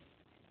ekikolamu.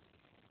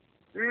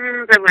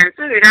 Nze bwe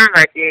nsuubira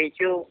nga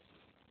kyekyo.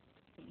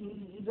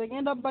 Nze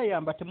ngenda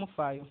bayamba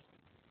temufaayo.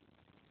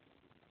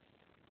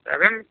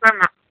 Sabe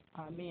Mukama.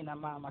 Amiina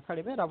maama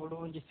kale beera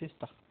bulungi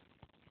sisita.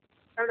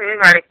 Kale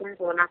weebale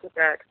kumpoonako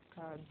taata.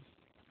 Kale.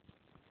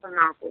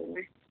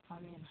 Onaakuume.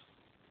 Amiina.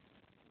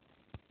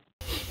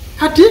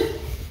 Kati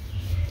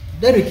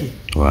Derek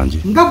wange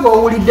nga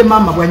bw'owulidde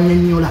maama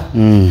bw'annyonnyola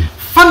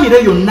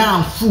famire yonna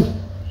nfu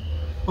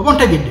oba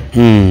ontegedde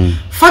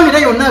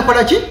famire yonna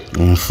ekola ki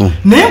nfu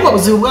naye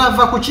ng'obuzibu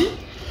bwava ku ki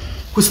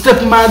ku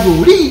step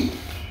mother oli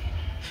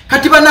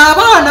kati bano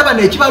abaana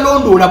bano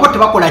ekibalondoola bo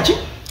tebakola ki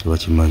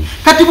tebakimanyi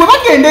kati bwe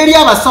bagenda eri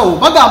abasawo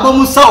bagamba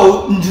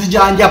omusawo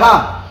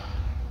nzijanjaba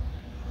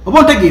oba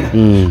ontegeera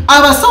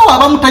abasawo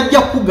abamu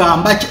tajja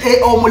kugamba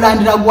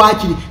omulandira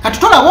gwakiri kati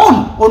tolaba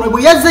ono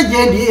bwe yazze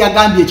gyendi ye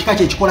yagambye ekika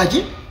kyekikola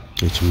ki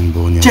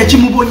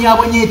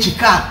kyekimubonyaabonya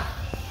ekika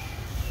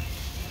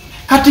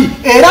kati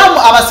era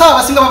abasawo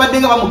abasinga babadde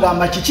nga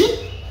bamugamba kiki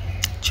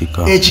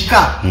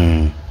ekika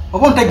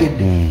oba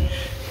ontegedde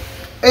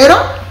era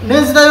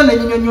nenzirayo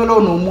nenyinyonyola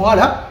ono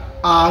omuwala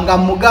nga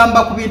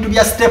mugamba ku bintu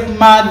bya step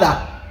mother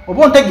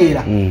oba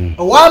ontegeera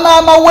owa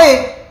maama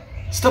we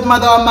step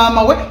mother wa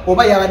maama we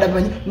oba yabadde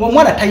amanyi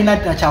ng'omuwala talina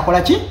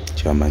kyakola ki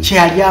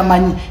kyali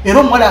amanyi era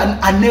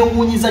omuwala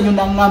aneewuunyiza nnyo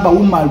n'aŋŋamba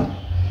wumalu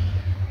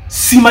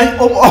simanyi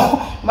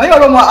mayi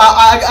olwomu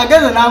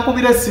agenze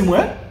n'ankubira essimu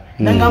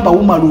n'aŋŋamba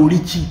wumalu oli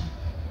ki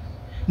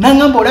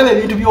n'aŋŋamba olaba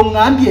ebintu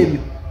by'oŋŋambye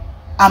ebyo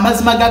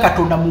amazima ga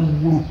Katonda mu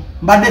ggulu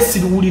mbadde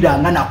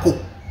sibiwuliranga nako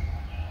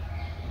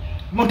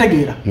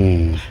montegeera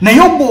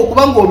naye ogwo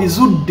okuba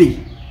ng'obizudde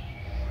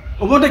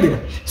oba ontegeera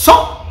so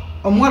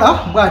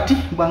omuwala bw'ati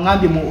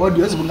bw'aŋŋambye mu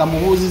audios nga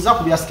mubuuziza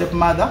ku bya step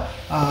mother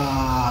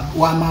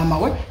wa maama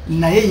we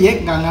naye ye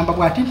ng'aŋŋamba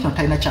bw'ati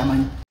talina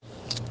kyamanyi.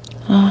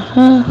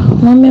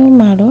 Mami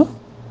Umaro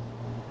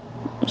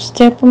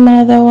step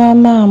mother wa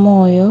maama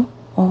oyo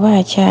oba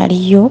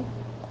akyaliyo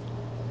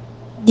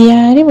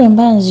gyali bwe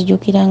mba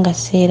nzijukira nga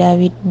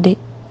seerabidde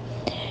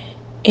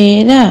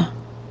era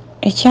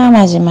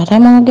ekyamazima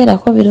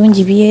tamwogerako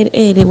birungi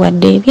byere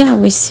wadde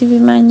ebyabwe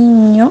sibimanyi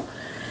nnyo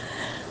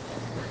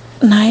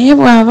naye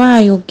bw'aba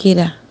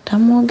ayogera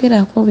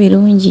tamwogerako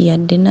birungi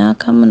yadde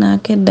n'akamu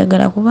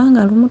n'akeddagala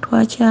kubanga lumu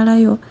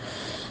twakyalayo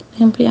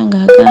nempulya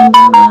ng'agamba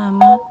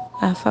maama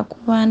afa ku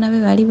baana be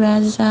bali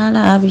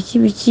bazaala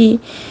biki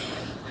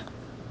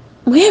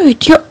bwe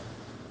bityo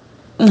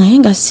naye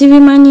nga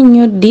sibimanyi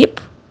nnyo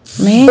deep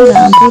naye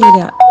nga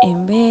mpulira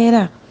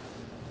embeera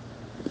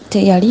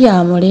teyali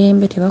ya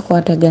mulembe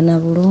tebakwatagana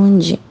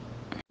bulungi.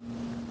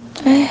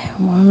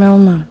 Omwami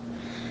Umaro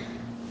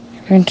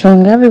ebintu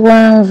nga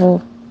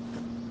biwanvu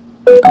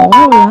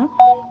wabula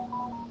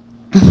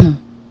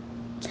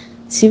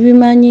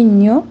sibimanyi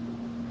nnyo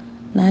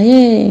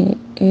naye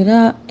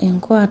era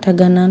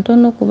enkwatagana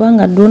ntono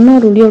kubanga lwonna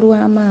olulyo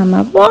lwa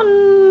maama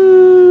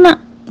bonna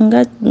nga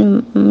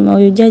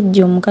oyo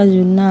jjajja omukazi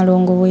yonna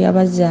alongo bwe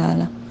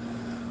yabazaala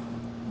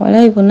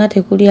walayi bonna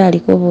tekuli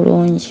aliko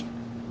bulungi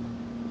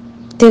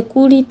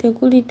tekuli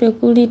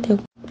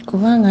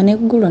kubanga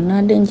neggulo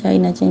nadde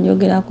nkyalina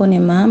kyenjogerako ne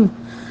maama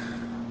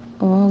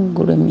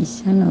oggulo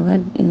emisana oba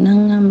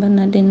naŋŋamba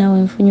nadde nawe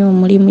nfunye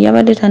omulimu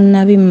yabadde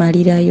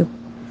tannabimmalirayo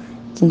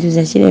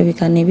kintuza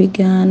kirabika ne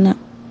bigaana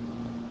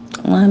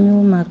mwami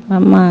Umaro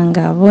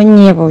mamange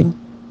abonye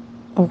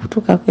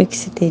okutuuka ku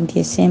accident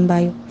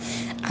esembayo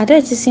ate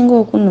ekisinga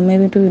okunnuma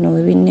ebintu bino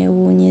bwe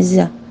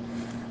binneewuunyiza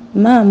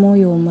maama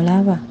oyo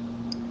omulaba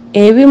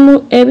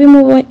ebimu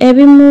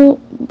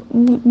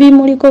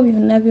bimuliko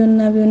byonna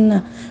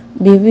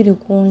bye biri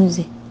ku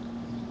nze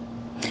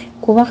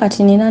kuba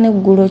kati nina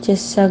neggulo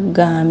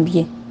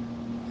kyessagambye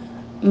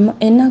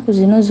ennaku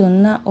zino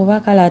zonna oba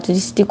kale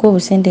atirisitiko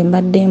obusente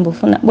mbadde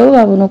mbufuna bwe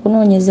buba buno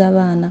okunoonyeza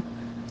abaana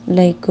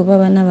like oba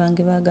baana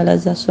bange baagala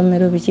za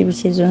ssomero biki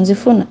ezo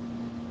nzifuna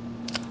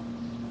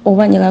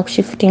oba njagala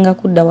kukifutinga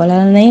kudda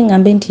walala naye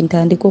ngambe nti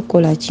ntandika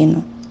okukola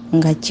kino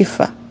nga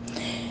kifa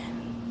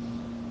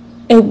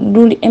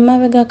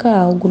emabegako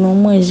awo guno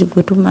omwezi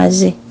gwe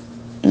tumaze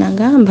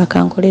nagamba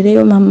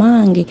kankolereyo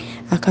mamange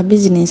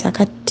akabizinesi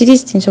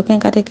akatirisiti nsoke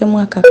nkatekemu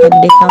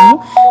akakadde kamu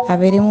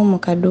abeeremu mu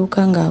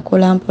kaduuka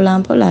ng'akola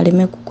mpolampola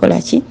aleme kukola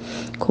ki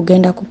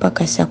kugenda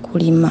kupakasa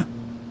kulima.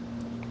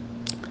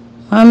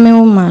 Mwami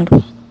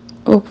Umaro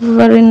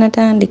okuva lwe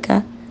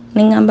natandika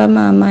neŋŋamba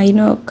maama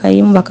alina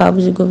kayumba ka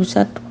buzigo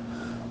busatu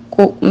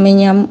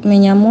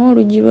menyamu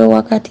olugi lwe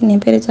wakati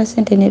nempereza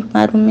sente ne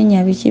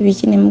lumenya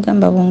biki ne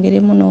mugamba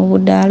bongeremu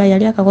n'obudaala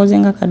yali akakoze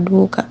nga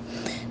kaduuka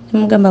ne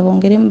mugamba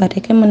bongeremu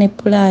batekemu ne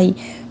pulayi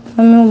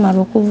mami umala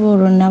okuva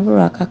olwo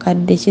nabulwa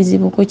akakadde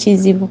kizibu ku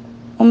kizibu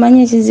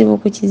omanyi ekizibu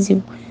ku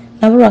kizibu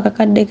nabulwa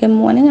akakadde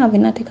kemuwa naye nga bwe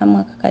nateekamu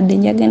akakadde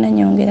njagenda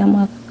nyongeramu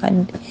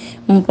akakadde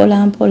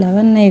mpola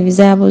bannaye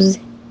bizaabuze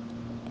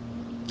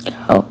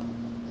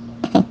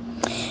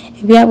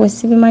ebyabwe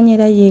sibimanyi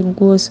era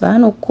yeggooso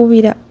ano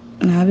okkubira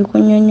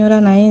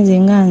nabikunyonyola naye nze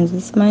nga nze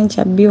simanyi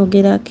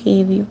kyabyogerako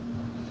ebyo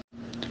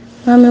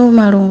mami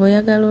umalungo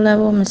oyagala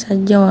olaba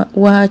omusajja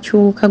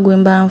wakyuka gwe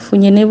mba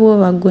nfunye ne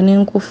bwoba gwe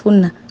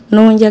nenkufuna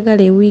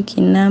nonjagala ewiiki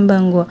namba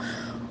ngo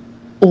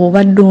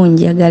obadde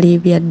onjagala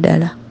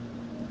ebyaddala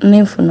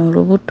nenfuna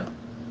olubuto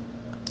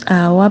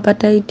awo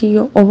apatayiti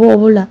yo oba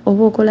obula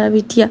oba okola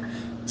bitya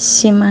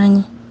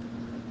simanyi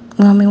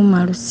mami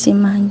umalu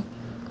simanyi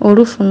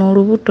olufuna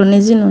olubuto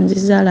ne zino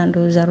nzizaala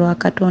ndowooza lwa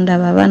Katonda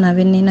abaana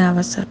bennina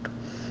abasatu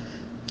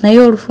naye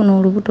olufuna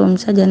olubuto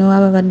omusajja ne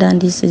waba badde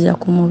andiisiza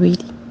ku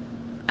mubiri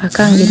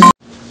akange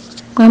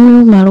mami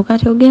umalu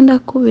kati ogenda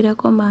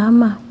kukubirako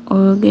maama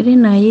oyogere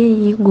naye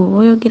yigo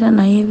oyogera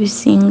naye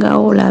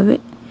ebisingawo olabe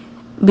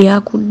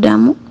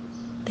byakuddamu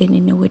then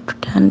newe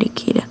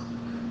tutandikira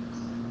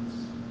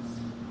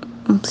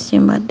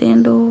msimbadde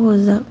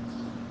ndowooza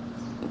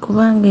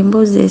kubanga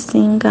emboozi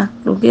esinga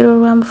lugero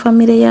lwa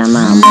famire ya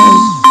maama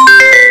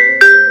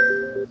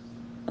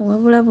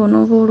wabula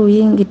bono oba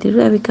oluyingi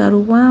terulabika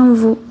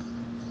luwanvu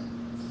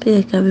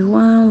peeka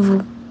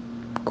biwanvu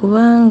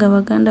kubanga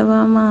baganda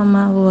ba maama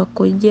abo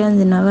bakojja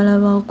nze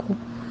nabalabako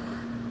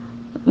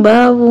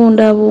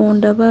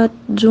babundabunda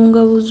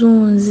bajunga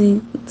buzunzi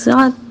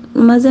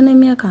maze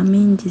n'emyaka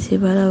mingi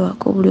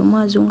zebalabako buli omu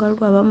azunga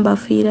lwa abamu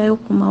bafiirayo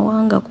ku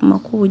mawanga ku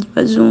makubo gye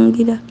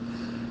bazungira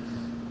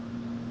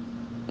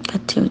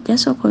kati ojja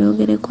sooka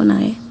oyogereko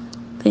naye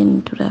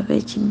then tulabe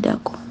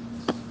ekiddako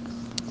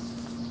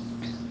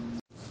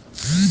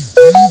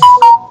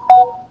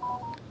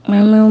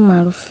mami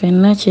umalu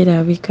ffenna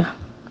kirabika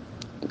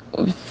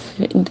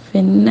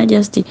ffenna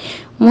just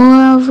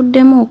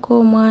mwavuddemu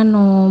omwana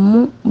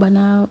omu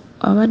bana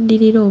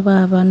abaddirira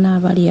oba abaana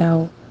abali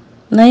awo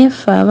naye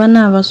ffe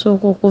abaana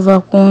abasooka okuva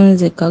ku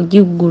nze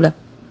kagiggula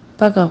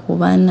paka ku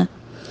baana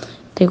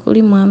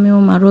tekuli mwami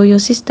umalu oyo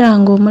sisita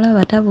wange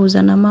omulaba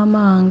tabuuza na maama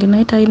wange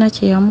naye talina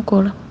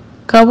kyeyamukola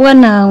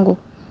kabwanango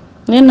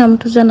naye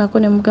namutuuza nako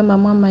ne mugamba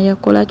maama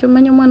yakola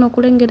kyomanyi omwana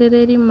okulengerera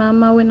eri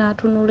maama we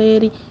n'atunula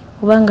eri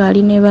kubanga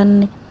ali ne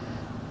banne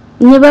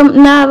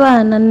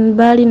n'abaana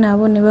baali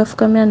nabo ne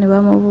bafukamira ne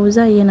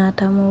bamubuuza ye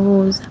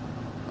n'atamubuuza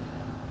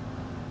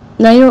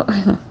naye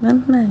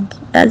bannange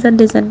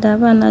azadde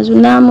abaana azo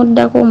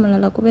n'amuddako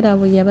omulala kubeera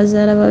bwe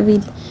yabazaala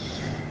babiri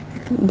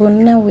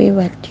bonna we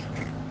batyo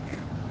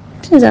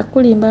tuyinza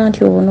kulimba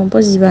nti ono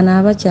mpozi bano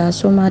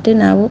abakyasoma ate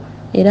nabo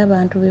era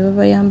abantu be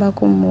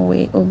babayambako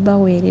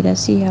obaweerera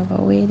si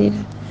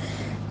abaweerera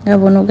nga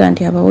bonoga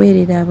nti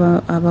abaweerera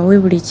abawe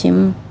buli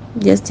kimu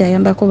just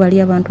ayambako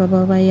bali abantu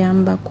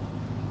ababayambako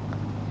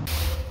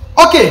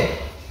okay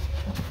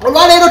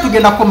olwaleero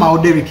tugenda komawo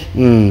Derek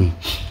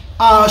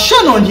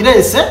shano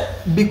njirese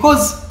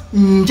because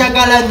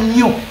njagala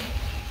nnyo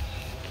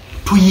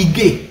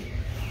tuyige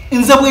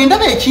nze bwe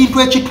ndaba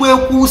ekintu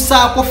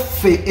ekitwekuusaako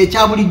ffe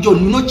ekya bulijjo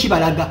nino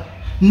kibalaga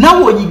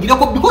nawe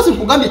oyigireko because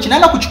nkugambye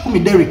kinana ku 10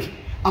 Derek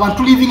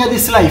abantu living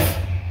this life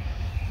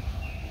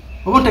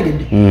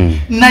obontegedde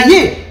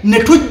naye ne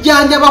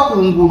tujjanjaba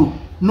kungulu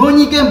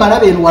nonyiga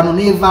embalabe eno wano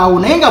nevaawo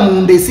naye nga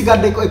munda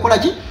esigadde ekola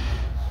ki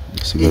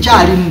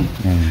ekyalimu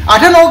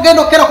ate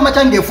n'ogenda okera ku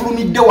makya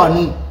ng'efulumidde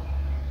wano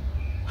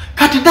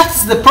kati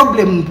that's the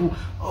problem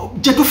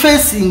gye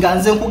tufeesinga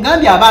nze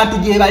nkugambye abantu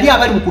gye bali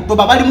abali mu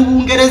kutoba bali mu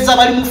Bungereza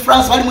bali mu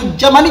France bali mu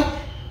Germany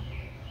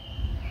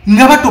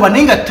nga batoba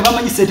naye nga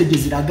tebamanyi sente gye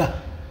ziraga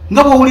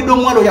nga bw'owulidde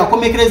omuwala oyo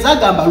akomekereza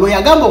agamba lwe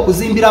yagamba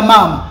okuzimbira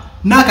maama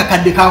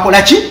n'akakadde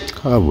kakola ki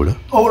kabula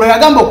olwo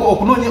yagamba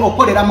okunoonya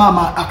okukolera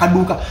maama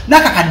akaduuka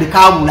n'akakadde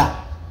kabula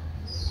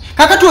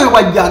kakati oyo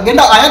wajja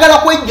agenda ayagala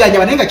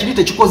kwejjanja naye nga kiri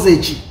tekikoze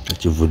eki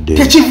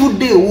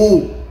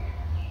tekivuddeewo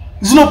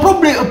zino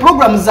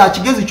programs za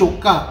kigezi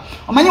kyokka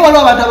omanyi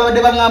waliwo abantu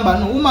ababadde bagamba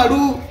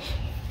umalu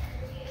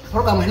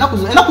program enaku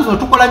zino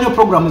tukola nnyo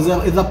programs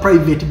eza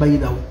private by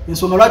the way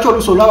ensonga lwaki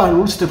oluusi olwaba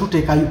oluusi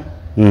tetuteekayo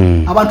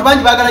abantu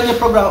bangi baagala nnyo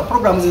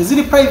programs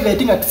eziri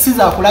private nga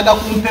sizakulaga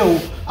ku mpewo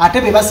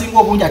ate be basinga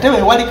obungi ate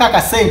be waliko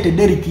akasente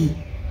Deriki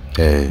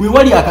we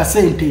wali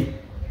akasente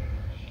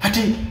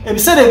kati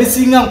ebiseera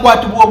ebisinga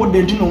nkwatibwa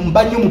obudde nti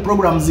nomba nnyo mu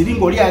programs ziri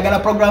ng'oli ayagala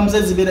programs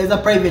ezibeera eza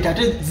private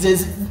ate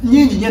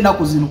nyingi nnyo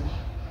ennaku zino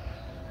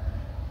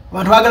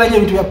abantu baagala nnyo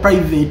ebintu bya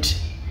private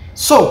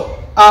so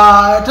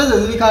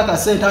teze zirika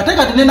akasente ate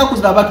kati n'ennaku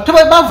zino abantu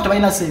baavu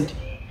tebalina sente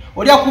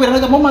oli akubira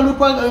naga mama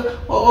lutwa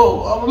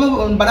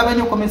balaba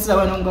nnyo comments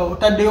z'abantu nga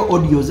otaddeyo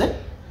audios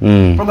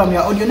program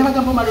ya audio ne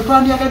bagamba mama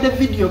lutwa ndiyagadde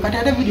video kati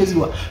ate video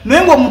ziriwa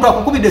naye ng'omuntu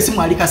akukubidde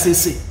esimu ali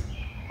kasese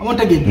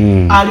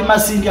omontegedde ali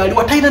masindi ali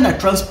watayina na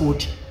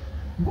transport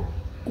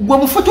gwe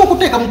mufuti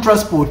okuteeka mu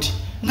transport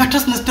nga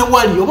tasneste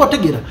wali oba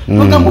otegera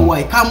bagamba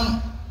why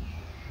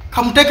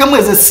kamuteka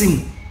mweze simu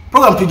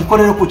program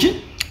tugikolera kuki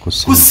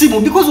ku simu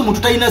because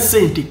omuntu talina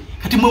sente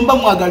kati mwemba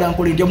mwagala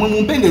nkole ndya mwe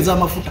mumpengeza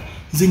amafuta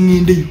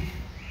zingindeyo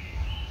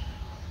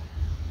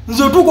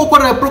nzo tuko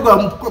okora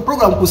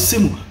program ku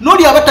simu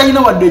noli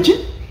abatalina wadde ki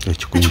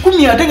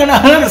ekikumi atenga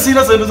na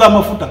sira sente za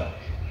amafuta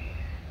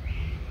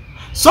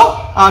so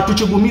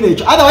tukigumire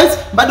ekyo otherwise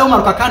bado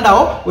omaruka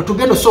kandawo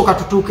wetugenda soka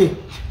tutuke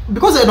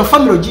because eno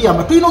family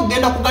giyamba tulina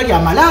okugenda kugali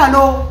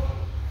amalalo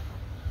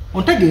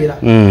ontegeera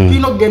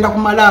tulina okugenda ku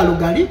malalo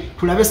gali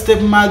tulabe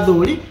step mother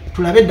oli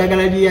tulabe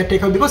eddagala lye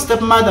yateeka because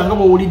step mother nga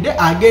bwowulidde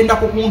agenda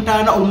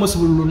kukuntaana almost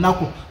buli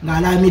lunaku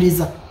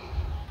ng'alaamiriza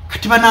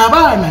kati bano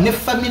abaana ne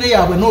famire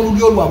yaabwe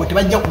n'olulyo lwabwe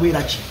tebajja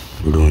kubeera ki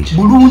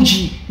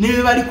bulungi ne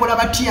bwe balikola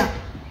batya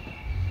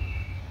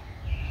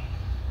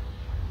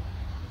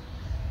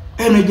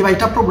eno gye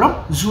bayita program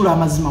zuula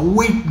amazima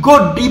we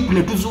go deep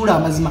ne tuzuula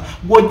amazima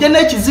gw'ojja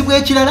n'ekizibu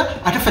ekirala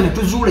ate ffe ne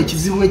tuzuula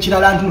ekizibu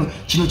ekirala ntuno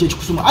kino kye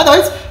kikusuma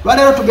otherwise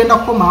lwaleero tugenda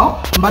kukomaawo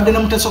mbadde ne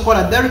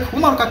mutesokola Derek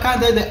Umaruka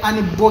Kande the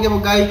unbogable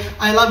guy.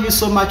 I love you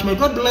so much. May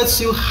God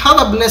bless you.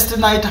 Have a blessed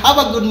night, have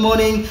a good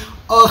morning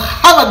or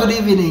have a good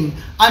evening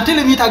until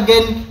we meet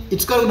again.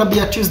 It's going to be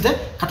a Tuesday.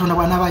 Katonda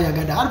bwana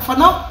bayagada. For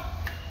now,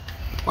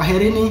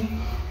 kwaherini,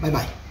 bye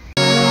bye.